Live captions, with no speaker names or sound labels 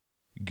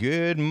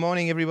Good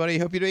morning, everybody.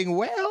 Hope you're doing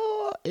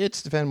well. It's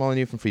Stefan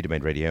Molyneux from Free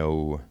Domain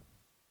Radio.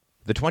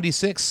 The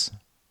 26th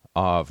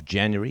of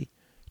January,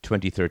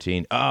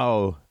 2013.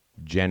 Oh,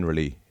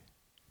 generally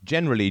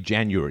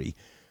January,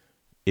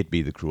 it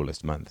be the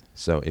cruelest month.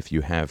 So if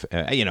you have,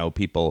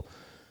 people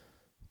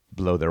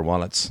blow their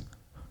wallets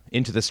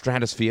into the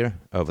stratosphere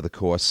over the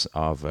course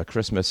of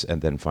Christmas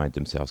and then find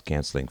themselves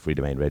canceling Free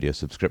Domain Radio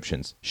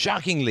subscriptions.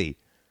 Shockingly!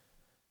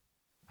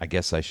 I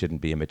guess I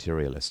shouldn't be a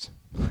materialist.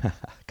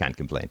 Can't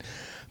complain.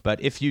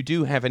 But if you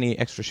do have any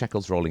extra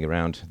shekels rolling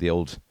around, the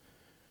old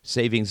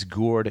savings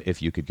gourd, if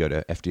you could go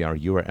to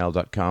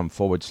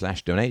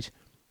fdrurl.com/donate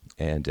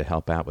and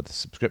help out with a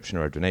subscription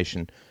or a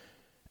donation,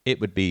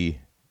 it would be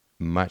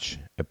much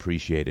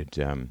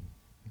appreciated.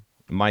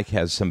 Mike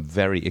has some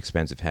very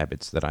expensive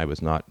habits that I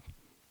was not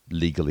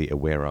legally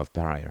aware of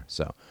prior.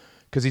 So,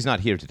 because he's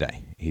not here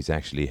today. He's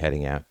actually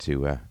heading out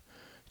to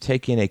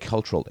take in a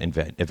cultural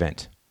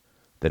event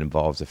that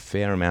involves a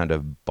fair amount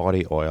of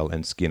body oil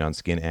and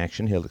skin-on-skin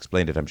action. He'll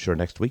explain it, I'm sure,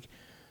 next week.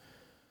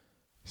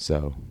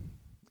 So,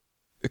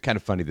 kind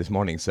of funny this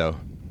morning. So,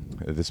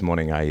 this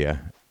morning I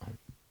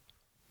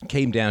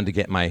came down to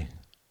get my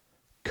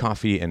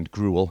coffee and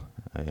gruel.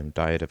 I am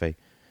diet of a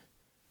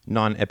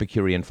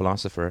non-Epicurean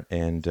philosopher,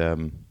 and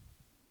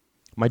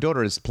my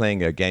daughter is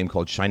playing a game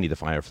called Shiny the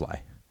Firefly,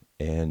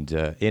 and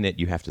in it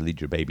you have to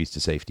lead your babies to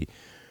safety.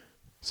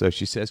 So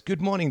she says,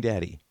 "Good morning,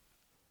 Daddy.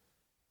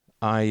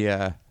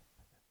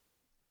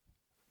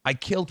 I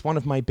killed one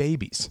of my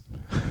babies."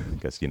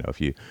 Because,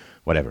 if you,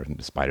 whatever,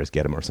 the spiders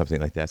get them or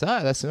something like that. So,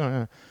 that's...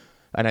 and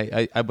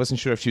I wasn't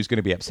sure if she was going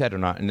to be upset or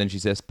not. And then she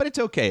says, "But it's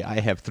okay, I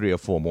have 3 or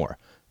 4 more."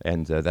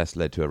 And that's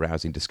led to a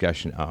rousing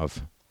discussion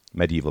of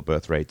medieval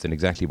birth rates and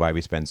exactly why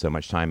we spend so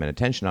much time and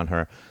attention on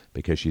her,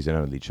 because she's an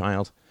only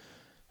child.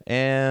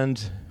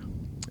 And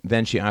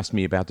then she asked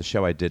me about the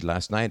show I did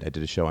last night. I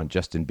did a show on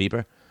Justin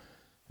Bieber.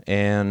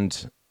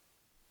 And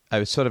I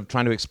was sort of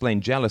trying to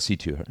explain jealousy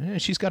to her.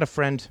 She's got a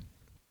friend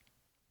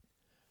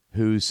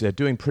who's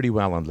doing pretty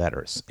well on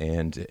letters.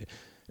 And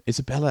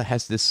Isabella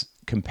has this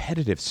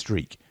competitive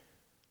streak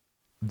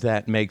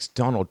that makes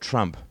Donald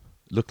Trump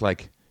look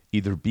like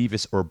either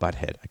Beavis or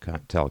Butthead. I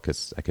can't tell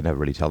because I can never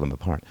really tell them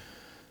apart.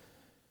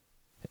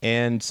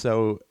 And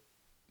so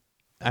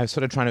I was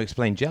sort of trying to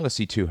explain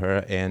jealousy to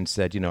her and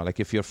said,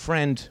 if your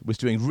friend was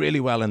doing really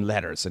well in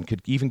letters and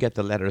could even get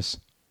the letters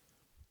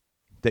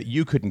that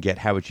you couldn't get,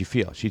 how would you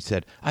feel? She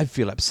said, "I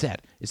feel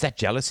upset." "Is that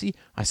jealousy?"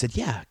 I said,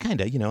 "Yeah,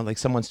 kind of, like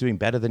someone's doing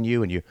better than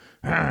you and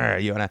and I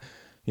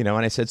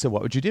said, "So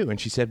what would you do?" And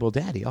she said, "Well,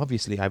 Daddy,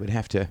 obviously I would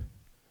have to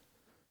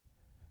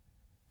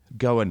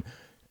go and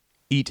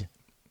eat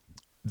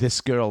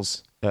this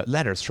girl's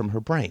letters from her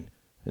brain,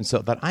 and so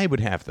that I would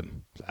have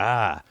them."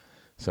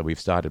 So we've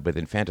started with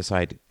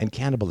infanticide and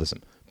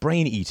cannibalism,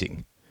 brain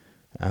eating.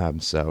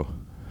 So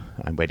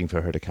I'm waiting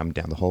for her to come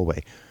down the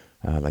hallway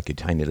like a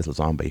tiny little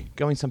zombie,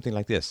 going something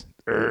like this.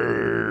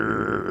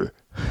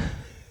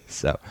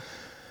 So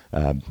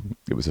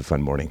it was a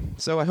fun morning.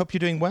 So I hope you're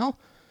doing well.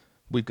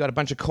 We've got a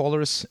bunch of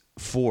callers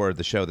for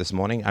the show this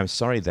morning. I'm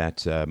sorry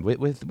that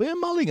we're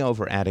mulling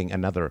over adding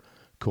another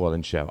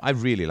call-in show. I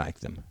really like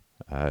them.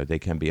 They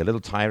can be a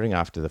little tiring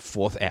after the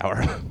 4th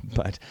hour,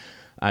 but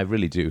I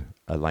really do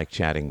like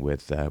chatting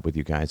with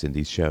you guys in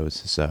these shows.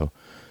 So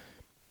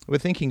we're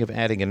thinking of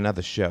adding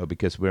another show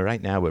because we're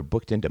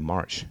booked into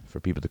March for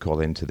people to call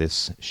into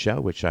this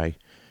show, which I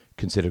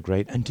consider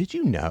great. And did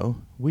you know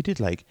we did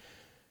like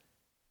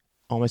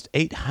almost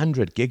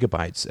 800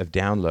 gigabytes of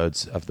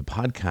downloads of the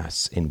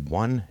podcasts in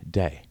one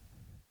day?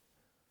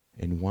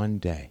 In one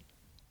day.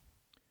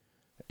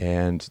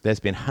 And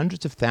there's been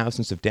hundreds of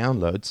thousands of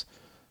downloads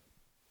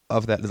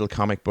of that little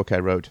comic book I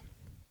wrote,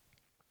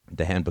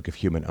 The Handbook of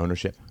Human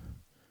Ownership.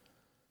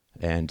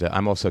 And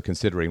I'm also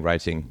considering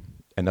writing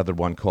another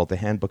one called The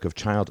Handbook of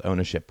Child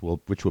Ownership,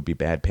 which will be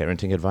bad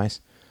parenting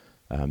advice.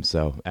 And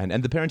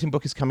the parenting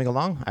book is coming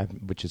along,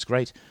 which is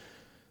great.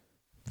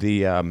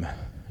 The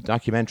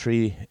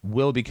documentary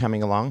will be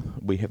coming along.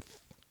 We have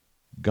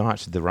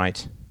got the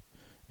right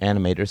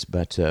animators,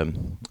 but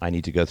I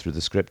need to go through the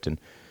script and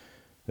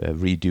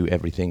redo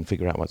everything,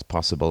 figure out what's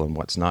possible and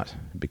what's not,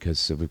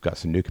 because we've got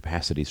some new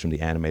capacities from the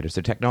animators.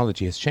 The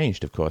technology has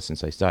changed, of course,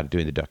 since I started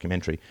doing the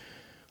documentary.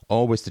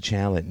 Always the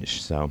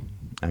challenge, so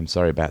I'm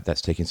sorry about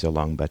that's taking so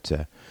long, but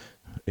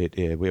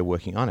we're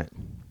working on it.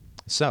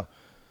 So,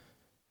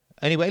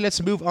 anyway,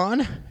 let's move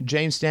on.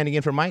 James standing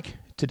in for Mike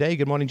today.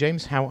 Good morning,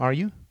 James. How are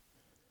you?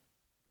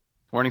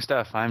 Morning,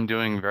 Steph. I'm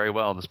doing very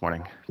well this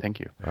morning. Thank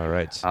you. All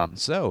right.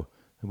 So,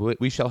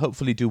 we shall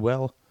hopefully do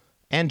well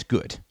and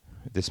good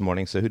this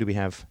morning. So, who do we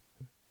have?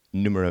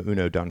 Numero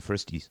uno don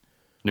firsties.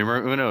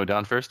 Numero uno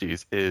don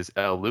firsties is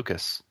El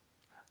Lucas.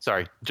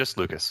 Sorry, just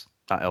Lucas.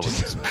 Not El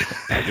Lucas.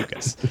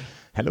 Lucas.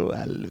 Hello,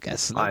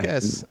 Lucas.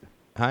 Lucas.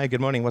 Hi, good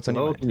morning. What's on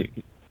your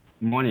mind?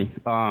 Morning.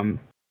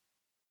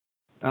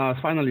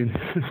 Finally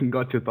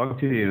got to talk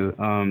to you.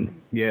 I'm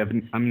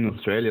in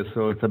Australia,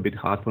 so it's a bit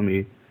hard for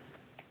me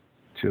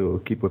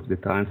to keep with the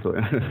time. So,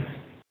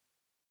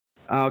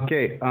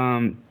 okay.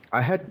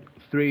 I had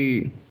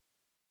three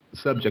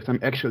subjects. I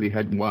actually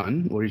had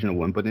one original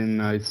one, but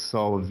then I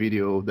saw a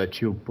video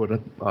that you put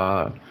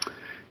up.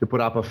 You put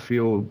up a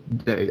few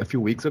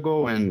weeks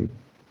ago, and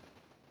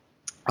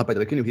by the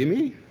way, can you hear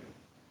me?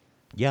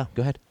 Yeah,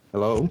 go ahead.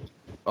 Hello.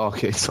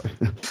 Okay, sorry.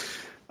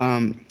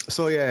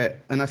 So yeah,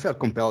 and I felt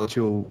compelled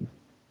to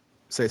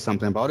say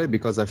something about it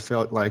because I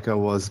felt like I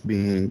was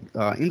being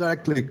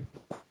indirectly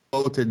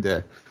quoted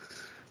there.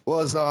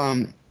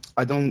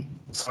 I don't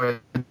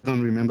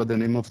remember the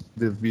name of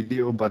the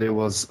video, but it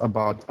was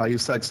about you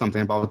said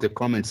something about the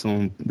comments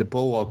on the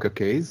Paul Walker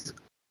case.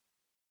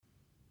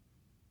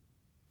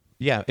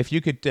 Yeah, if you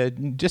could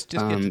just get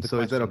to the so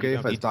question. Is that okay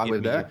if I start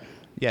with that?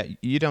 Yeah,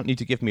 you don't need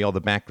to give me all the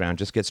background.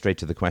 Just get straight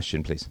to the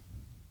question, please.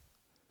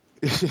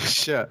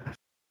 Sure.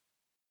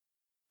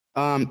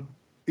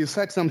 You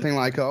said something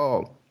like,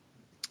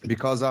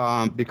 because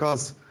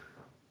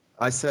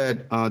I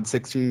said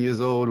 16 years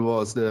old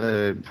was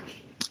the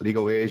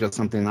legal age or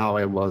something. Now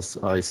I was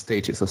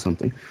status or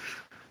something.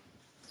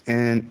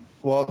 And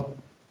well,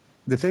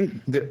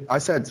 I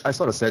sort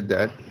of said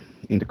that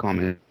in the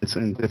comments,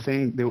 and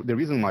the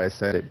reason why I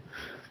said it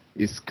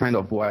is kind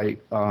of why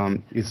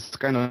it's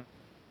kind of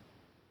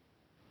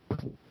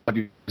what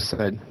you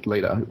said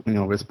later,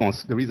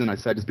 response. The reason I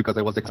said is because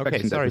I was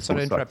expecting. Okay, sorry to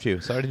interrupt you.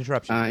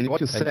 And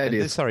what you said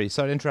is sorry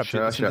to interrupt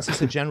you. Sure.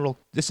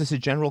 This is a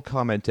general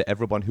comment to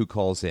everyone who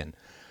calls in.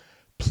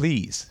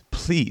 Please,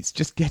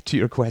 just get to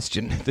your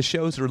question. The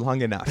shows are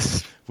long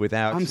enough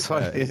without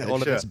all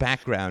of this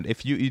background.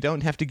 If you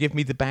don't have to give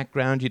me the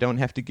background, you don't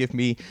have to give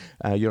me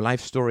your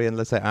life story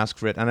unless I ask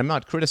for it. And I'm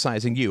not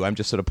criticizing you. I'm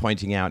just sort of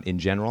pointing out in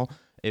general.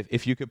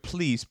 If you could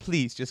please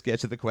just get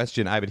to the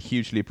question, I would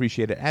hugely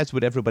appreciate it, as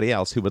would everybody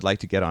else who would like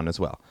to get on as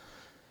well.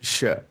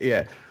 Sure,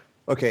 yeah.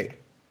 Okay.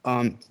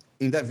 In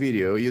that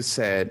video, you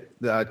said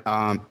that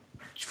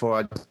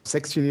for a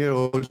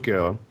 16-year-old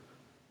girl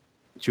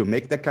to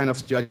make that kind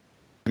of judgment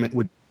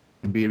would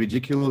be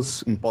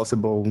ridiculous,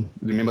 impossible.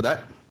 Remember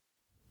that?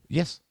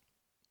 Yes.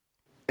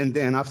 And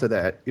then after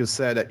that, you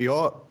said that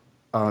your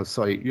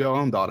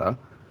own daughter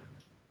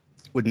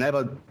would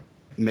never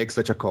make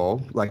such a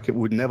call, like it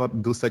would never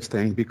do such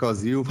thing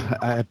because you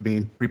have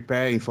been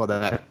preparing for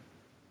that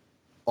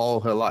all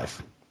her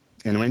life.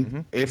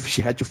 And if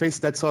she had to face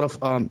that sort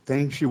of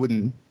thing, she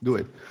wouldn't do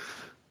it.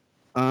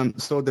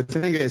 So the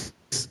thing is,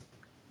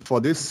 for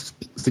this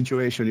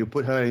situation, you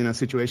put her in a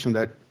situation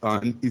that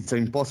it's an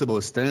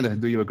impossible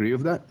standard. Do you agree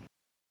with that?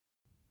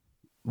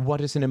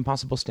 What is an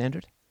impossible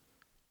standard?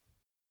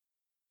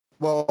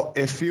 Well,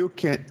 if you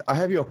can, I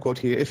have your quote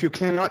here. If you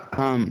cannot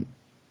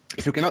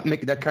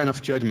make that kind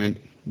of judgment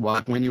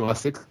when you are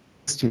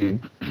 16,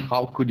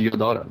 how could your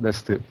daughter?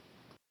 That's it.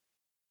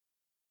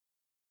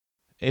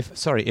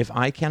 If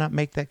I cannot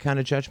make that kind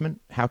of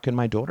judgment, how can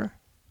my daughter?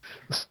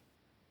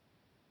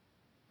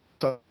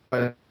 So,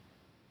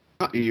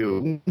 not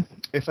you.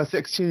 If a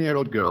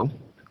 16-year-old girl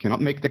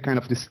cannot make that kind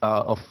of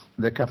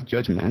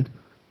judgment,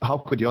 how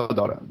could your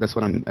daughter? That's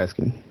what I'm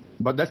asking.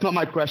 But that's not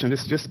my question.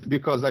 It's just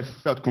because I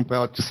felt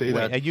compelled to say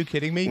that. Are you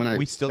kidding me?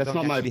 We still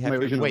don't actually have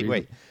to.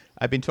 Wait.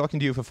 I've been talking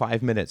to you for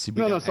 5 minutes.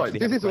 No, sorry.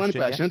 This is one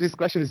question. This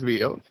question is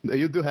real.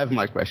 You do have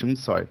my question.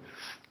 Sorry.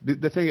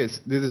 The thing is,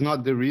 this is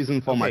not the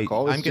reason for my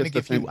call. I'm going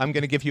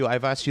to give you.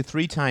 I've asked you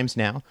 3 times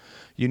now.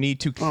 You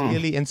need to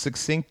clearly and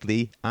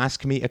succinctly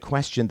ask me a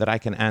question that I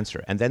can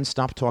answer, and then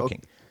stop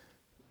talking.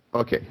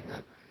 Okay.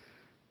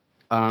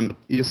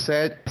 You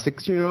said a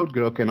 16-year-old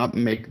girl cannot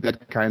make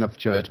that kind of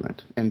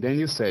judgment. And then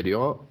you said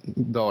your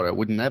daughter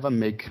would never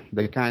make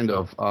the kind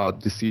of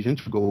decision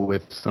to go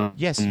with some...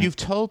 Yes, you've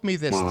told me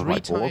this 3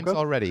 times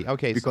already.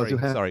 Okay,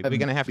 sorry. We're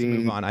going to have to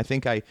move on. I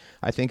think I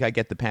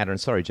get the pattern.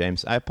 Sorry,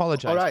 James. I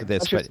apologize for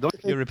this, but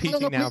you're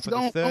repeating now for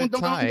the 3rd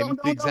time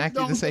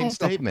exactly the same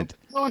statement.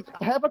 I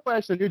have a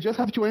question. You just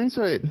have to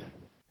answer it.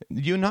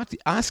 You're not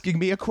asking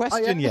me a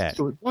question yet.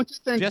 Don't you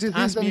think just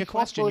ask me a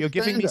question. You're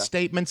giving me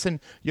statements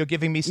and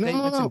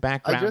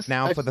background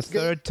now for the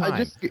 3rd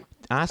time.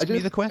 Ask me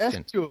the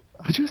question.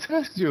 I just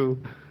asked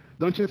you.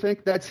 Don't you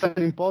think that's an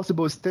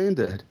impossible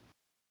standard?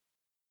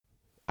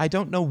 I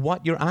don't know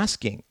what you're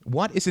asking.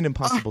 What is an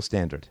impossible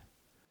standard?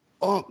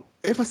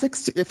 If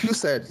you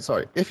said a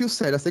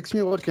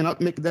 16-year-old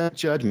cannot make that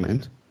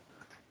judgment,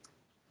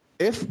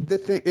 if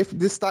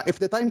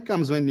the time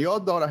comes when your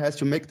daughter has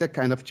to make that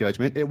kind of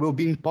judgment, it will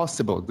be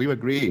impossible. Do you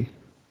agree?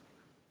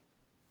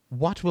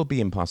 What will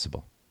be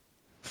impossible?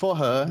 For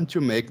her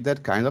to make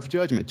that kind of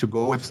judgment, to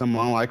go with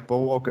someone like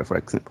Paul Walker, for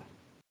example.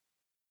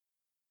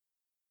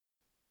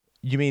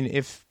 You mean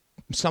if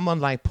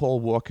someone like Paul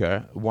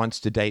Walker wants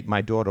to date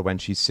my daughter when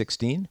she's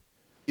 16?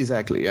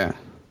 Exactly, yeah.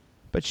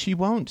 But she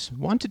won't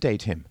want to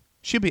date him.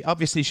 She'd be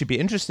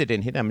interested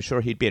in him. I'm sure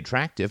he'd be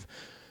attractive,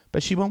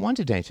 but she won't want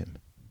to date him.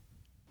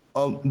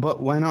 Oh, but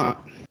why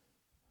not?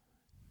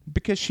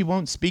 Because she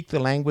won't speak the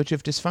language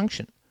of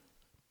dysfunction.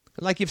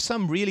 Like if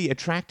some really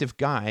attractive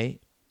guy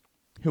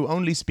who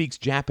only speaks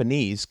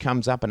Japanese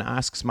comes up and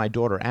asks my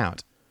daughter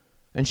out,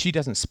 and she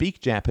doesn't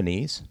speak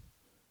Japanese,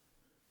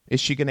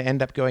 is she going to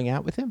end up going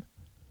out with him?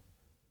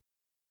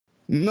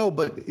 No,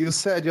 but you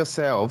said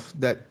yourself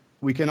that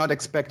we cannot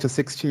expect a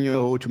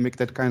 16-year-old to make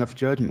that kind of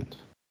judgment.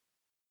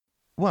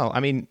 Well, I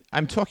mean,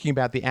 I'm talking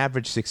about the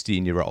average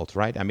 16-year-old,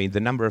 right? I mean, the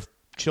number of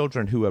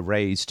children who are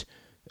raised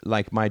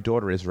like my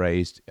daughter is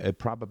raised,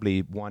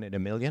 probably 1 in a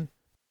million.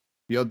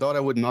 Your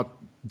daughter would not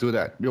do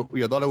that.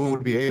 Your daughter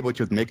would be able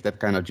to make that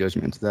kind of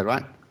judgment. Is that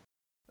right?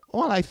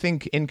 Well, I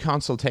think in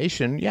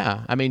consultation,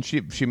 yeah. I mean,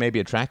 she may be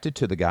attracted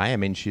to the guy. I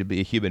mean, she'll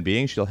be a human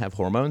being. She'll have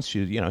hormones.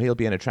 He'll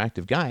be an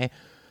attractive guy.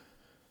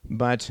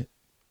 But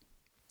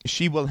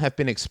she will have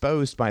been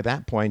exposed by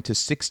that point to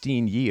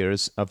 16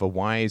 years of a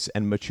wise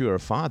and mature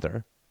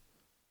father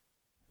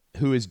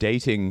who is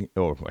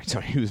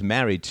who's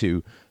married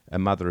to a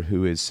mother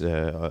who is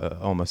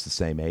almost the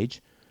same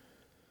age.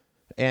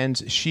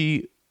 And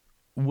she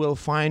will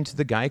find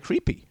the guy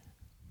creepy.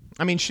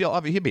 I mean, he'll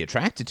be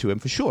attracted to him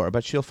for sure,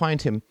 but she'll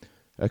find him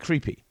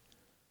creepy.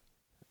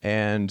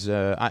 And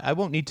I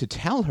won't need to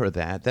tell her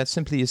that. That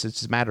simply is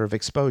it's a matter of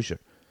exposure.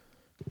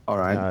 All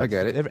right, I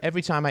get it.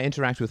 Every time I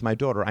interact with my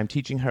daughter, I'm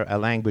teaching her a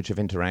language of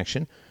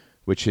interaction,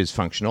 which is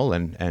functional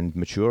and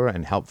mature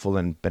and helpful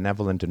and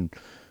benevolent and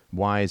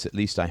wise, at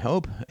least I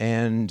hope.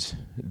 And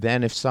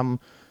then if some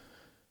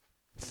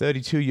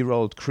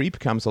 32-year-old creep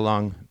comes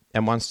along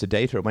and wants to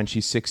date her when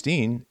she's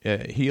 16,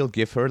 he'll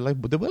give her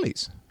like the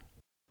willies.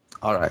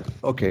 All right.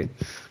 Okay.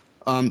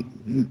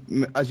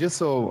 I just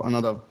saw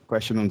another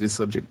question on this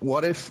subject.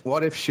 What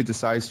if she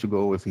decides to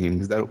go with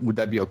him? Would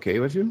that be okay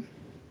with you?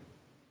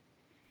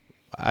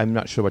 I'm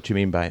not sure what you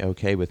mean by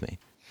okay with me.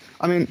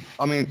 I mean,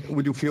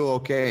 would you feel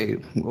okay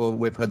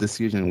with her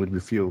decision? Would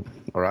you feel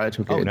all right?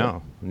 Okay.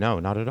 Oh, no,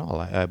 not at all.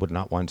 I would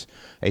not want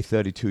a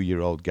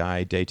 32-year-old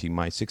guy dating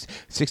my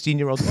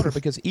 16-year-old daughter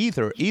because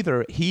either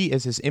he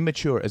is as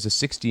immature as a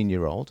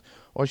 16-year-old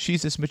or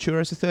she's as mature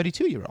as a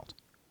 32-year-old.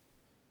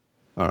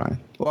 All right.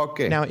 Well,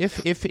 okay. Now,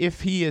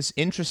 if he is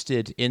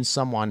interested in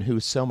someone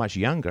who's so much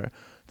younger,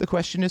 the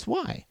question is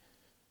why?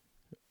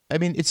 I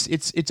mean,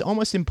 it's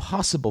almost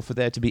impossible for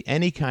there to be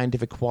any kind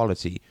of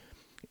equality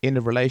in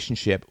a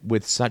relationship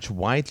with such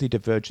widely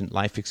divergent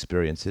life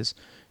experiences,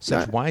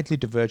 such widely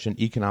divergent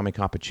economic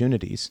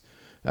opportunities,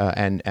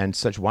 and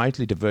such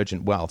widely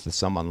divergent wealth as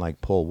someone like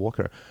Paul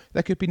Walker.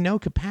 There could be no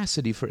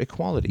capacity for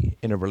equality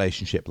in a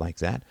relationship like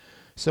that.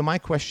 So my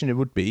question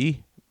would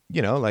be,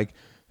 like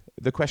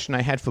the question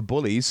I had for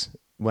bullies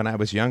when I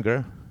was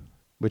younger,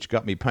 which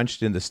got me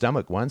punched in the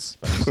stomach once,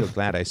 but I'm still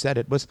glad I said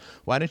it, was,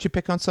 why don't you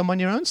pick on someone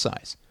your own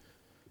size?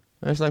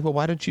 And I was like, well,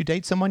 why don't you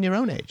date someone your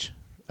own age?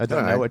 Are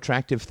there no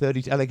attractive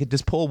 30?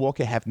 Does Paul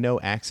Walker have no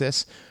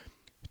access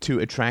to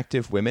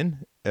attractive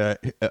women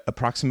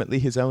approximately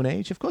his own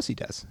age? Of course he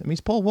does. I mean,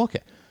 he's Paul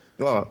Walker.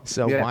 Well,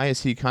 so why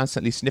is he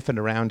constantly sniffing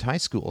around high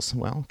schools?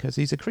 Well, because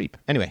he's a creep.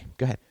 Anyway,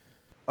 go ahead.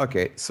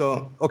 Okay,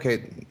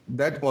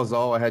 that was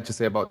all I had to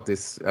say about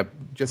this. I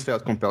just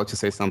felt compelled to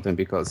say something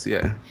because,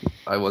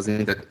 I was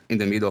in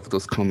the middle of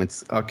those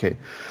comments. Okay,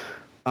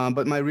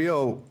 but my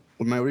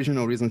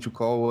original reason to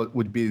call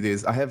would be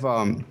this. I have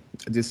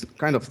this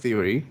kind of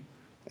theory,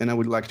 and I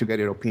would like to get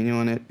your opinion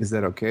on it. Is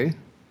that okay?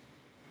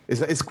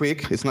 It's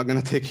quick. It's not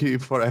going to take you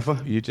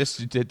forever. You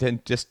just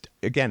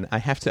again, I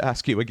have to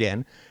ask you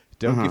again.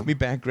 Don't give me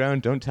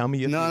background. Don't tell me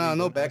your theory.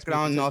 No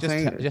background,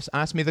 nothing. Just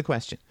ask me the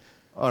question.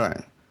 All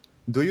right.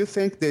 Do you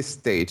think this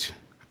stage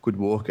could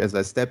work as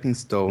a stepping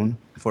stone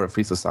for a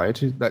free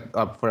society? That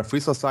for a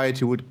free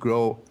society would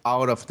grow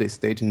out of this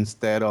state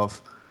instead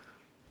of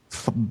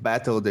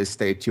battle the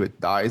state till it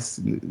dies,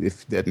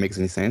 if that makes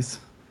any sense?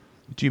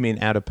 Do you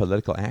mean out of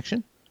political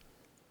action?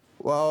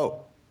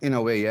 Well, in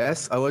a way,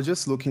 yes. I was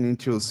just looking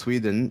into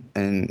Sweden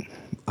and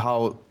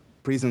how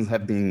prisons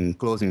have been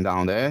closing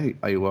down there.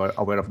 Are you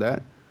aware of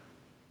that?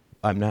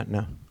 I'm not,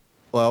 no.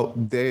 Well,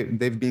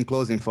 they've been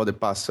closing for the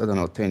past,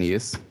 10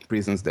 years,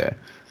 prisons there.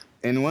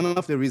 And one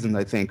of the reasons,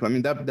 I think,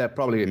 there are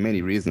probably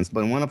many reasons,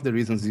 but one of the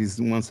reasons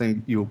is one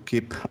thing you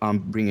keep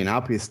bringing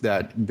up is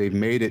that they've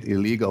made it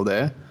illegal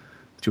there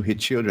to hit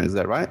children. Is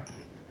that right?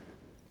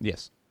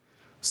 Yes.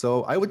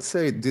 So I would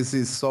say this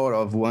is sort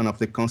of one of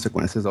the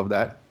consequences of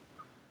that.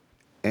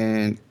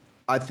 And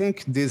I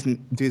think this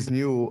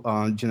new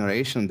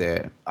generation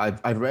there,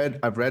 I've read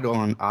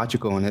an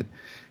article on it,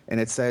 and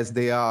it says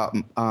they are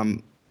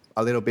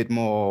a little bit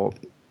more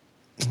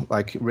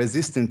like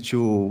resistant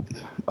to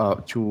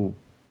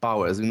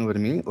powers. You know what I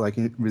mean? Like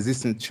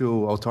resistant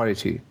to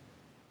authority.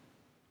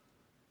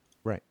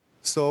 Right.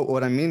 So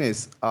what I mean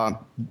is, I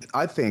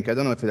don't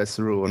know if that's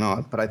true or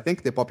not, but I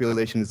think the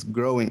population is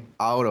growing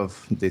out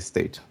of this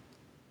state.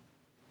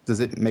 Does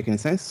it make any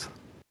sense?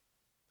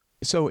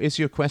 So is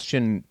your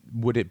question,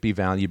 would it be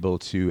valuable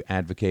to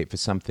advocate for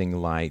something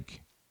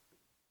like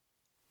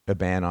a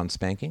ban on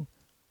spanking?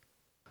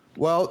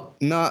 Well,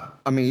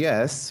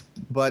 yes,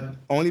 but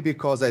only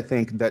because I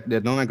think that the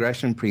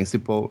non-aggression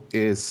principle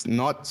is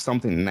not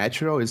something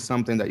natural. It's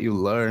something that you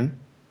learn.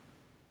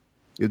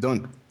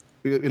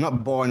 You're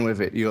not born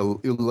with it. You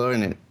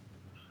learn it.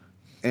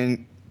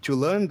 And to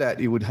learn that,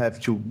 you would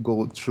have to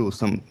go through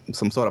some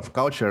sort of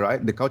culture,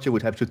 right? The culture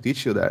would have to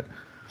teach you that.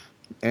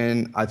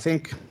 And I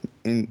think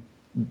in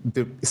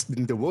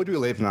the world we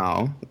live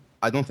now,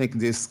 I don't think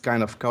this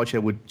kind of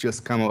culture would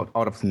just come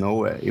out of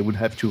nowhere. It would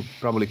have to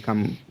probably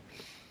come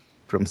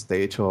from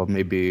state or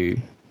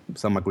maybe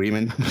some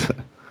agreement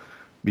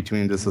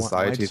between the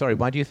society.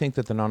 Why do you think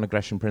that the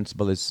non-aggression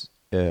principle is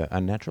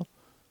unnatural?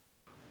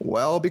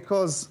 Well,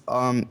 because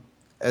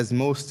as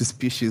most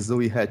species,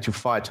 we had to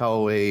fight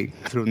our way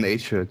through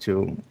nature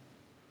to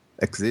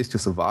exist, to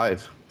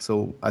survive.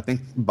 So I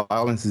think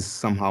violence is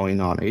somehow in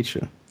our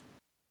nature.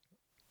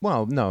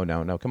 Well,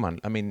 no, come on.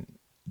 I mean,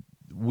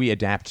 we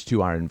adapt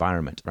to our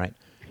environment, right?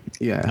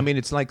 Yeah. I mean,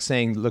 it's like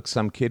saying, look,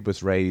 some kid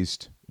was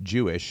raised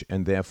Jewish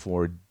and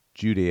therefore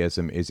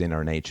Judaism is in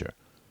our nature.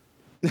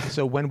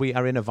 So when we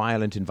are in a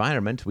violent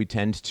environment, we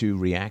tend to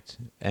react,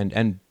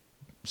 and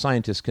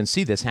scientists can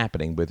see this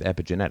happening with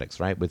epigenetics,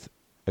 right? With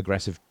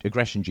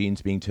aggression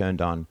genes being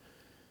turned on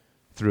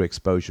through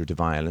exposure to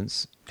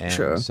violence. And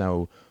Sure.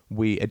 So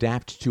we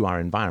adapt to our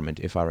environment.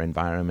 If our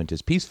environment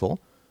is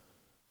peaceful,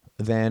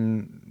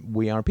 then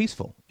we are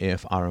peaceful.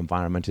 If our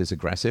environment is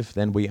aggressive,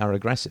 then we are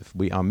aggressive.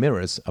 We are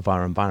mirrors of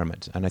our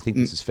environment, and I think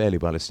this is fairly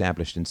well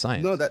established in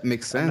science. No, that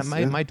makes sense.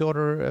 And my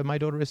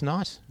daughter is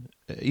not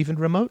even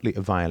remotely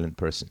a violent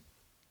person.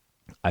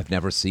 I've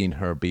never seen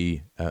her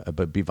be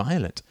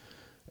violent,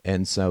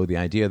 and so the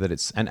idea that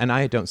it's and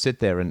I don't sit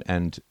there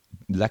and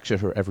lecture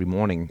her every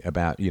morning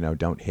about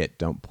don't hit,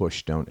 don't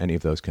push, don't any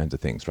of those kinds of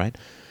things, right?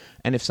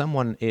 And if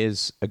someone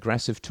is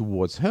aggressive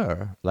towards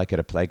her, like at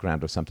a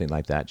playground or something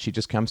like that, she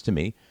just comes to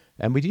me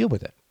and we deal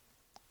with it.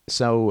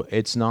 So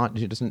it's not,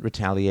 she doesn't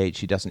retaliate,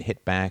 she doesn't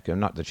hit back, or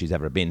not that she's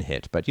ever been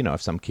hit, but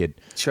if some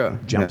kid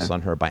jumps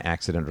on her by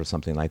accident or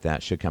something like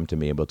that, she'll come to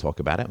me and we'll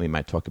talk about it. We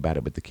might talk about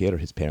it with the kid or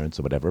his parents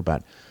or whatever,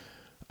 but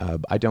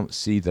I don't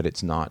see that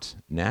it's not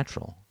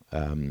natural.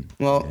 Go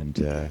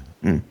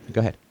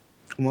ahead.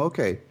 Well,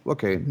 okay.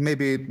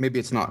 Maybe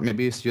it's not.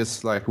 Maybe it's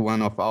just like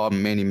one of our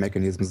many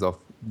mechanisms of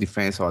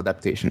defense or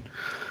adaptation.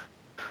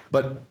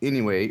 But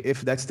anyway,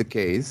 if that's the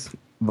case,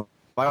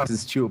 violence is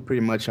still pretty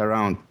much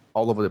around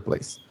all over the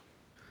place.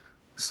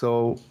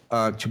 So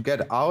to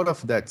get out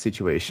of that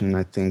situation,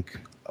 I think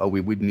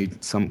we would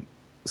need some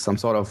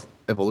sort of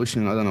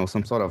evolution. I don't know,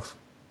 some sort of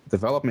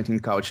development in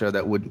culture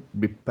that would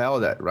repel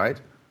that,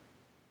 right?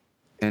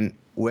 And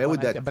where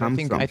would that come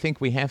from? I think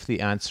we have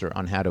the answer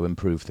on how to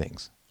improve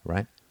things,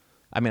 right?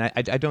 I mean,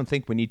 I don't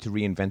think we need to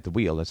reinvent the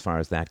wheel as far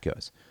as that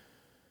goes.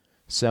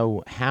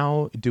 So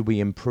how do we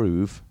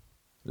improve?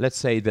 Let's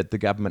say that the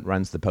government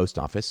runs the post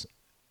office.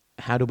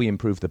 How do we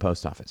improve the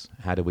post office?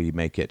 How do we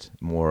make it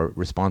more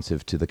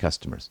responsive to the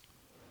customers?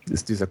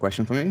 Is this a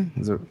question for me?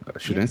 I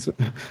should answer.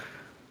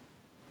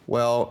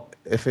 Well,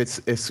 if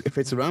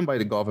it's run by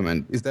the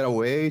government, is there a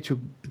way to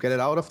get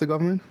it out of the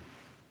government?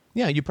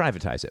 Yeah, you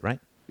privatize it, right?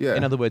 Yeah.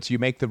 In other words, you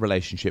make the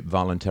relationship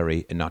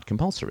voluntary and not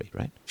compulsory,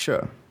 right?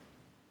 Sure.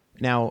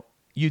 Now,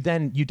 you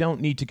don't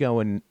need to go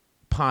and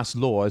pass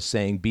laws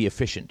saying be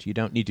efficient. You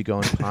don't need to go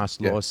and pass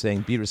laws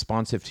saying be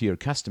responsive to your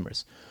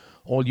customers.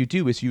 All you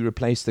do is you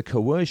replace the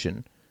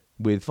coercion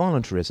with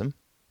voluntarism.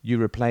 You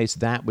replace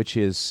that which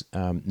is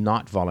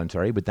not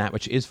voluntary with that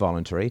which is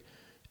voluntary,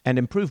 and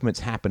improvements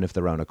happen of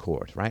their own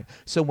accord, right?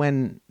 So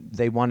when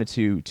they wanted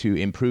to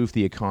improve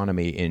the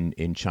economy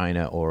in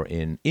China or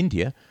in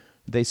India,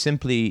 they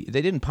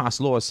didn't pass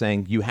laws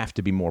saying you have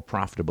to be more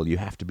profitable, you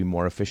have to be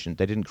more efficient.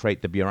 They didn't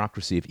create the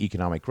bureaucracy of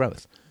economic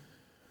growth.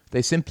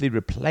 They simply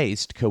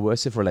replaced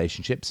coercive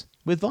relationships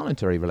with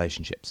voluntary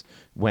relationships.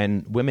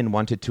 When women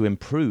wanted to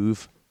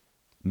improve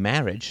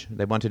marriage,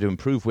 they wanted to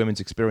improve women's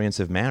experience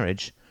of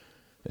marriage,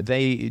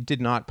 they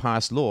did not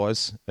pass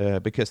laws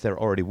because there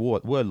already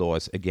were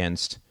laws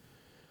against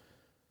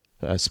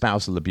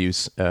spousal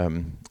abuse.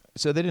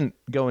 So they didn't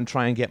go and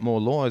try and get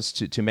more laws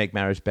to make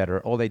marriage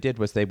better. All they did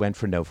was they went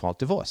for no-fault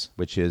divorce,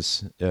 which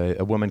is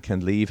a woman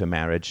can leave a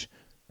marriage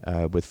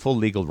with full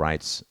legal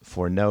rights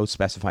for no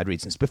specified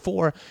reasons.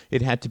 Before,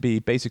 it had to be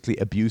basically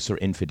abuse or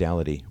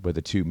infidelity were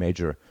the two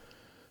major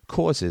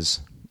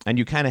causes, and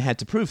you kind of had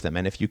to prove them.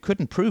 And if you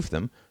couldn't prove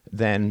them,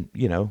 then,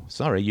 you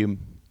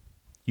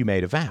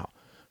made a vow.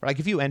 Like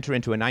if you enter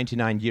into a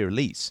 99-year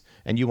lease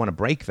and you want to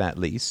break that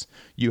lease,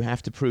 you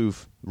have to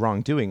prove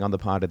wrongdoing on the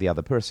part of the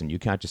other person. You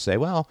can't just say,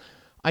 well,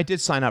 I did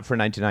sign up for a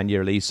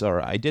 99-year lease,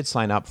 or I did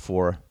sign up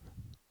for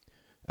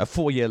a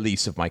 4-year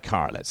lease of my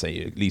car. Let's say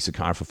you lease a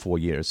car for 4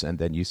 years, and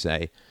then you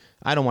say,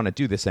 I don't want to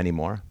do this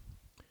anymore.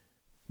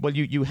 Well,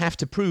 you have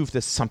to prove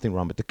there's something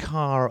wrong with the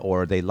car,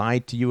 or they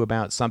lied to you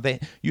about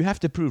something. You have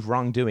to prove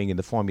wrongdoing in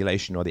the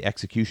formulation or the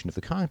execution of the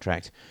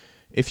contract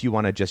if you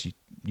want to just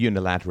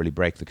unilaterally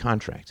break the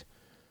contract.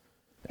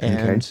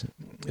 And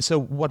so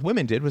what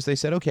women did was they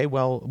said, okay,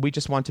 well, we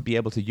just want to be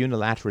able to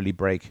unilaterally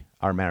break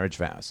our marriage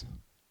vows.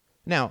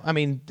 Now, I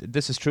mean,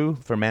 this is true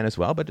for men as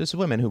well, but there's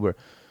women who were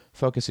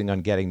focusing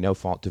on getting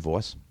no-fault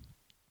divorce.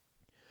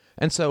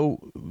 And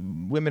so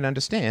women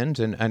understand,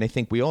 and I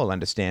think we all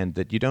understand,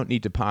 that you don't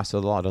need to pass a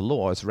lot of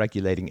laws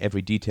regulating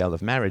every detail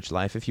of marriage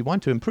life if you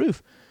want to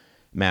improve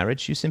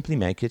marriage, you simply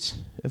make it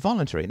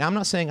voluntary. Now, I'm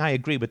not saying I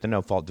agree with the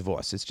no-fault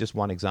divorce. It's just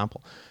one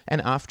example.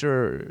 And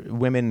after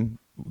women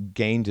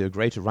gained a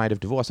greater right of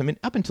divorce, I mean,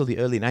 up until the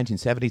early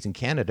 1970s in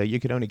Canada, you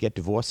could only get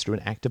divorced through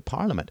an act of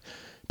parliament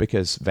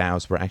because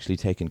vows were actually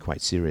taken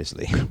quite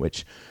seriously,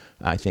 which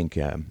I think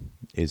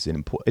is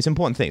an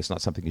important thing. It's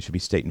not something that should be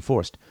state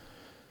enforced.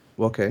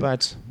 Okay.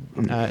 But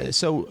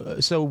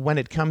so when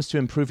it comes to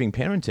improving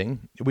parenting,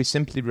 we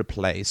simply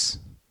replace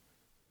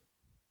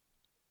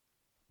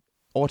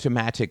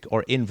automatic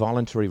or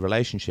involuntary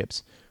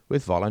relationships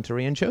with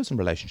voluntary and chosen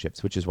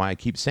relationships, which is why I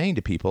keep saying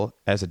to people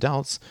as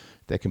adults,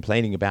 they're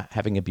complaining about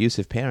having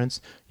abusive parents,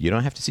 you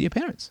don't have to see your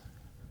parents.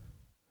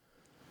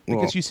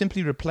 Because you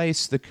simply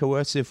replace the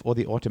coercive or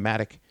the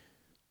automatic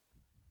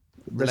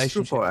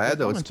relationship for with adults,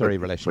 voluntary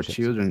but relationships.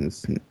 For children,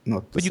 it's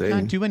not the But you same.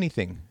 can't do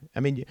anything. I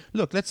mean,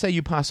 look, let's say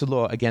you pass a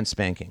law against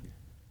spanking.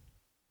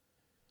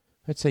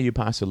 Let's say you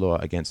pass a law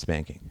against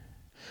spanking.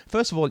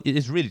 First of all, it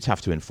is really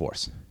tough to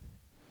enforce.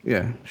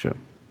 Yeah, sure.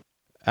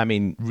 I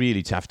mean,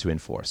 really tough to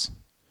enforce.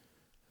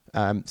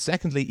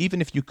 Secondly,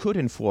 even if you could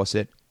enforce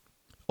it,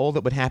 all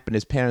that would happen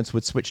is parents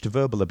would switch to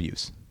verbal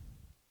abuse.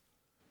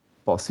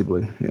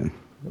 Possibly, yeah.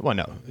 Well,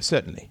 no,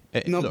 certainly.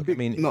 No, look, I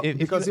mean, no, if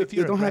because you're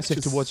you don't have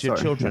aggressive to- towards your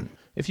sorry. children,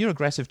 if you're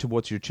aggressive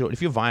towards your children,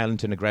 if you're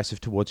violent and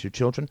aggressive towards your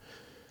children,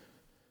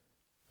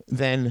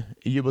 then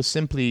you will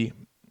simply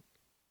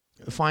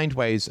find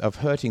ways of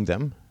hurting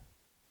them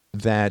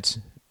that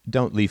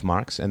don't leave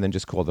marks and then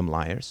just call them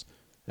liars.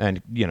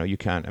 And, you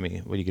can't, I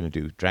mean, what are you going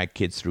to do? Drag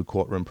kids through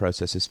courtroom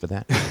processes for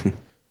that?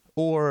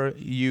 Or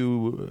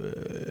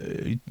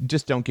you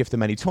just don't give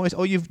them any toys,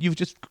 or you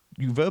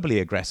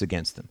verbally aggress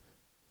against them.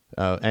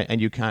 And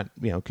you can't,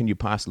 can you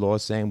pass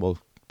laws saying, well,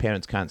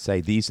 parents can't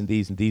say these and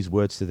these and these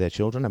words to their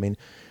children? I mean,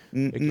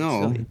 it gets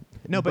no. silly.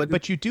 No,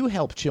 but you do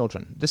help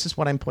children. This is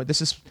what I'm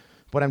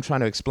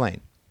trying to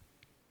explain.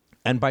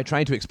 And by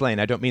trying to explain,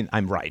 I don't mean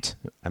I'm right.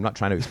 I'm not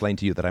trying to explain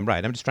to you that I'm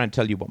right. I'm just trying to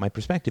tell you what my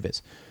perspective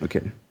is.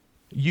 Okay.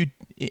 You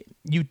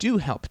do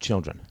help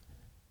children.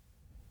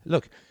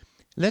 Look,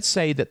 let's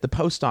say that the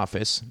post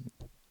office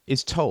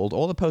is told,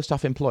 all the post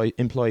office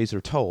employees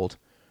are told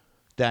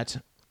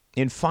that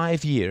in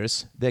 5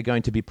 years they're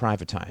going to be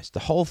privatized. The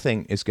whole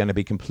thing is going to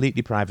be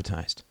completely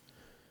privatized.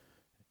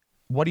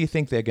 What do you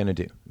think they're going to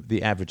do,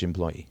 the average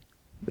employee?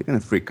 They're going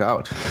to freak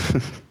out.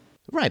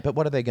 Right, but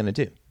what are they going to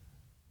do?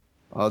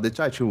 They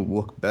try to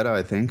work better,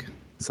 I think.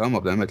 Some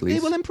of them, at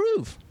least. They will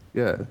improve.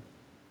 Yeah.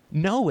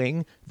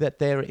 Knowing that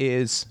there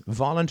is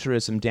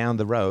voluntarism down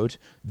the road,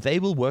 they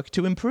will work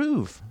to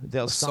improve.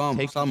 They'll stop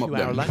taking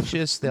 2-hour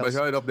lunches. The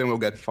majority of them will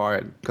get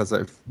fired because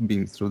I've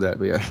been through that,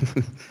 but yeah.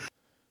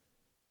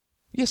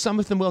 Yes, some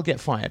of them will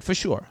get fired, for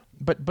sure.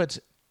 But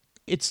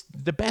it's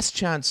the best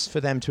chance for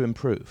them to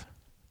improve.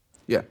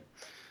 Yeah.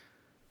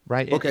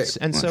 Right? Okay.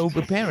 So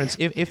with parents,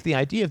 if the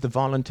idea of the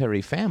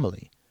voluntary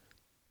family,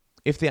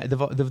 if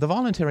the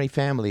voluntary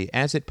family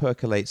as it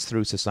percolates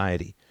through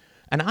society,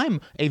 and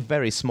I'm a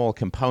very small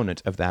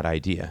component of that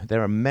idea.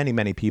 There are many,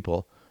 many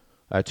people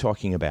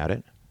talking about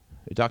it.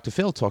 Dr.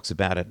 Phil talks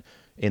about it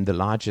in the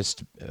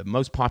largest,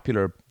 most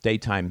popular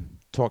daytime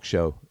talk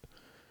show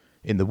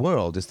in the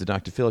world is the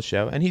Dr. Phil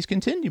show, and he's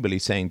continually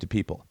saying to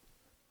people,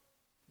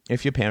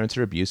 if your parents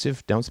are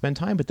abusive, don't spend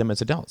time with them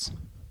as adults.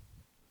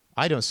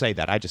 I don't say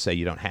that. I just say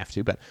you don't have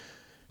to. But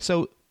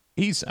so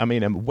he's, a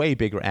way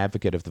bigger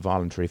advocate of the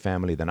voluntary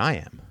family than I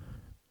am.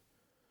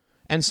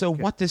 And so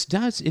what this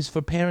does is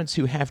for parents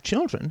who have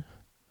children,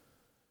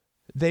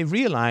 they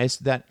realize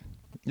that,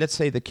 let's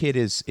say the kid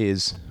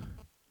is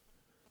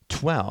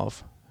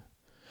 12.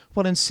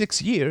 Well, in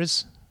 6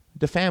 years,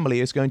 the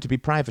family is going to be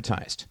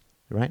privatized,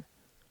 right?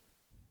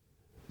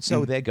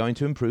 So they're going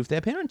to improve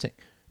their parenting.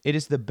 It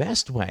is the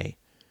best way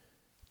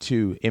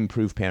to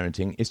improve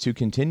parenting is to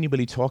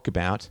continually talk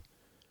about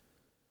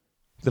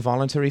the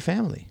voluntary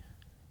family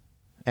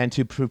and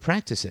to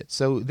practice it.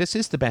 So this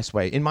is the best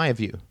way, in my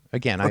view.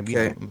 Again,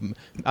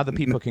 other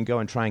people can go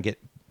and try and get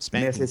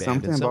spanking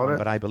banned and so on,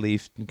 but I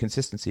believe in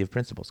consistency of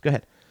principles. Go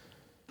ahead.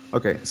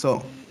 Okay,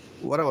 so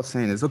what I was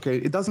saying is,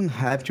 it doesn't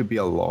have to be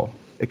a law.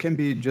 It can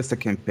be just a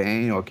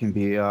campaign, or it can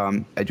be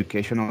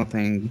educational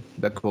thing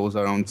that goes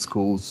around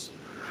schools.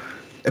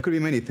 It could be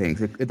many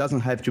things. It doesn't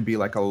have to be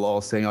like a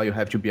law saying, you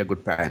have to be a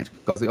good parent,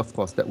 because of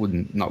course that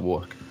would not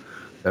work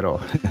at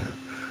all.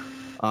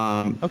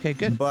 Okay,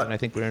 good. But I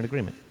think we're in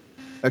agreement.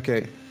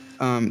 Okay,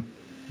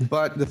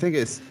 but the thing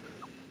is,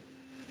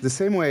 the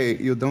same way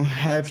you don't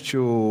have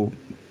to.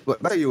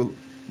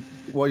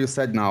 What you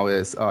said now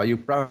is you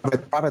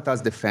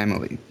privatize the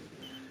family.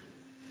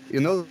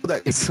 You know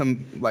that in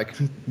some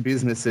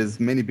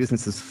many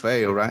businesses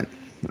fail, right?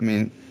 I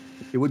mean,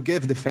 it would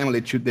give the family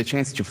the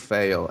chance to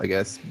fail, I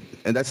guess,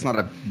 and that's not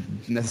a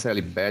necessarily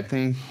bad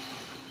thing.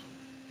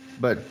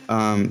 But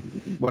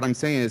what I'm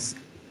saying is,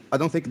 I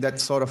don't think that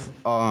sort of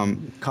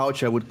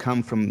culture would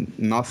come from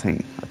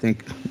nothing.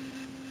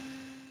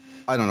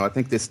 I don't know. I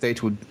think the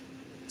state would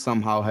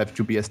somehow have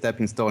to be a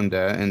stepping stone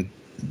there, and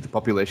the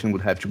population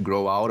would have to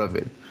grow out of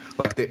it.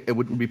 It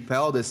would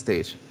repel the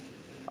state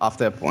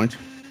after a point.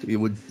 it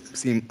would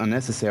seem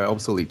unnecessary,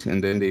 obsolete,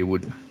 and then they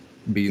would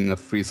be in a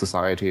free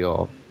society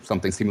or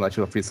something similar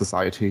to a free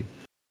society.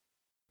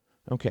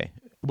 Okay.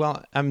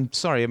 Well, I'm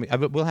sorry. I mean,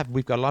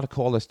 we've got a lot of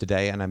callers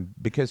today, and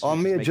because may I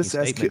making just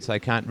ask you- statements, I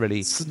can't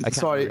really.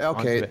 Sorry. respond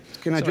Okay. to it.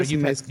 Can I Sorry,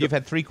 just you've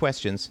had 3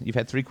 questions. You've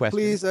had 3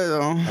 questions. Please,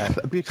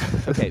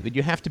 Okay, but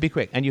you have to be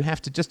quick, and you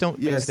have to just don't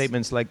make Yes.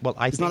 statements like, "Well,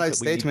 I It's think not a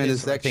that we need statement, this,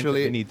 it's or I think that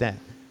actually- we need that."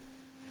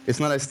 It's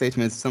not a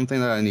statement. It's something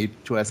that I need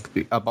to ask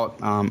about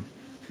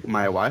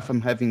my wife.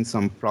 I'm having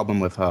some problem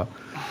with her.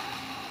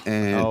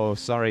 And Oh,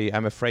 sorry.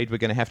 I'm afraid we're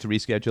going to have to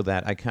reschedule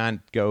that. I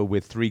can't go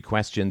with 3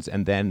 questions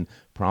and then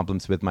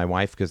problems with my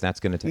wife because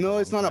that's going to take. no,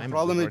 a it's long not time, a and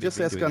problem. we've I already just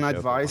been ask doing an the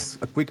show for a while. advice,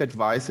 a quick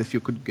advice, if you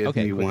could give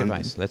Okay, me quick one.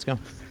 advice. Let's go.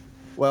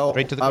 Well,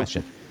 Straight to the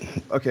question.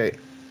 Okay,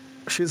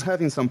 she's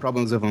having some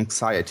problems with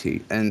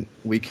anxiety, and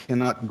we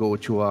cannot go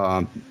to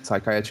a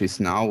psychiatrist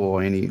now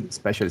or any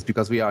specialist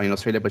because we are in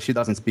Australia, but she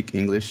doesn't speak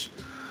English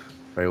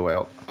very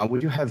well.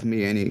 Would you have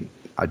me any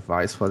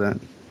advice for that?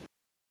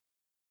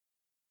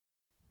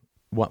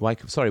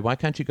 Why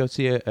can't you go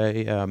see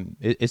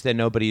is there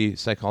nobody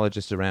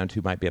psychologist around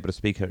who might be able to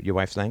speak your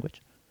wife's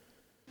language?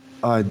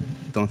 I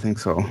don't think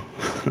so.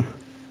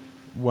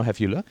 Well,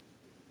 have you looked?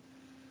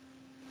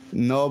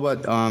 No,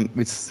 but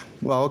it's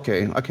well,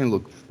 okay. I can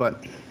look,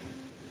 but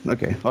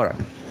okay, all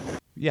right.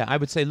 Yeah, I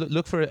would say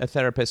look for a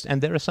therapist,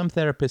 and there are some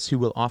therapists who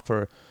will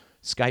offer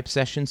Skype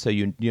sessions, so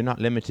you're not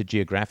limited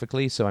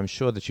geographically. So I'm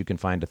sure that you can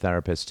find a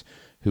therapist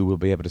who will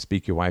be able to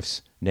speak your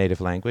wife's native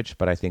language.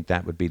 But I think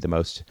that would be the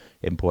most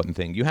important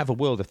thing. You have a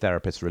world of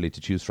therapists really to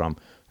choose from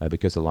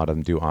because a lot of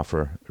them do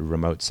offer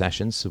remote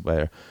sessions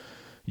where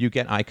you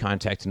get eye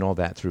contact and all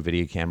that through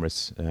video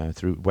cameras,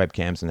 through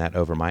webcams and that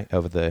over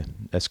the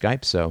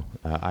Skype. So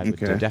I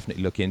would Okay.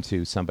 definitely look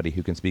into somebody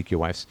who can speak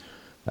your wife's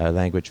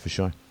language for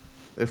sure.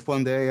 If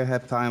one day I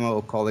have time, I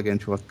will call again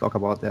to talk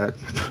about that.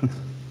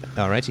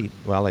 All righty.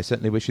 Well, I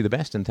certainly wish you the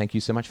best, and thank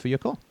you so much for your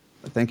call.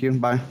 Thank you.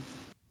 Bye.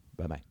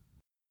 Bye-bye.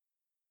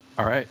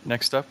 All right,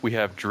 next up we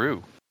have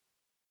Drew.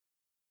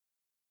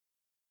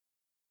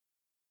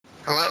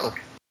 Hello.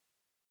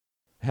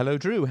 Hello,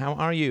 Drew. How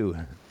are you?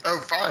 Oh,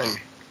 fine.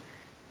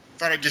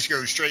 Thought I'd just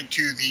go straight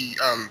to the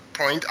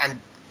point. I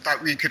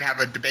thought we could have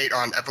a debate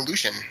on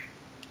evolution.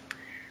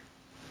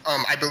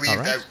 I believe All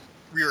right. that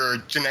we were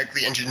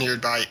genetically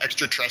engineered by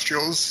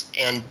extraterrestrials,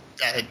 and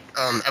that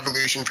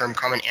evolution from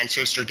common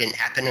ancestor didn't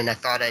happen. And I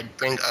thought I'd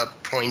bring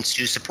up points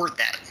to support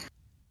that.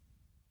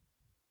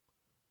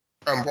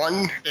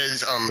 One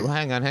is Well,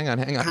 hang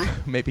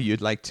on. Maybe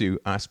you'd like to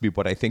ask me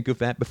what I think of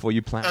that before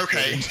you plan.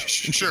 okay,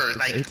 sure.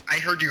 Like I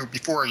heard you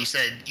before. You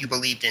said you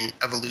believed in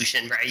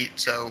evolution, right?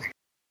 So.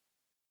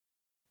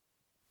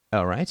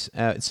 All right.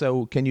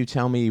 So can you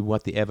tell me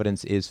what the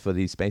evidence is for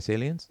these space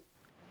aliens?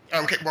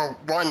 Okay, well,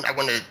 one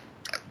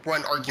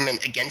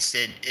argument against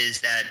it is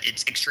that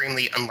it's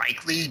extremely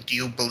unlikely. Do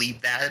you believe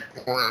that,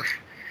 or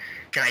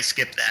can I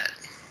skip that?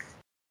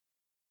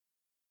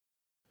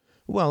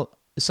 Well,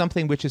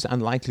 something which is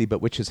unlikely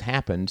but which has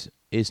happened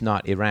is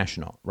not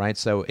irrational, right?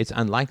 So it's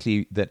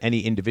unlikely that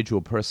any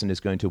individual person is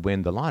going to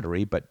win the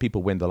lottery, but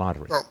people win the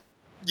lottery. Well,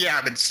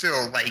 yeah, but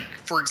still, like,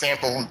 for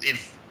example,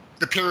 if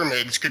the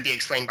pyramids could be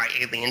explained by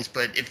aliens,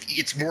 but if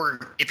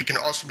it can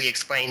also be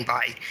explained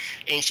by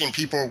ancient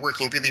people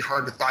working really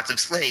hard with lots of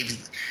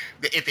slaves,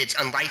 if it's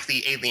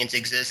unlikely aliens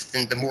exist,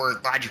 then the more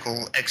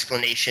logical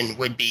explanation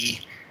would be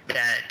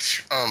that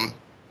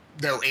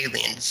no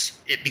aliens,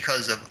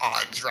 because of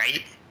odds,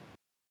 right?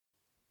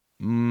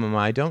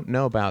 I don't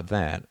know about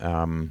that.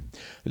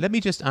 Let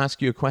me just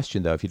ask you a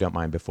question, though, if you don't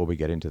mind, before we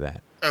get into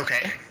that.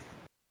 Okay.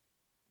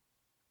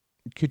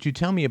 Could you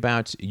tell me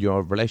about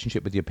your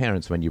relationship with your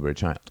parents when you were a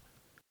child?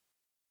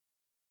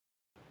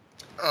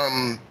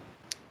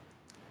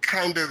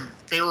 Kind of,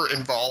 they were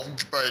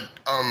involved, but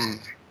I'm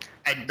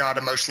not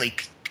emotionally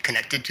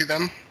connected to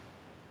them.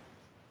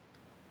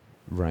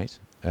 Right.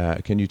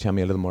 Can you tell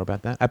me a little more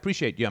about that? I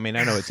appreciate you. I mean,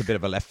 I know it's a bit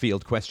of a left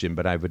field question,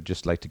 but I would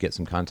just like to get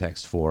some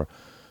context for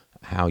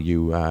how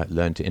you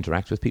learn to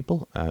interact with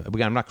people.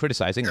 Again, I'm not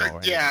criticizing.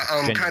 Or Yeah,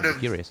 kind genuinely of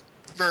curious.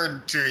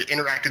 learned to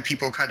interact with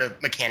people kind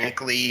of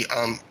mechanically.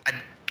 I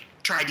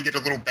tried to get a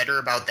little better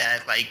about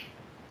that, like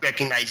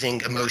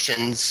recognizing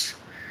emotions.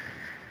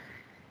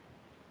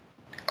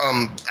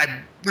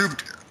 I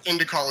moved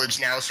into college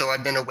now, so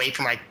I've been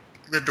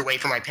lived away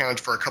from my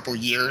parents for a couple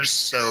years,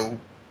 so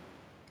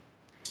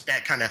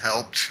that kind of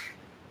helped.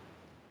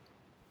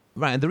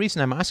 Right, and the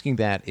reason I'm asking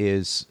that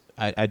is,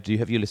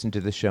 have you listened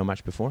to this show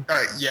much before?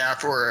 Yeah,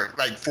 for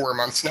like 4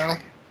 months now.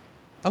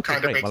 Okay,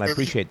 kind of great. Well, I regularly.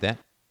 appreciate that.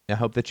 I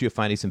hope that you're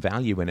finding some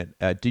value in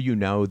it. Do you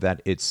know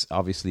that it's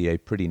obviously a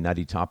pretty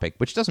nutty topic,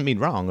 which doesn't mean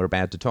wrong or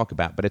bad to talk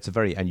about, but it's a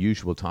very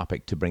unusual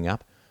topic to bring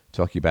up,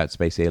 talking about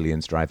space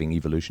aliens driving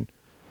evolution?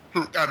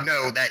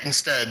 No, that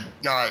instead,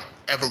 not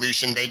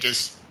evolution. They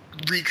just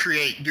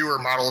recreate newer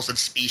models of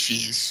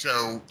species,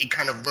 so it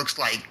kind of looks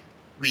like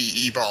we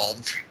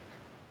evolved.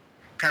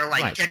 Kind of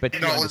like Right, but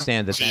you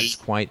understand that that's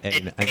quite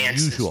an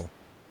advances. unusual.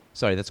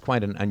 Sorry, that's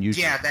quite an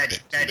unusual. Yeah, topic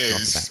to that talk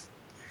is. about.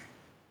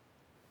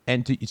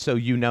 And so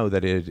you know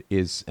that it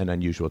is an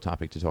unusual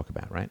topic to talk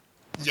about, right?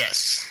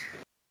 Yes.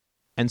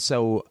 And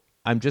so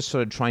I'm just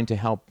sort of trying to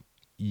help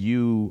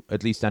you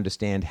at least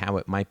understand how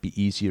it might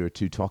be easier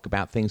to talk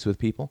about things with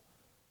people.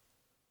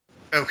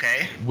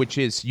 Okay. Which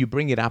is, you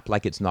bring it up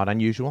like it's not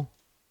unusual.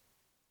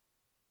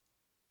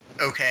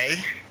 Okay.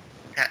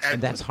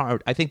 And that's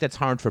hard. I think that's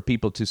hard for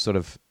people to sort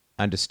of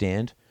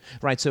understand.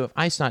 Right, so if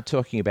I start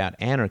talking about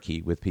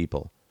anarchy with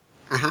people,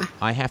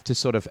 I have to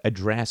sort of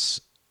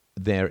address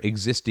their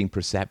existing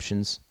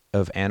perceptions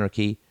of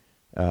anarchy,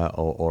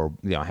 or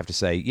I have to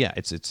say, yeah,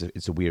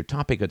 it's a weird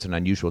topic, it's an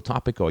unusual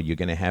topic, or you're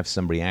going to have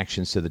some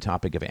reactions to the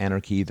topic of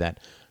anarchy that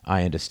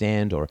I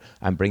understand, or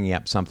I'm bringing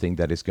up something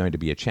that is going to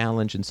be a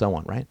challenge, and so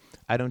on, right?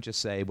 I don't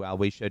just say, well,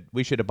 we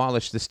should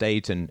abolish the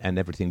state and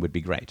everything would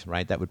be great,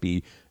 right? That would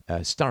be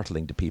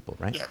startling to people,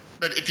 right? Yeah,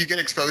 but if you get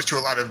exposed to a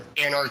lot of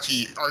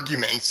anarchy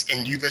arguments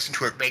and you listen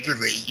to it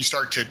regularly, you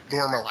start to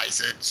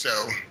normalize it.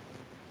 So,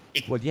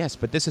 well, yes,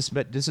 but this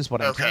is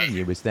what I'm telling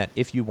you, is that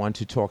if you want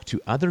to talk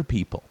to other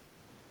people,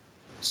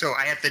 so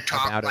I have to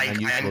talk like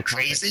I'm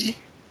crazy?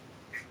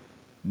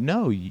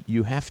 No,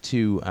 you have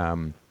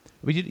to.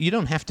 You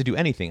don't have to do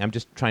anything. I'm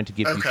just trying to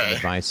give you some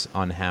advice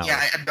on how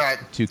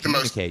to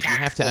communicate. You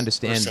have to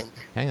understand. Person.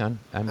 Hang on,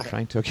 I'm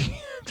trying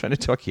to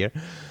talk here.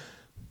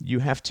 You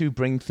have to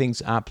bring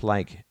things up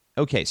like,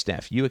 okay,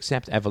 Steph, you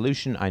accept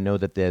evolution. I know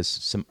that there's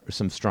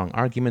some strong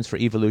arguments for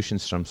evolution,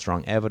 some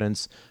strong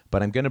evidence,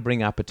 but I'm going to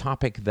bring up a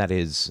topic that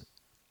is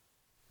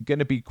going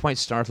to be quite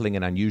startling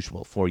and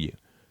unusual for you.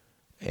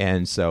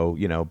 And so,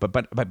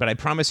 but I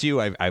promise you,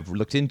 I've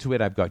looked into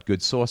it. I've got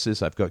good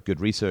sources. I've got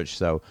good research.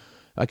 So,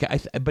 okay.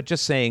 But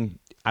just saying,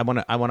 I want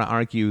to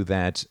argue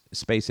that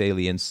space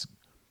aliens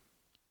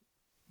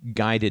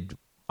guided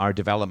our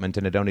development,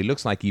 and it only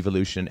looks like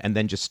evolution, and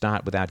then just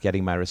start without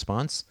getting my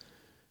response,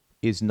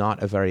 is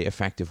not a very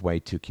effective way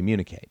to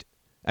communicate.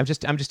 I'm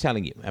just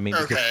telling you. I mean,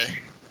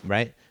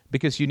 right?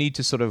 Because you need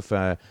to sort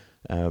of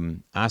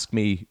ask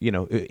me,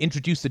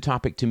 introduce the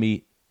topic to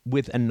me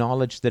with a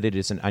knowledge that it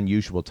is an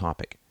unusual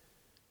topic,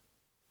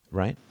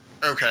 right?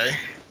 Okay.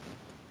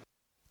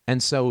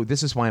 And so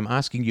this is why I'm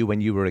asking you,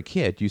 when you were a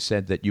kid, you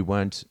said that you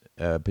weren't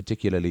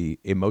particularly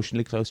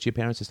emotionally close to your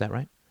parents. Is that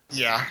right?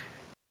 Yeah.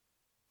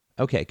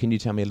 Okay, can you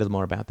tell me a little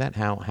more about that?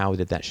 How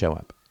did that show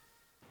up?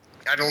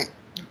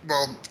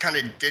 Kind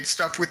of did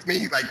stuff with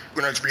me. Like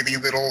when I was really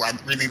little, I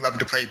really loved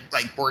to play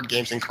like board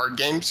games and card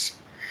games.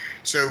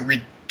 So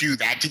we'd do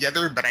that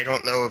together, but I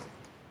don't know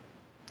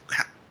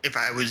if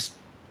I was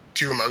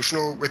too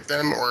emotional with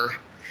them or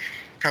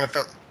kind of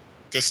felt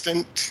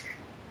distant,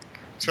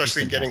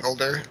 especially getting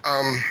older.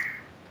 I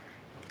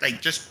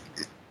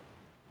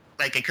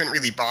couldn't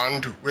really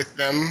bond with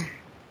them.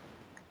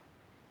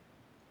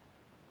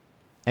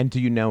 And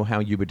do you know how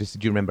you were? Do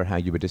you remember how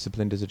you were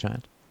disciplined as a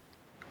child?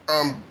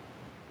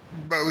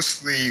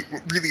 Mostly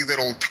really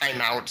little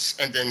timeouts,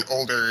 and then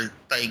older,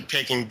 like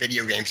taking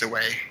video games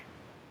away.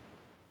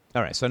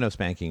 All right, so no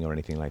spanking or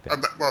anything like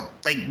that.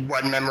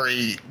 One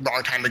memory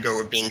long time ago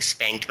of being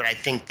spanked, but I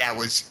think that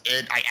was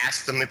it. I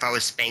asked them if I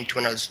was spanked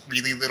when I was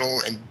really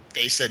little, and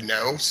they said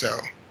no. So.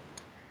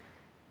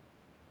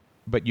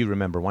 But you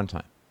remember one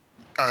time.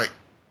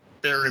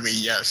 Barely,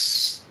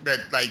 yes. But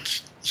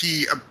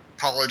he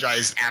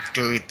apologized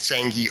after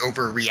saying he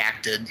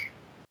overreacted.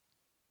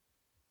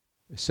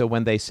 So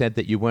when they said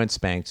that you weren't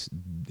spanked,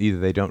 either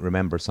they don't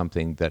remember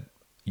something that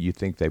you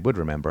think they would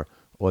remember,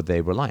 or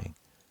they were lying.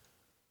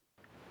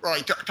 Well, I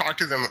talked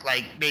to them,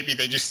 maybe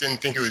they just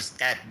didn't think it was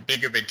that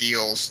big of a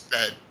deal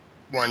that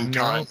one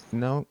time.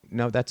 No,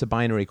 that's a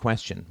binary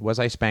question. Was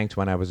I spanked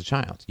when I was a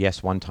child?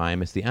 Yes, one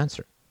time is the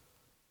answer.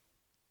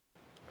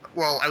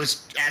 Well, I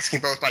was asking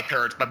both my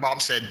parents. My mom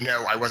said,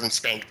 no, I wasn't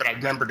spanked, but I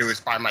remembered it was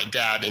by my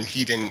dad, and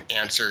he didn't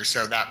answer,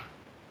 so that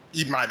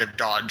he might have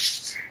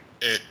dodged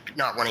it,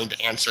 not wanting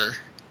to answer.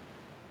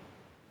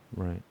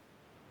 Right.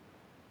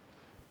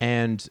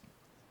 And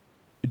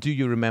do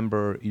you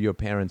remember your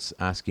parents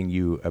asking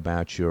you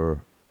about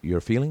your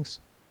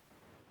feelings?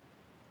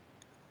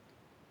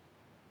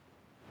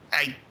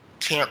 I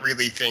can't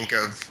really think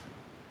of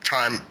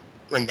time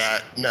when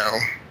no.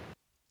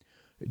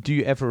 Do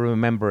you ever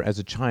remember as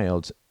a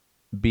child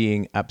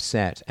being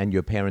upset and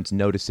your parents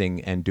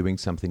noticing and doing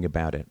something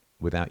about it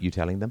without you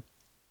telling them?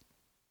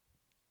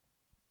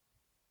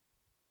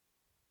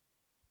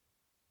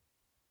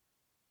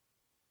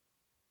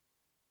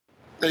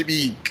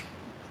 Maybe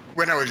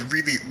when I was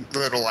really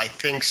little, I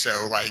think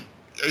so.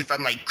 If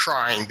I'm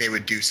crying, they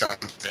would do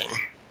something.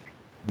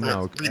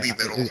 No, really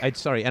little.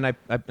 Sorry, and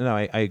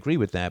I agree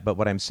with that. But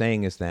what I'm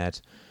saying is that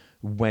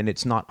when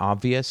it's not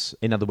obvious,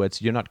 in other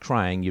words, you're not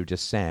crying, you're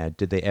just sad.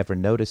 Did they ever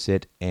notice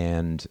it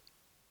and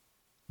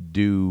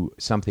do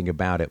something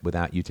about it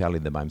without you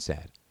telling them I'm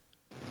sad?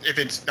 If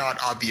it's not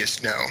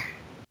obvious, no.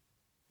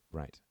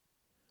 Right.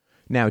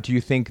 Now, do you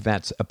think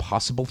that's a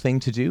possible thing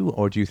to do,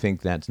 or do you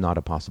think that's not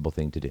a possible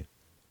thing to do?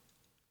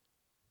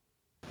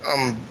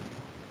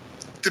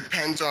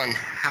 Depends on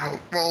how.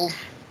 Well,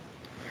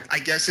 I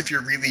guess if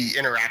you're really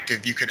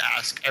interactive, you could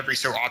ask every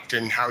so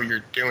often how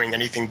you're doing.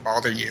 Anything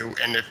bother you?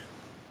 And if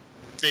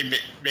they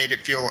made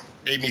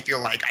me feel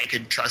like I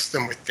could trust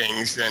them with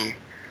things, then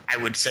I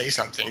would say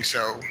something.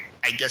 So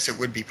I guess it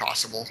would be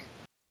possible.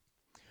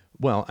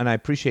 Well, and I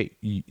appreciate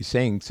you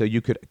saying so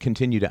you could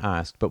continue to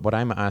ask, but what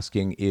I'm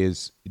asking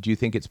is, do you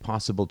think it's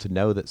possible to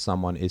know that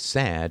someone is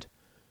sad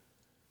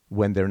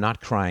when they're not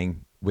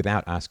crying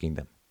without asking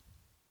them?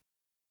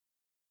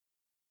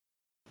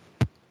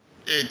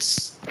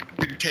 It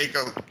would take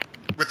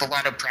with a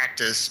lot of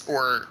practice,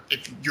 or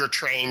if you're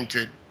trained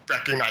to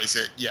recognize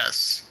it,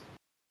 yes.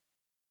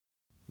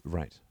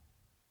 Right.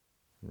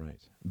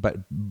 But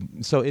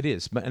so it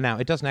is. But now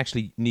it doesn't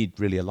actually need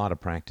really a lot of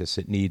practice.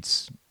 It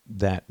needs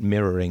that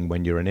mirroring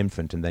when you're an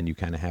infant, and then you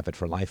kind of have it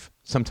for life,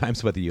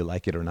 sometimes whether you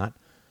like it or not.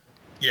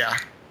 Yeah.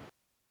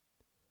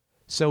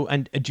 So,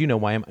 and do you know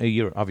why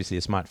you're obviously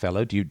a smart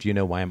fellow. Do you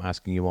know why I'm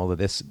asking you all of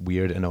this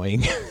weird,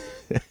 annoying,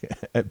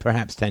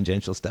 perhaps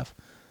tangential stuff?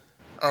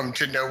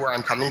 To know where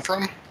I'm coming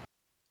from?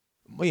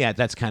 Well, yeah,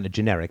 that's kind of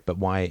generic, but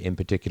why in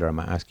particular am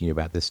I asking you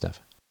about this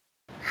stuff?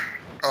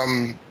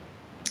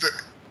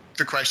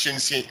 The question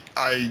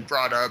I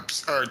brought up,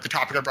 or the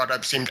topic I brought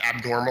up, seemed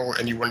abnormal,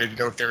 and you wanted to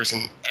know if there's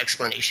an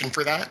explanation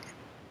for that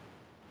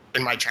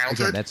in my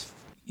childhood. That's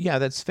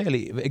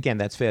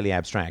fairly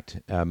abstract.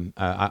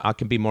 I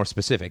can be more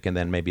specific, and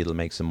then maybe it'll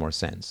make some more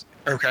sense.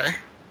 Okay.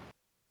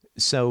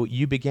 So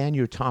you began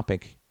your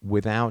topic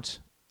without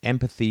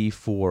empathy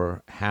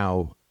for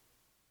how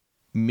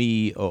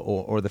me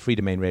or the Free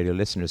Domain Radio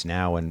listeners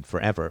now and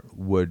forever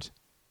would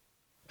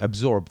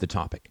absorb the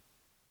topic.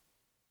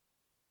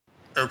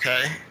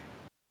 Okay.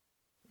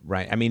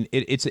 Right. I mean,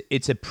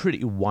 it's a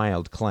pretty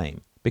wild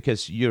claim,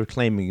 because you're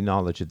claiming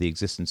knowledge of the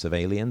existence of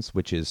aliens,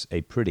 which is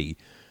a pretty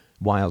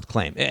wild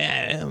claim.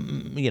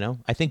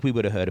 I think we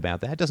would have heard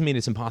about that. Doesn't mean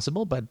it's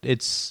impossible, but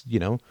it's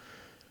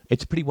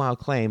a pretty wild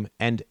claim,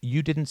 and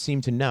you didn't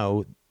seem to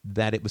know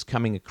that it was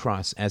coming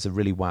across as a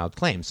really wild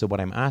claim. So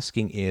what I'm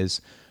asking is,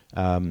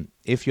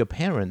 if your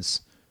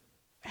parents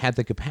had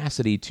the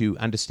capacity to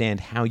understand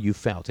how you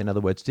felt, in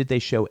other words, did they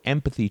show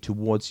empathy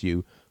towards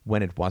you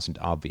when it wasn't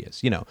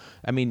obvious?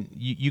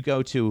 You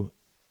go to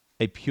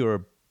a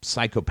pure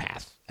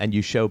psychopath and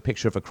you show a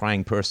picture of a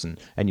crying person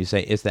and you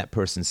say, is that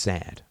person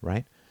sad,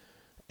 right?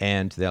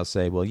 And they'll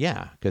say, well,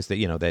 yeah, because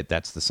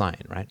that's the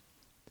sign, right?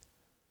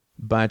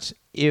 But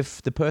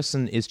if the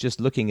person is just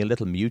looking a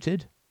little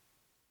muted,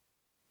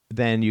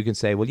 then you can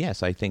say, well,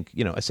 yes, I think,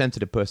 a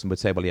sensitive person would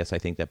say, well, yes, I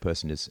think that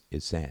person is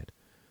sad.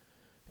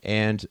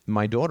 And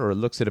my daughter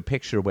looks at a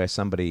picture where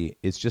somebody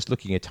is just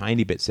looking a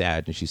tiny bit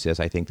sad, and she says,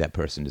 I think that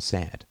person is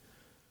sad.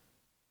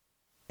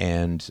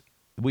 And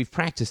we've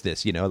practiced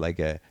this,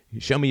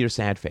 show me your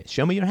sad face,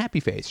 show me your happy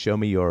face, show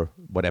me your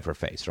whatever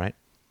face, right?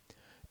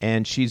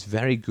 And she's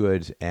very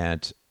good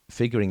at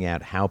figuring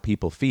out how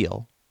people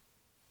feel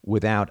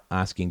without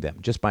asking them,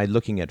 just by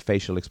looking at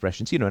facial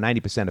expressions.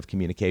 90% of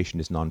communication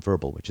is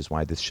nonverbal, which is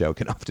why this show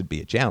can often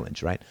be a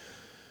challenge, right?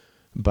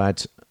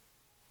 But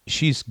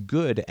she's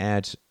good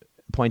at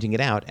pointing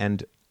it out,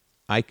 and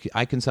I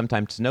can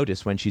sometimes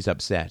notice when she's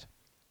upset,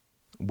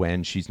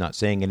 when she's not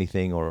saying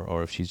anything,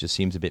 or if she just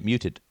seems a bit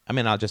muted. I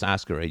mean, I'll just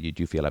ask her, do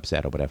you feel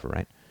upset or whatever,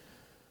 right?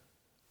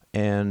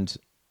 And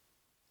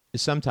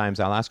sometimes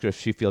I'll ask her if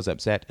she feels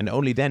upset, and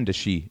only then does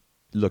she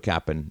look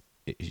up, and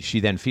she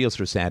then feels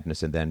her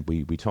sadness, and then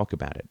we talk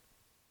about it.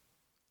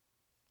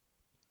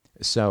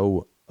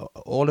 So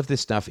all of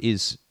this stuff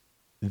is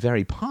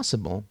very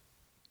possible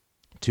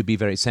to be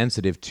very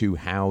sensitive to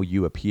how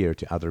you appear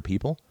to other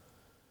people.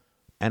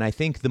 And I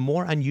think the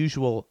more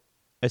unusual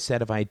a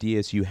set of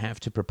ideas you have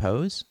to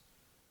propose,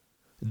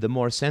 the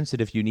more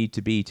sensitive you need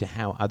to be to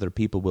how other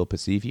people will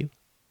perceive you.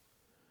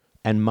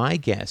 And my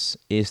guess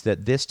is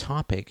that this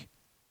topic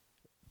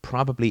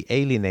probably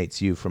alienates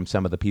you from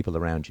some of the people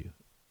around you,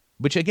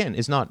 which again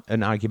is not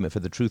an argument for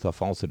the truth or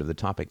falsehood of the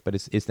topic, but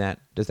does that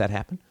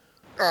happen?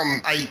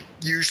 I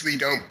usually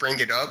don't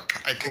bring it up.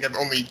 I think I've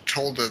only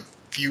told a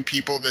few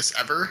people this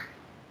ever.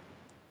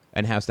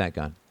 And how's that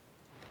gone?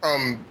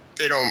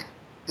 They don't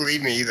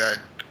believe me, that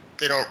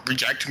they don't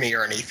reject me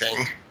or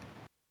anything.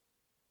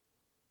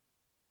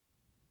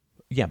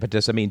 Yeah, but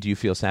do you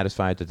feel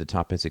satisfied that the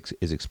topic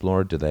is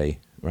explored? Do they,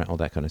 right, all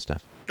that kind of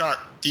stuff? Not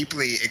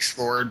deeply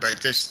explored,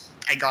 but just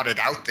I got it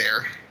out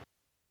there.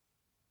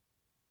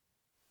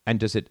 And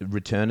does it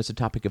return as a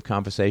topic of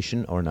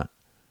conversation or not?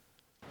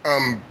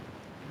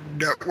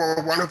 No,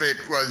 well, one of it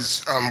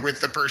was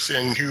with the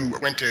person who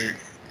went to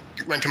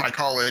my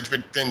college,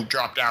 but then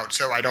dropped out,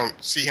 so I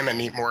don't see him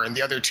anymore. And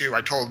the other two,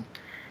 I told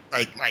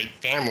my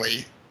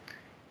family,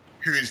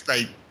 who is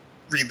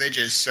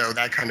religious, so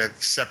that kind of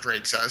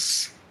separates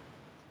us.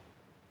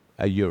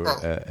 You're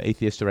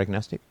atheist or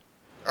agnostic?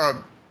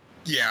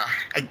 Yeah,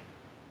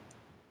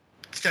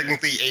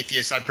 technically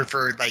atheist. I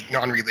prefer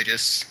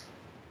non-religious,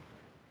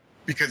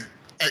 because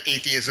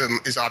atheism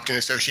is often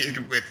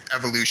associated with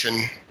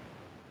evolution.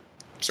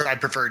 So I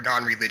prefer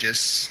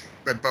non-religious,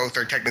 but both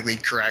are technically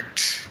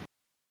correct.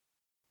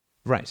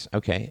 Right.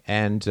 Okay.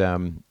 And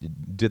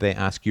do they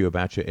ask you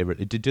about your?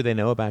 Do they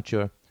know about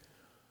your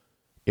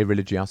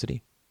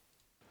irreligiosity?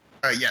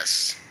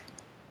 Yes.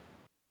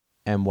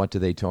 And what do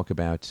they talk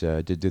about?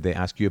 Do they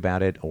ask you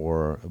about it,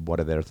 or what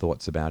are their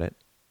thoughts about it?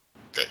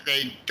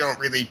 they don't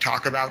really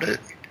talk about it.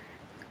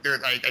 They're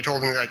like, I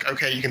told them, like,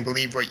 okay, you can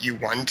believe what you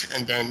want,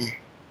 and then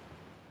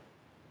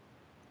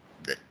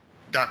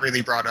not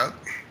really brought up.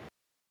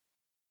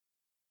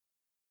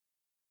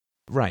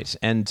 Right.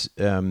 And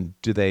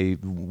do they,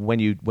 when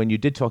you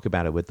did talk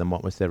about it with them,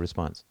 what was their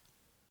response?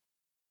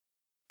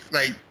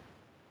 Like,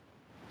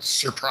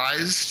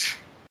 surprised.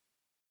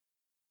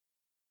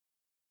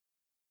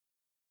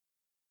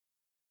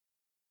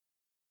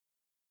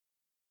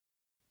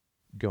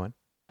 Go on.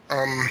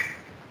 I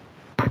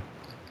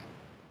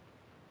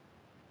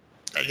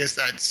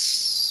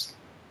guess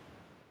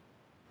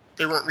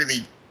they weren't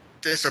really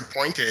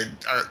disappointed.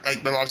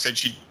 Like my mom said,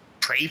 she'd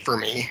pray for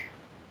me.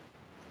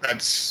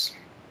 That's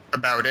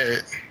about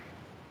it.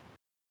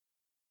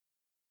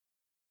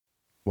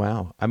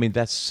 Wow. I mean,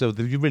 that's so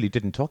you really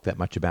didn't talk that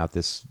much about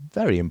this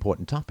very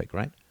important topic,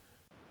 right?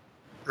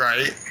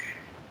 Right.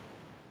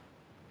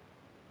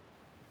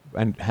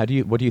 And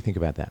what do you think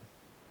about that?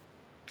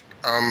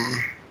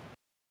 I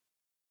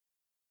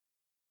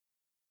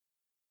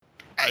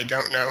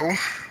don't know.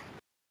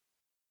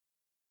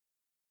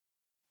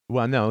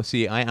 Well, no.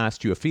 See, I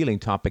asked you a feeling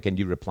topic, and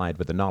you replied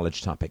with a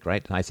knowledge topic,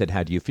 right? And I said,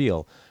 "How do you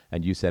feel?"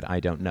 And you said, "I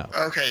don't know."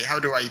 Okay, how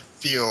do I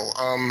feel?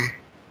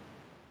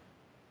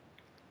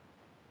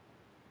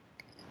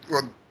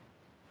 Well,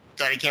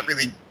 that I can't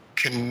really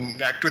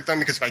connect with them,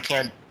 because if I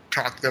can't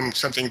talk to them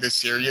something this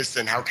serious,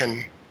 then how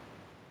can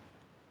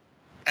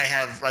I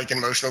have like an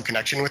emotional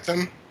connection with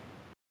them?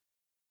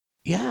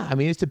 Yeah, I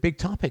mean, it's a big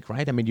topic,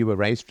 right? I mean,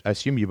 I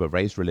assume you were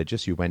raised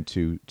religious. You went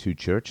to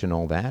church and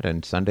all that,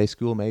 and Sunday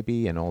school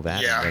maybe, and all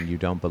that. Yeah. And when you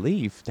don't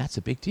believe, that's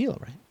a big deal,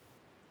 right?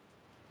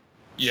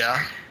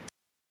 Yeah.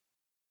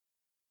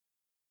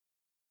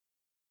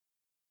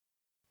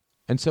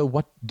 And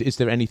so is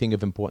there anything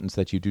of importance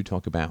that you do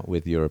talk about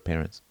with your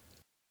parents?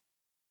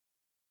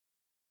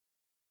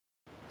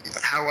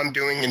 How I'm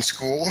doing in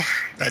school,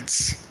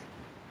 that's...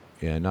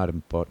 Yeah, not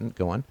important.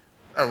 Go on.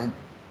 Oh,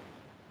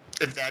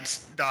 if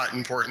that's not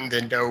important,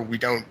 then no, we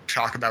don't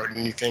talk about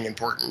anything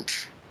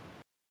important.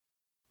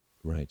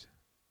 Right.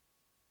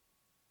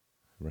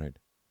 Right.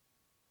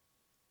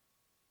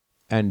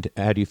 And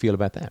how do you feel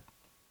about that?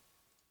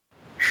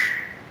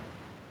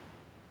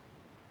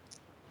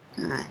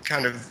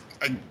 Kind of,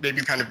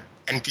 maybe kind of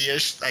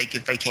empty-ish. Like,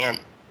 if I can't...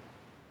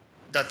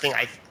 A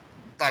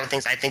lot of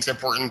things I think is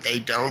important, they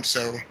don't,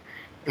 so...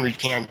 And we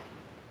can't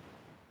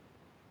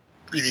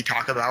really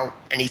talk about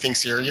anything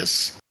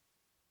serious.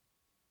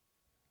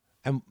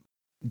 And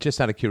just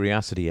out of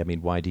curiosity, I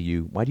mean, why do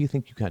you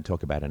think you can't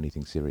talk about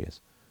anything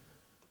serious?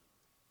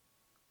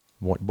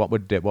 What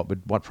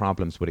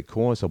problems would it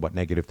cause, or what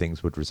negative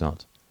things would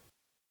result?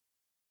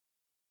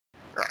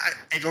 I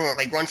don't know.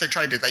 Like, once I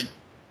tried to like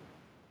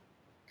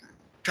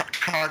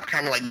talk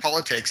kind of like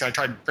politics, and I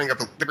tried to bring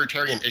up a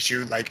libertarian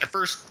issue. Like, at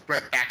first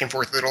went back and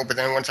forth a little, but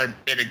then once I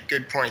made a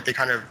good point, they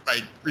kind of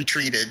like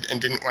retreated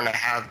and didn't want to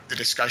have the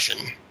discussion.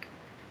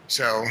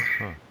 So.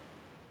 Huh.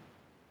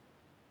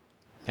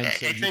 And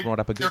so you brought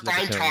up a good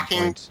libertarian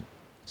point.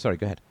 Sorry,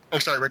 go ahead. I'm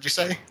sorry, what'd you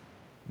say?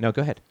 No,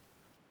 go ahead.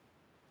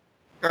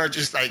 Or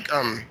just like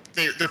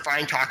they're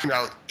fine talking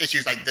about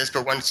issues like this,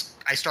 but once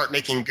I start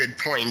making good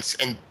points,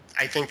 and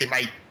I think they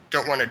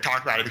don't want to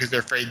talk about it because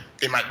they're afraid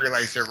they might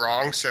realize they're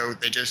wrong, so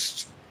they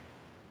just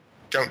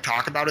don't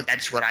talk about it.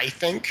 That's what I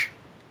think.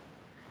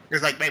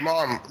 Because like my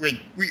mom, like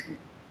we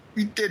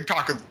did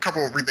talk a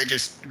couple of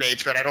religious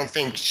debates, but I don't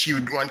think she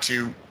would want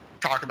to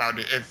talk about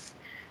it if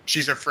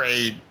she's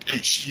afraid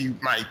she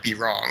might be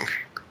wrong,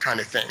 kind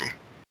of thing.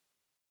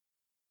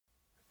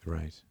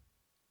 Right.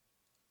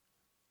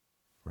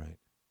 Right.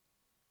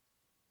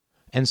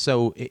 And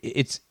so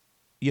it's,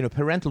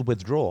 parental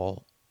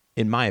withdrawal,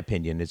 in my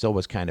opinion, is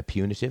always kind of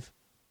punitive.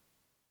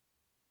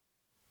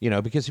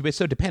 Because we're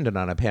so dependent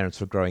on our parents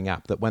for growing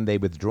up that when they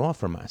withdraw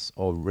from us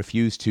or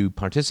refuse to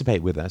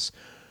participate with us,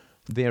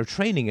 they're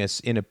training us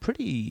in a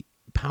pretty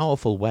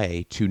powerful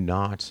way to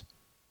not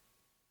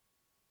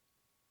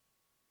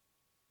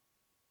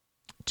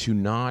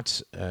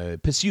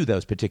pursue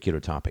those particular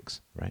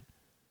topics, right?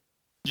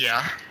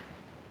 Yeah.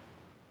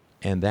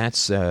 And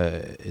that's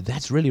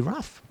really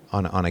rough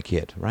on a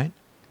kid, right?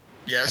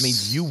 Yes. I mean,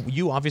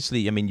 you obviously,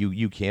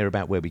 you care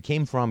about where we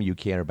came from. You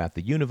care about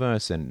the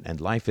universe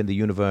and life in the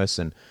universe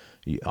and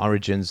the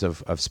origins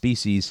of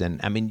species. And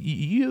I mean,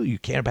 you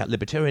care about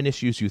libertarian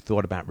issues. You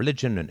thought about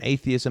religion and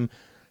atheism.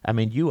 I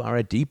mean, you are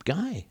a deep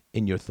guy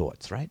in your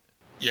thoughts, right?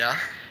 Yeah.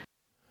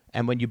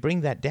 And when you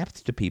bring that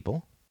depth to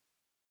people,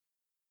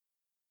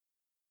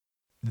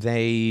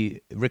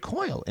 they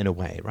recoil in a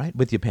way, right,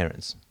 with your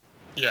parents.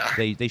 Yeah.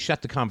 They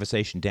shut the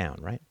conversation down,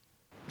 right?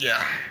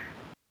 Yeah.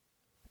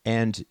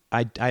 And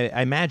I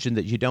imagine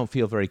that you don't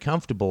feel very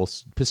comfortable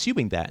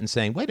pursuing that and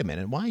saying, "Wait a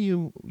minute, why are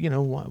you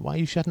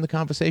shutting the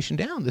conversation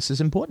down? This is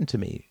important to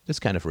me." That's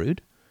kind of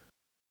rude.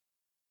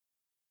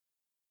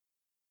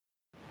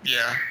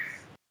 Yeah.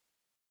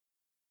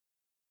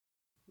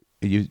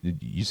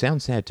 You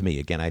sound sad to me.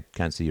 Again, I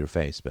can't see your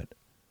face, but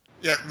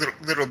yeah,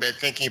 little bit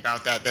thinking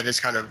about that is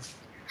kind of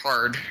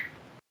hard.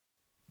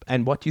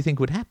 And what do you think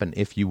would happen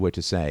if you were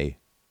to say,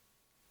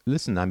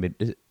 listen, I mean,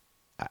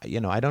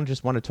 I don't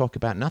just want to talk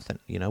about nothing.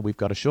 We've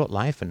got a short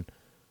life, and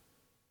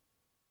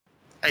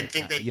I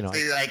think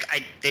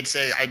they'd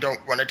say, I don't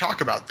want to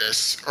talk about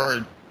this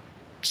or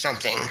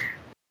something.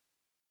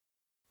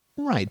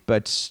 Right,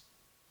 but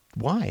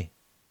why?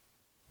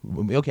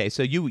 Okay,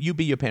 so you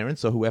be your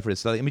parents or whoever it is.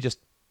 So let me just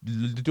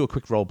do a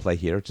quick role play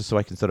here, just so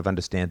I can sort of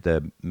understand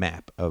the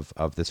map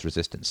of this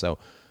resistance. So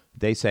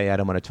they say, I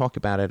don't want to talk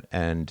about it,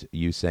 and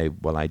you say,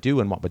 well, I do,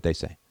 and what would they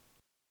say?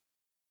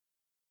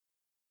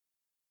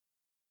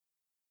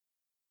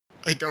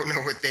 I don't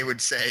know what they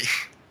would say.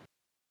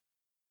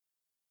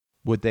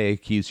 Would they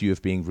accuse you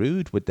of being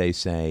rude? Would they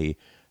say,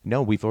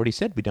 no, we've already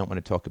said we don't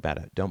want to talk about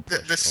it. Don't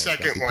push, the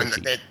second one,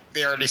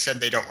 they already said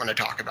they don't want to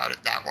talk about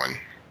it, that one.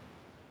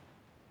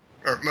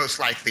 Or most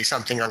likely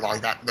something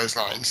along those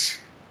lines.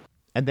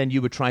 And then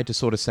you would try to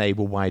sort of say,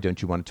 well, why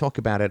don't you want to talk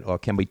about it? Or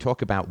can we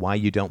talk about why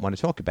you don't want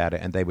to talk about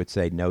it? And they would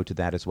say no to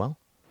that as well?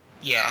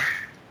 Yeah.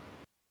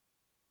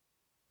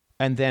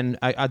 And then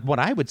what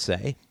I would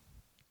say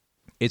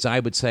is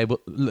well,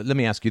 let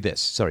me ask you this.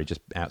 Sorry,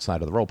 just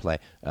outside of the role play.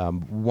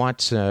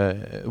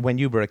 When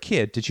you were a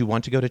kid, did you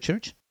want to go to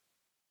church?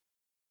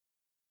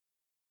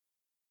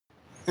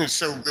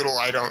 So little,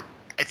 I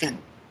think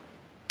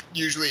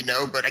usually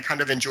no, but I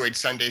kind of enjoyed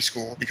Sunday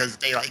school because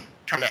they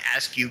kind of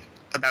ask you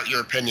about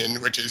your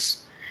opinion, which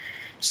is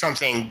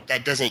something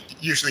that doesn't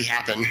usually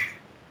happen.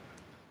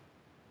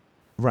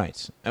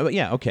 Right. Oh,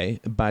 yeah, okay.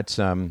 But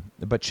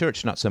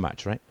church, not so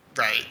much, right?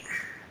 Right.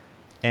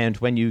 And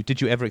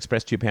did you ever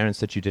express to your parents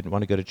that you didn't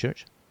want to go to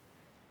church?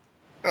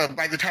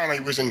 By the time I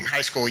was in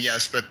high school,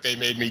 yes, but they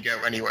made me go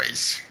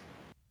anyways.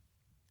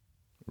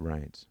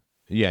 Right.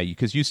 Yeah,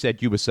 because you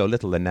said you were so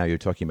little, and now you're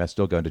talking about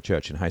still going to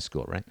church in high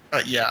school, right?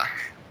 Yeah.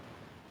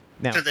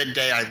 Now, to the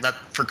day I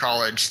left for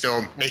college,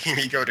 still making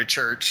me go to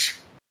church.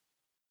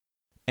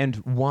 And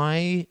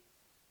why...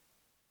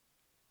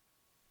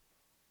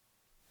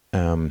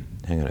 hang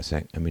on a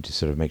sec. Let me just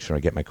sort of make sure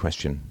I get my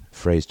question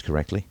phrased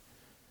correctly.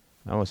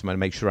 I always want to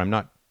make sure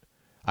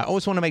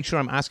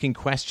I'm asking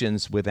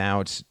questions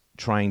without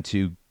trying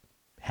to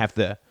have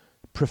the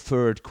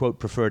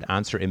preferred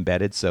answer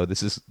embedded. So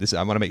this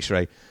I want to make sure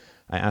I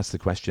ask the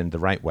question the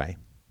right way.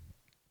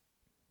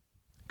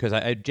 Because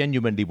I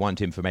genuinely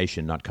want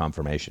information, not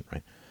confirmation,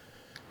 right?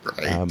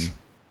 Right.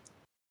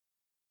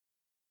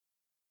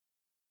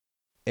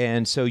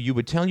 And so you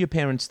would tell your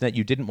parents that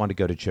you didn't want to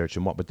go to church,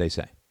 and what would they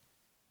say?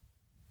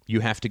 You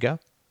have to go?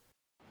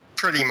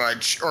 Pretty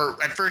much. Or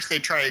at first they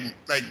try and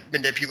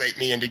manipulate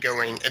me into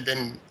going, and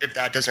then if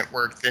that doesn't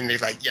work, then they're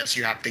like, yes,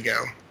 you have to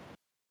go.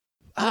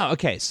 Ah,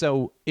 okay.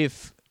 So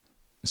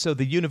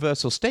the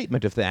universal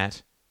statement of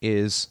that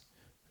is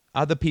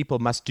other people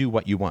must do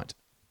what you want.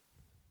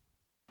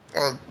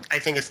 Well, I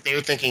think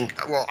they're thinking,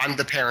 well, I'm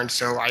the parent,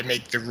 so I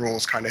make the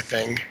rules kind of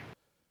thing.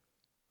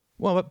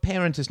 Well, but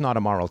parent is not a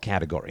moral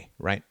category,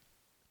 right?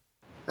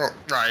 Well,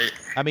 right.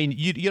 I mean,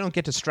 you don't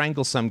get to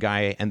strangle some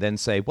guy and then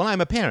say, well,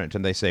 I'm a parent.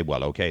 And they say,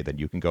 well, okay, then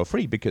you can go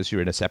free because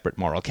you're in a separate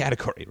moral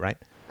category, right?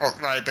 Well,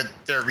 right, but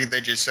they're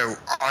religious, so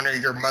honor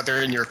your mother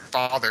and your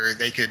father.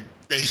 They can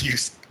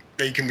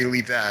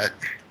believe that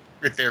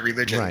with their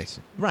religion.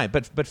 Right.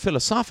 But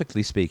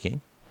philosophically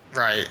speaking...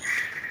 Right.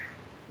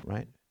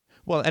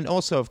 Well, and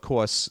also, of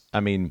course,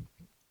 I mean,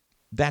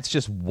 that's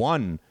just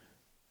one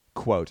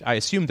quote. I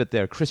assume that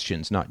they're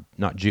Christians,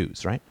 not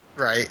Jews, right?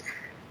 Right.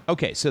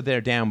 Okay, so they're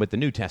down with the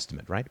New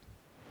Testament, right?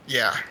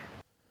 Yeah.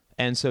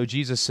 And so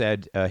Jesus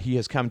said, he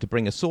has come to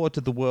bring a sword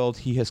to the world.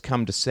 He has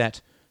come to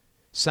set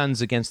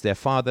sons against their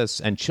fathers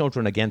and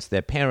children against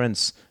their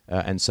parents,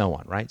 and so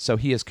on, right? So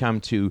he has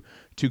come to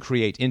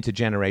create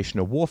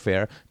intergenerational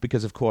warfare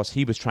because, of course,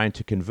 he was trying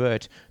to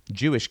convert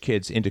Jewish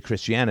kids into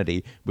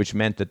Christianity, which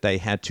meant that they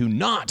had to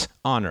not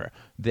honor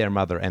their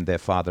mother and their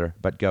father,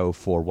 but go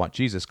for what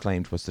Jesus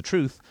claimed was the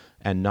truth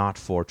and not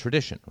for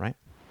tradition, right?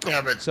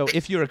 Yeah, but so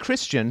if you're a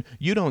Christian,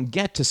 you don't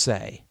get to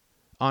say,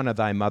 honor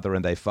thy mother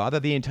and thy father.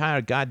 The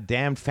entire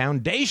goddamn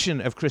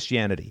foundation of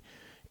Christianity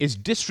is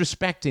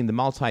disrespecting the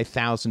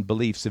multi-thousand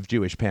beliefs of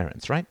Jewish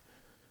parents, right?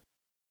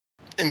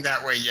 In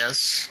that way,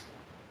 yes.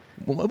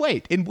 Well,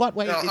 wait, in what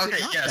way? No, is okay,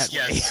 it not yes, that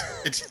yes. way?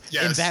 It's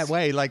yes. In that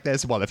way, like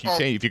this. Well, if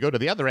you go to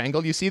the other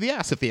angle, you see the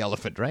ass of the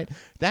elephant, right?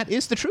 That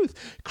is the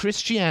truth.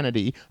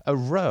 Christianity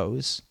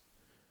arose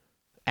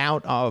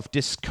out of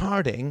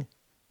discarding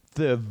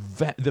the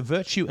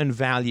virtue and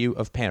value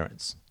of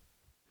parents.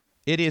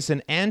 It is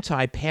an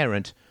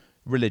anti-parent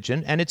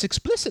religion, and it's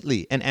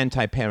explicitly an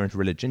anti-parent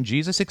religion.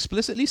 Jesus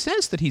explicitly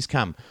says that he's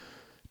come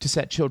to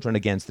set children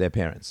against their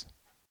parents.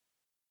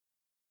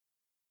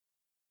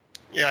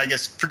 Yeah, I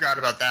guess forgot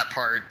about that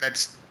part.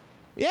 That's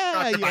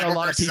a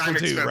lot of people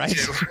do, right?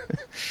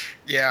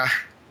 Yeah.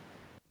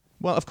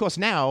 Well, of course,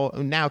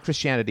 now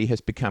Christianity has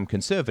become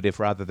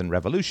conservative rather than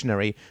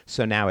revolutionary,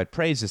 so now it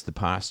praises the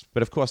past.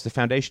 But of course, the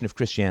foundation of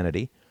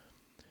Christianity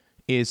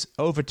is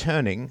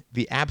overturning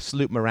the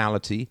absolute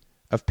morality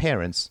of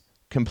parents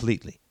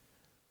completely.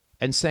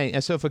 And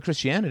so for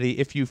Christianity,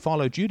 if you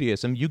follow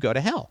Judaism, you go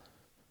to hell.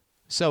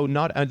 So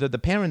not the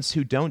parents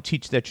who don't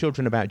teach their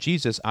children about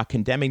Jesus are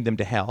condemning them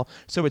to hell.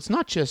 So it's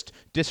not just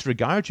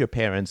disregard your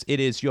parents. It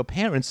is your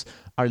parents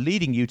are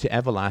leading you to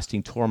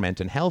everlasting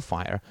torment and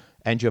hellfire,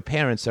 and your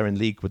parents are in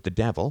league with the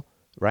devil,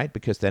 right?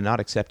 Because they're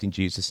not accepting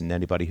Jesus, and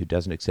anybody who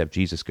doesn't accept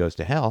Jesus goes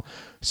to hell.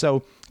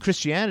 So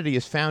Christianity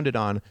is founded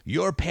on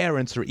your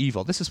parents are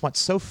evil. This is what's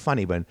so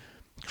funny when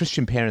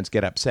Christian parents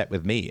get upset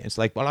with me. It's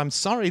like, well, I'm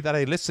sorry that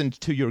I listened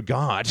to your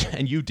God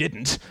and you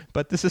didn't,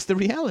 but this is the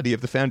reality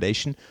of the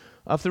foundation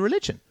of the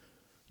religion.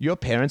 Your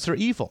parents are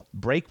evil.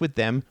 Break with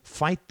them,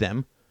 fight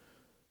them,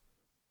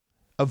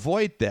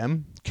 avoid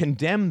them,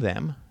 condemn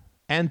them,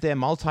 and their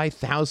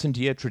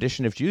multi-thousand-year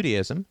tradition of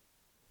Judaism,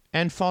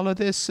 and follow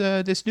this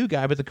new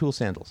guy with the cool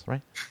sandals,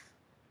 right?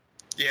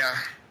 Yeah.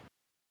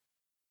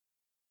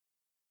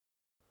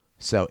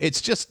 So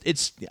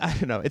it's I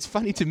don't know, it's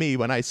funny to me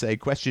when I say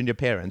question your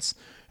parents,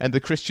 and the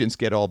Christians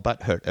get all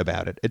butthurt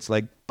about it. It's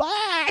like,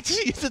 but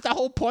this is the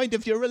whole point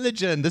of your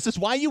religion. This is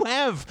why you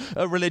have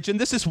a religion.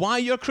 This is why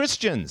you're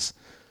Christians.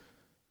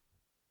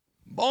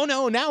 Oh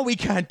no, now we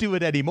can't do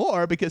it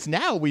anymore because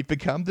now we've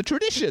become the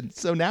tradition.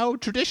 So now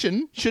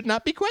tradition should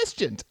not be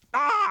questioned.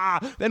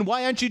 Then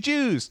why aren't you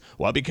Jews?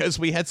 Well, because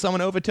we had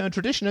someone overturn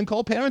tradition and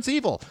call parents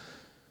evil.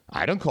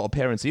 I don't call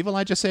parents evil.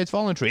 I just say it's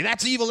voluntary.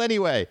 That's evil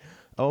anyway.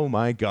 Oh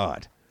my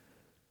God.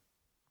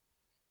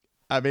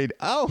 I mean,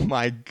 oh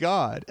my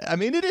God. I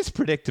mean, it is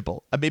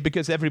predictable. I mean,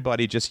 because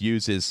everybody just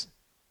uses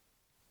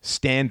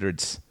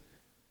standards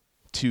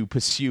to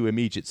pursue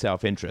immediate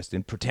self-interest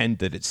and pretend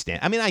that it's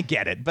I mean, I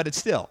get it, but it's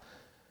still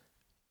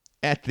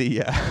at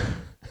the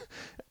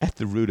at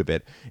the root of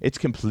it, it's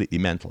completely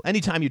mental.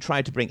 Anytime you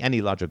try to bring any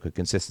logical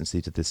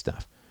consistency to this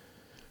stuff.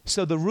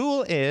 So the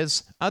rule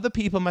is other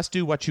people must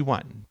do what you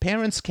want.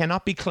 Parents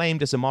cannot be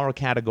claimed as a moral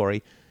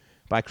category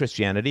by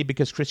Christianity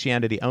because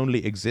Christianity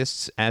only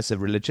exists as a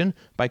religion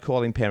by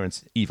calling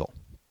parents evil.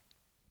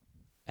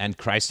 And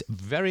Christ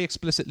very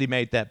explicitly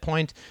made that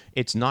point.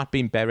 It's not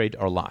been buried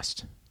or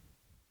lost.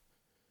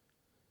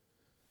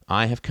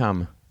 I have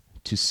come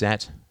to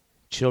set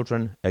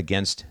children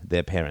against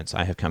their parents.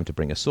 I have come to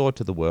bring a sword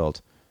to the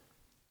world.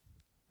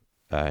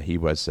 He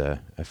was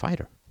a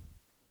fighter.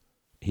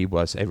 He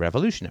was a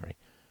revolutionary.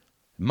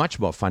 Much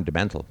more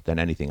fundamental than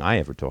anything I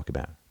ever talk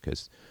about,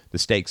 because the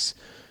stakes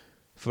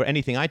for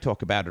anything I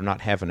talk about are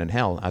not heaven and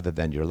hell other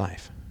than your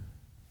life.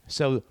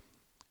 So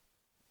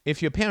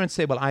if your parents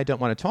say, well, I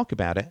don't want to talk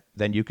about it,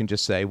 then you can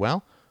just say,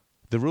 well,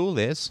 the rule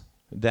is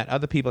that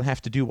other people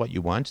have to do what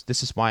you want.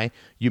 This is why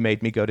you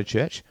made me go to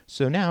church.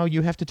 So now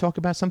you have to talk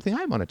about something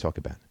I want to talk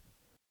about.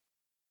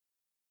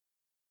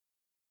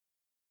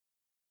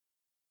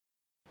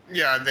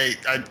 Yeah,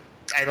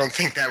 I don't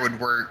think that would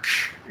work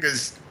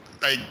because,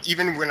 like,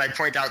 even when I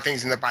point out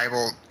things in the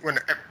Bible, when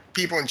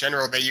people in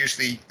general, they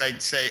usually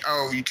say,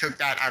 "Oh, you took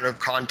that out of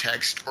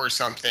context" or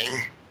something.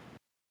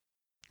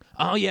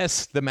 Oh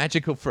yes, the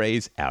magical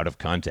phrase "out of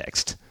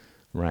context,"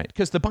 right?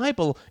 Because the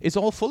Bible is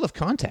all full of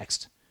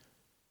context.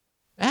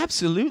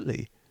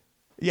 Absolutely.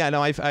 Yeah,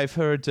 no, I've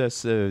heard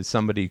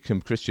somebody,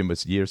 some Christian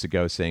was years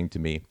ago saying to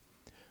me,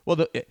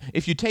 well,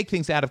 if you take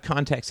things out of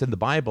context in the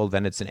Bible,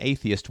 then it's an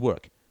atheist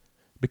work.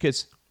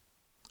 Because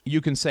you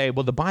can say,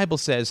 well, the Bible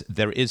says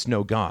there is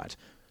no God.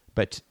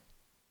 But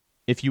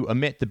if you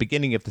omit the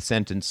beginning of the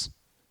sentence,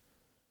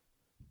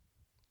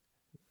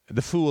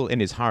 the fool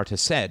in his heart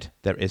has said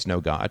there is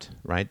no God,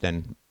 right?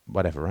 Then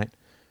whatever, right?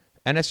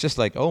 And it's just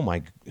like, oh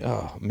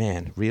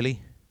man,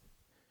 really?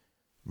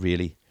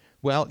 Really?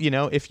 Well, you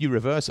know, if you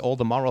reverse all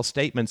the moral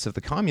statements of the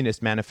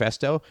Communist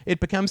Manifesto, it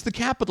becomes the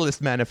Capitalist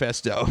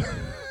Manifesto.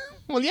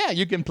 Well, yeah,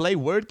 you can play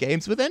word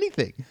games with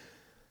anything.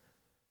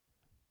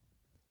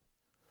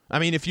 I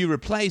mean, if you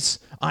replace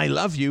I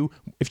love you,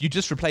 if you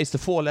just replace the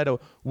four-letter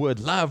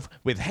word love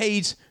with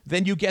hate,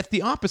 then you get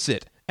the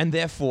opposite. And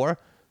therefore,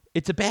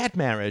 it's a bad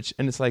marriage.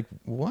 And it's like,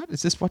 what?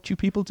 Is this what you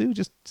people do?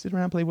 Just sit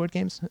around and play word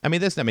games? I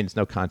mean, there's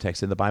no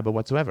context in the Bible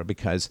whatsoever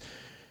because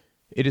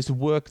it is a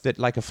work that,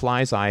 like a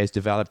fly's eye, is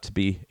developed to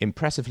be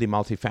impressively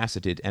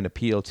multifaceted and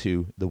appeal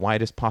to the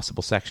widest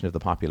possible section of the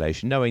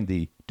population, knowing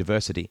the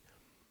diversity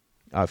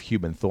of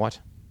human thought.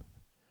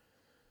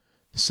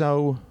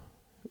 So,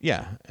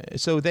 yeah,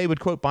 so they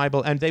would quote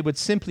Bible and they would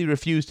simply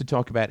refuse to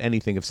talk about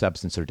anything of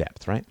substance or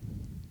depth, right?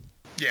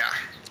 Yeah.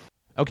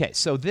 Okay,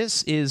 so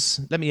this is,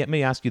 let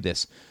me ask you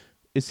this.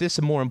 Is this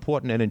a more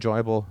important and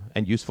enjoyable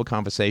and useful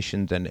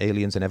conversation than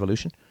aliens and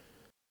evolution?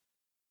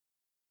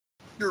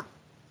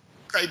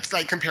 It's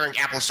like comparing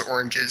apples to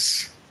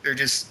oranges. They're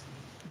just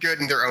good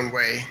in their own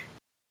way.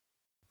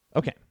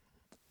 Okay.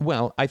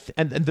 Well,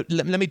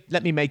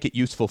 let me make it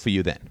useful for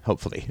you then,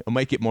 hopefully. I'll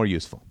make it more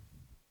useful.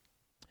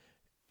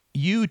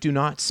 You do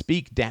not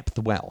speak depth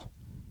well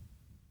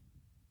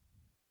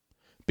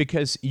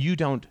because you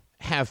don't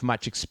have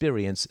much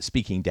experience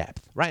speaking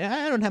depth, right?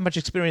 I don't have much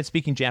experience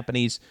speaking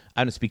Japanese.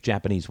 I don't speak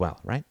Japanese well,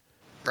 right?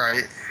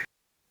 Right.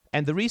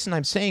 And the reason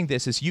I'm saying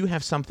this is you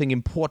have something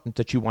important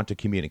that you want to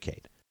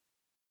communicate.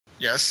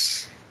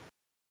 Yes.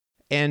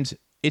 And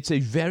it's a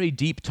very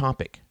deep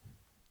topic.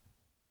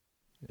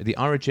 The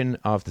origin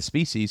of the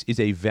species is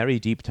a very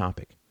deep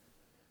topic.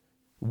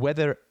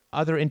 whether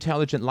other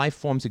intelligent life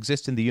forms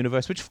exist in the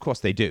universe, which of course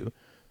they do.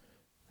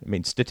 I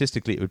mean,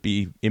 statistically, it would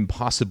be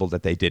impossible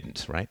that they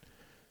didn't, right?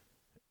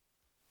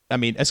 I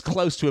mean, as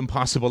close to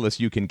impossible as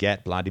you can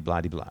get, blah, blah,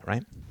 blah, blah,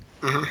 right?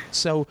 Mm-hmm.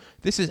 So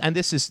this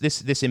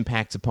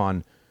impacts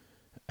upon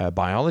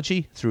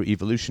biology through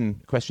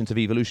evolution, questions of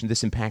evolution.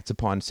 This impacts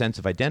upon sense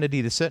of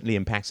identity. This certainly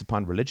impacts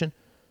upon religion.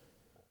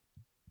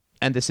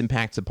 And this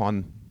impacts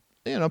upon,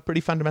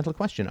 pretty fundamental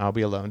question. Are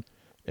we alone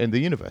in the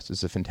universe?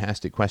 It's a